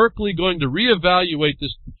 you have Merkley going to reevaluate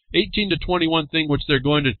this 18 to 21 thing, which they're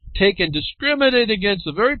going to take and discriminate against.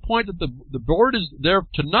 The very point that the board is there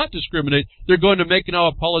to not discriminate, they're going to make now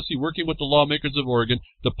a policy working with the lawmakers of Oregon,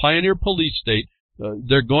 the pioneer police state.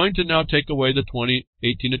 They're going to now take away the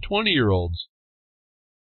 18 to 20-year-olds.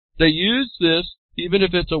 They use this, even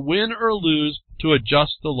if it's a win or lose, to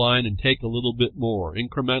adjust the line and take a little bit more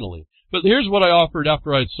incrementally. But here's what I offered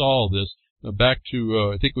after I saw all this, back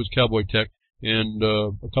to, I think it was Cowboy Tech and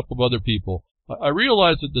a couple of other people. I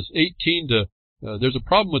realized that this 18 to, there's a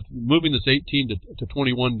problem with moving this 18 to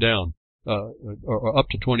 21 down, or up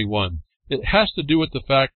to 21. It has to do with the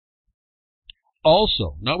fact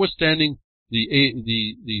also, notwithstanding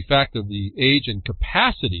the fact of the age and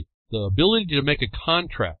capacity, the ability to make a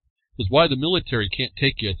contract is why the military can't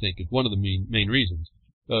take you, I think, is one of the main reasons.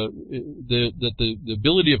 The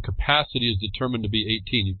ability of capacity is determined to be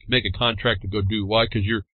 18. You can make a contract to go do. Why? Because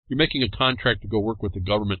you're making a contract to go work with the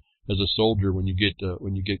government as a soldier when you get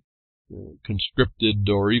conscripted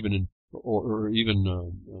or even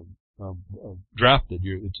drafted.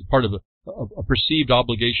 It's part of a perceived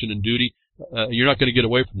obligation and duty. You're not going to get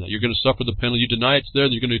away from that. You're going to suffer the penalty. You deny it's there,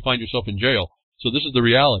 you're going to find yourself in jail. So this is the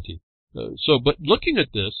reality. But looking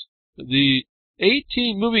at this, the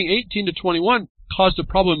moving 18 to 21 caused a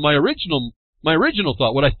problem in my original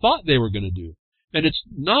thought, what I thought they were going to do. And it's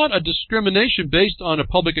not a discrimination based on a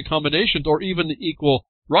public accommodation or even the Equal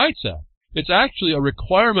Rights Act. It's actually a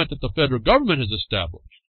requirement that the federal government has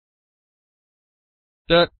established,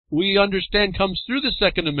 that we understand comes through the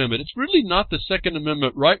Second Amendment. It's really not the Second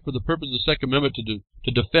Amendment right for the purpose of the Second Amendment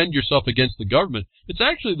to defend yourself against the government. It's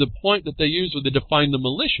actually the point that they use when they define the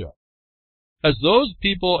militia as those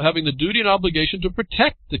people having the duty and obligation to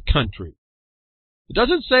protect the country. It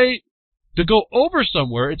doesn't say to go over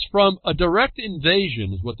somewhere. It's from a direct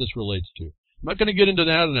invasion is what this relates to. I'm not going to get into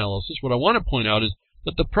that analysis. What I want to point out is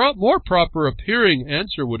that the more proper appearing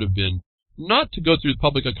answer would have been not to go through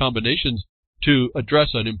public accommodations to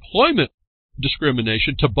address an employment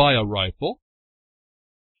discrimination to buy a rifle.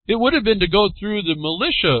 It would have been to go through the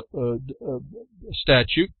militia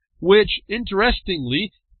statute, which,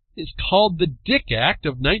 interestingly, is called the Dick Act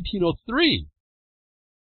of 1903.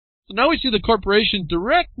 So now we see the corporation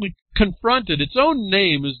directly confronted, its own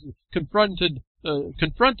name is confronting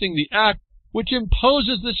the act which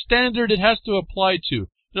imposes the standard it has to apply to.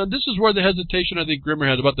 Now this is where the hesitation I think Grimmer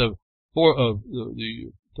has about the for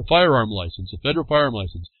the firearm license, the federal firearm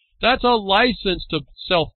license. That's a license to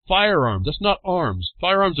sell firearms. That's not arms.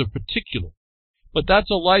 Firearms are particular. But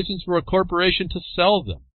that's a license for a corporation to sell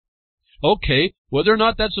them. Okay, whether or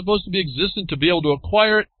not that's supposed to be existent to be able to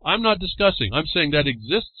acquire it, I'm not discussing. I'm saying that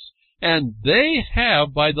exists, and they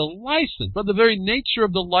have, by the license, by the very nature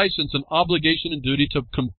of the license, an obligation and duty to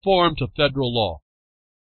conform to federal law.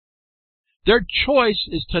 Their choice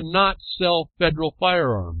is to not sell federal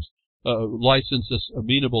firearms. License is a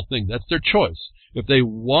amenable thing. That's their choice. If they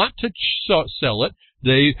want to sell it,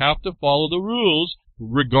 they have to follow the rules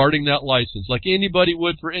regarding that license, like anybody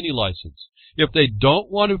would for any license. If they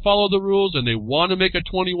don't want to follow the rules and they want to make a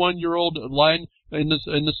 21-year-old line in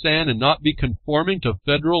the sand and not be conforming to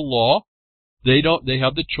federal law, they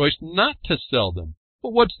have the choice not to sell them.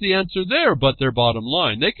 But what's the answer there but their bottom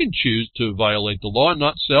line? They can choose to violate the law and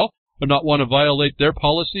not sell, or not want to violate their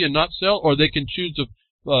policy and not sell, or they can choose to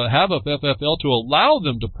have a FFL to allow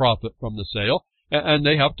them to profit from the sale, and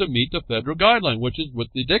they have to meet the federal guideline, which is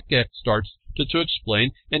what the DIC Act starts to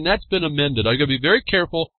explain, and that's been amended. I've got to be very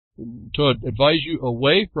careful to advise you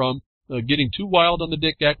away from getting too wild on the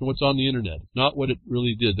DIC Act and what's on the Internet. It's not what it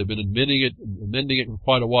really did. They've been amending it for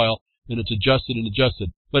quite a while, and it's adjusted and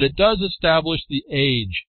adjusted. But it does establish the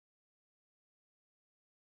age.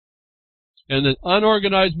 And the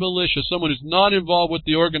unorganized militia, someone who's not involved with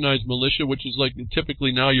the organized militia, which is like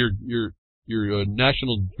typically now your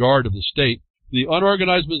National Guard of the state, the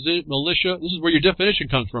unorganized militia, this is where your definition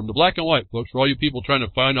comes from, the black and white, folks, for all you people trying to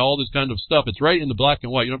find all this kind of stuff. It's right in the black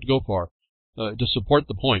and white. You don't have to go far to support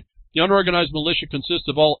the point. The unorganized militia consists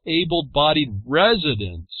of all able-bodied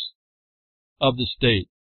residents of the state.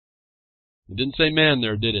 It didn't say man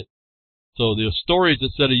there, did it? So the stories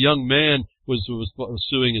that said a young man was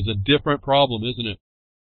suing is a different problem, isn't it?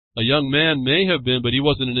 A young man may have been, but he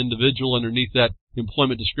wasn't an individual underneath that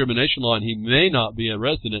employment discrimination law, and he may not be a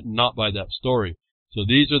resident, and not by that story. So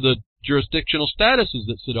these are the jurisdictional statuses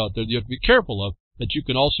that sit out there that you have to be careful of, that you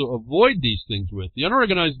can also avoid these things with. The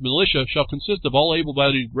unorganized militia shall consist of all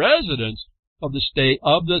able-bodied residents of the state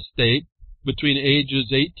between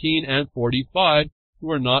ages 18 and 45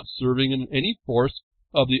 who are not serving in any force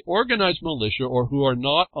of the organized militia or who are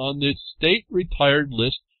not on the state retired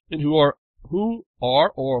list and who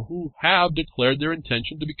have declared their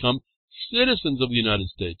intention to become citizens of the United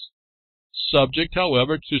States, subject,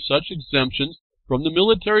 however, to such exemptions from the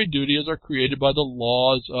military duty as are created by the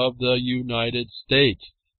laws of the United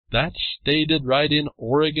States. That's stated right in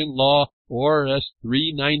Oregon law, ORS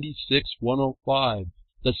 396-105.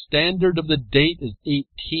 The standard of the date is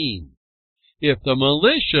 18. If the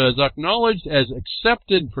militia is acknowledged as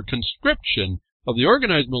accepted for conscription of the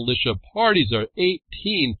organized militia parties are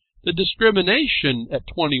 18, the discrimination at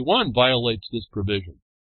 21 violates this provision.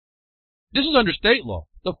 This is under state law.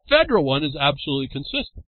 The federal one is absolutely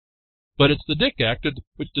consistent. But it's the DIC Act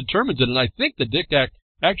which determines it, and I think the DIC Act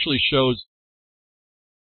actually shows,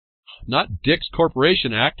 not Dick's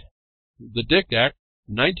Corporation Act, the DIC Act,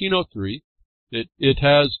 1903, it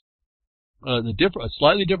has a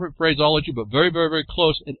slightly different phraseology, but very, very, very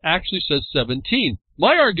close. It actually says 17.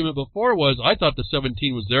 My argument before was I thought the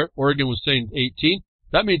 17 was there. Oregon was saying 18.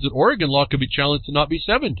 That means that Oregon law could be challenged to not be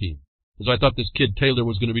 17, as I thought this kid Taylor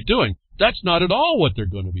was going to be doing. That's not at all what they're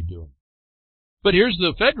going to be doing. But here's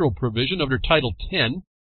the federal provision under Title 10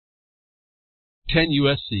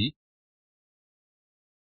 U.S.C.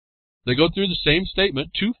 They go through the same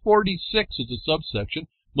statement. 246 is the subsection,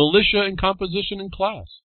 militia in composition and class.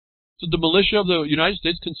 So the militia of the United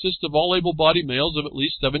States consists of all able-bodied males of at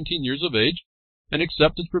least 17 years of age, and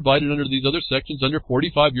except as provided under these other sections under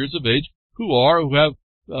 45 years of age, who have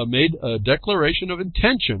made a declaration of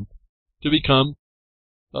intention to become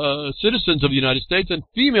citizens of the United States, and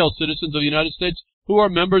female citizens of the United States who are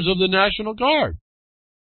members of the National Guard.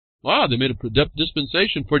 Wow, they made a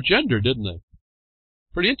dispensation for gender, didn't they?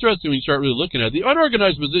 Pretty interesting when you start really looking at it. The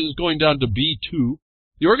unorganized militia is going down to B2.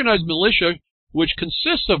 The organized militia, which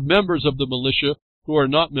consists of members of the militia who are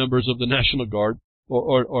not members of the National Guard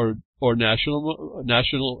or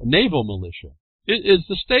national naval militia. It is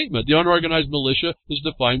the statement. The unorganized militia is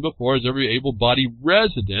defined before as every able-bodied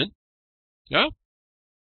resident. Yeah?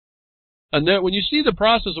 And then when you see the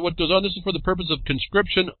process of what goes on, this is for the purpose of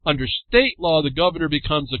conscription. Under state law, the governor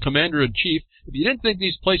becomes the commander-in-chief. If you didn't think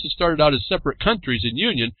these places started out as separate countries in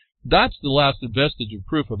union, that's the last vestige of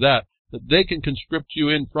proof of that they can conscript you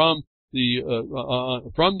in from the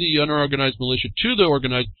unorganized militia to the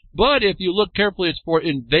organized. But if you look carefully, it's for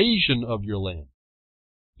invasion of your land.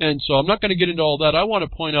 And so I'm not going to get into all that. I want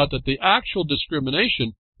to point out that the actual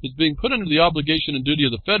discrimination is being put under the obligation and duty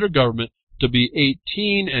of the federal government to be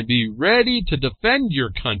 18 and be ready to defend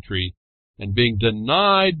your country and being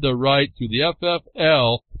denied the right through the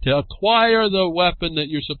FFL to acquire the weapon that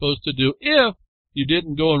you're supposed to do if you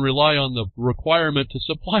didn't go and rely on the requirement to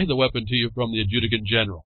supply the weapon to you from the adjudicant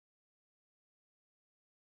general.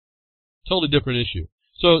 Totally different issue.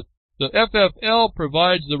 So the FFL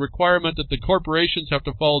provides the requirement that the corporations have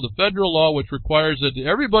to follow the federal law, which requires that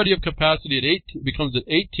everybody of capacity at 18 becomes at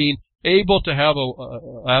 18 able to have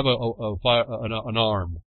an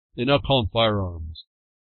arm. They now call them firearms.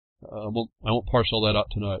 I won't parse all that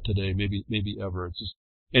out today. Maybe ever. It's just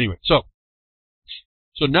anyway. So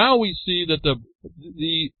now we see that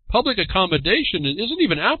the public accommodation isn't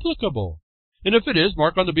even applicable. And if it is,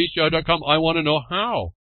 markonthebeast.com. I want to know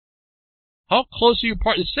how. How close are you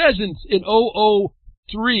part? It says in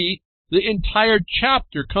 003, the entire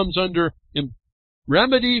chapter comes under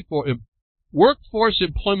remedy for workforce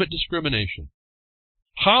employment discrimination.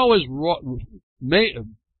 How is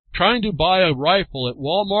trying to buy a rifle at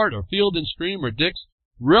Walmart or Field and Stream or Dick's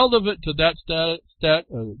relevant to that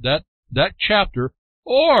chapter,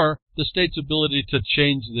 or the state's ability to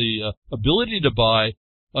change the ability to buy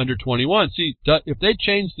under 21? See, if they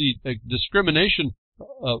change the discrimination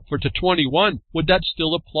to 21, would that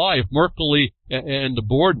still apply? If Merkley and the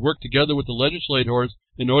board work together with the legislators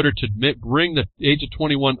in order to bring the age of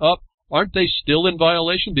 21 up, aren't they still in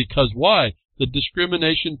violation? Because why? The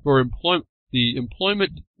discrimination for employment,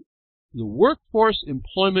 the workforce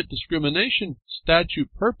employment discrimination statute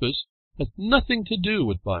purpose has nothing to do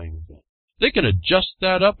with buying a gun. They can adjust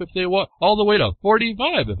that up if they want, all the way to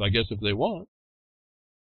 45, if they want.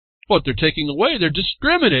 What they're taking away, they're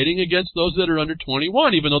discriminating against those that are under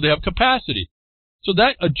 21, even though they have capacity. So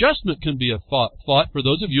that adjustment can be a thought for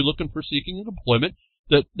those of you looking for seeking employment,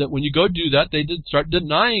 that when you go do that, they start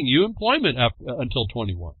denying you employment until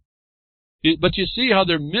 21. But you see how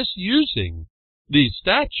they're misusing these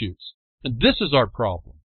statutes, and this is our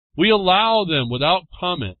problem. We allow them without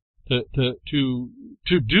comment to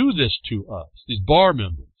do this to us, these bar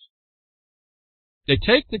members. They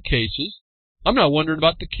take the cases. I'm not wondering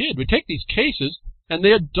about the kid. We take these cases and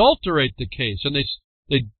they adulterate the case, and they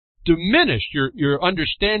diminish your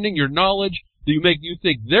understanding, your knowledge. You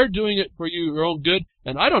think they're doing it for your own good,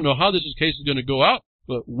 and I don't know how this case is going to go out,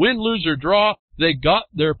 but win, lose, or draw, they got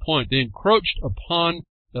their point. They encroached upon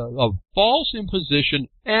a false imposition,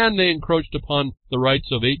 and they encroached upon the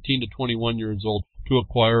rights of 18 to 21 years old to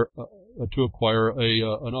acquire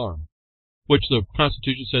an arm, which the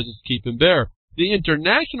Constitution says is to keep and bear. The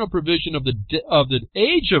international provision of the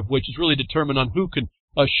age of which is really determined on who can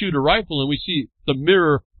shoot a rifle, and we see the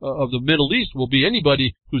mirror of the Middle East will be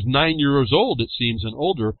anybody who's 9 years old, it seems, and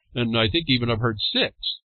older, and I think even I've heard 6.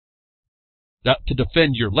 That to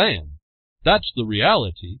defend your land. That's the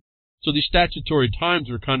reality. So these statutory times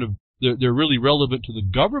are they're really relevant to the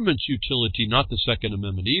government's utility, not the Second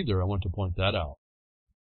Amendment either. I want to point that out.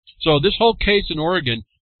 So this whole case in Oregon,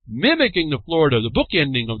 mimicking the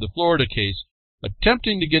bookending of the Florida case,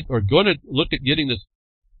 attempting to get, or going to look at getting this,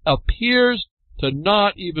 appears to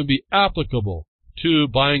not even be applicable to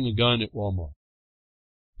buying a gun at Walmart.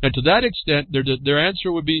 And to that extent, their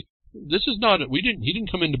answer would be, this is not, he didn't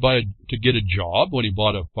come in to get a job when he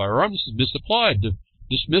bought a firearm. This is misapplied. To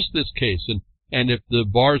dismiss this case, and if the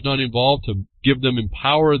bar is not involved to give them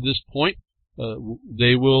empower at this point,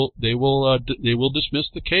 they will dismiss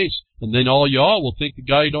the case, and then all y'all will think the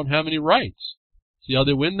guy don't have any rights. See how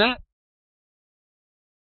they win that?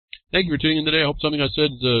 Thank you for tuning in today. I hope something I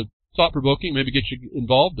said is thought-provoking, maybe get you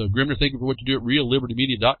involved. Grimner, thank you for what you do at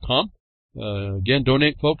reallibertymedia.com. Again,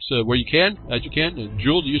 donate, folks, where you can, as you can.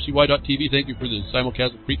 Jules, UCY.tv, thank you for the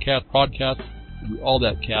simulcast, precast, podcast, all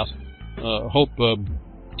that cast. Hope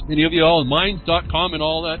any of you all in Minds.com and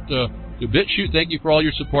all that, BitChute, thank you for all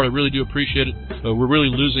your support. I really do appreciate it. We're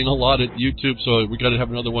really losing a lot at YouTube, so we got to have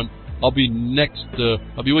another one. I'll be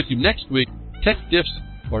with you next week. Tech diffs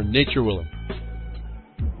or nature willing.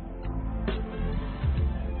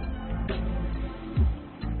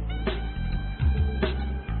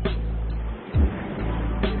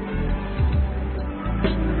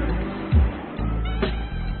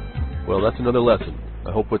 Well, that's another lesson.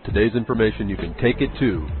 I hope with today's information you can take it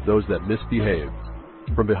to those that misbehave.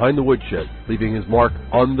 From behind the woodshed, leaving his mark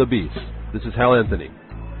on the beast, this is Hal Anthony.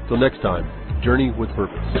 Till next time, journey with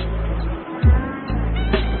purpose.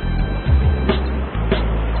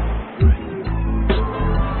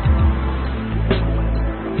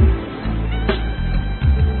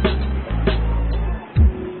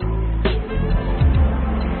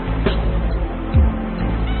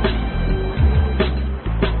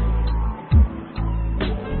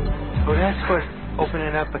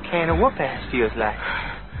 Opening up a can of whoop-ass feels like.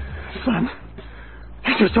 Son,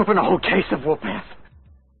 you just opened a whole case of whoop-ass.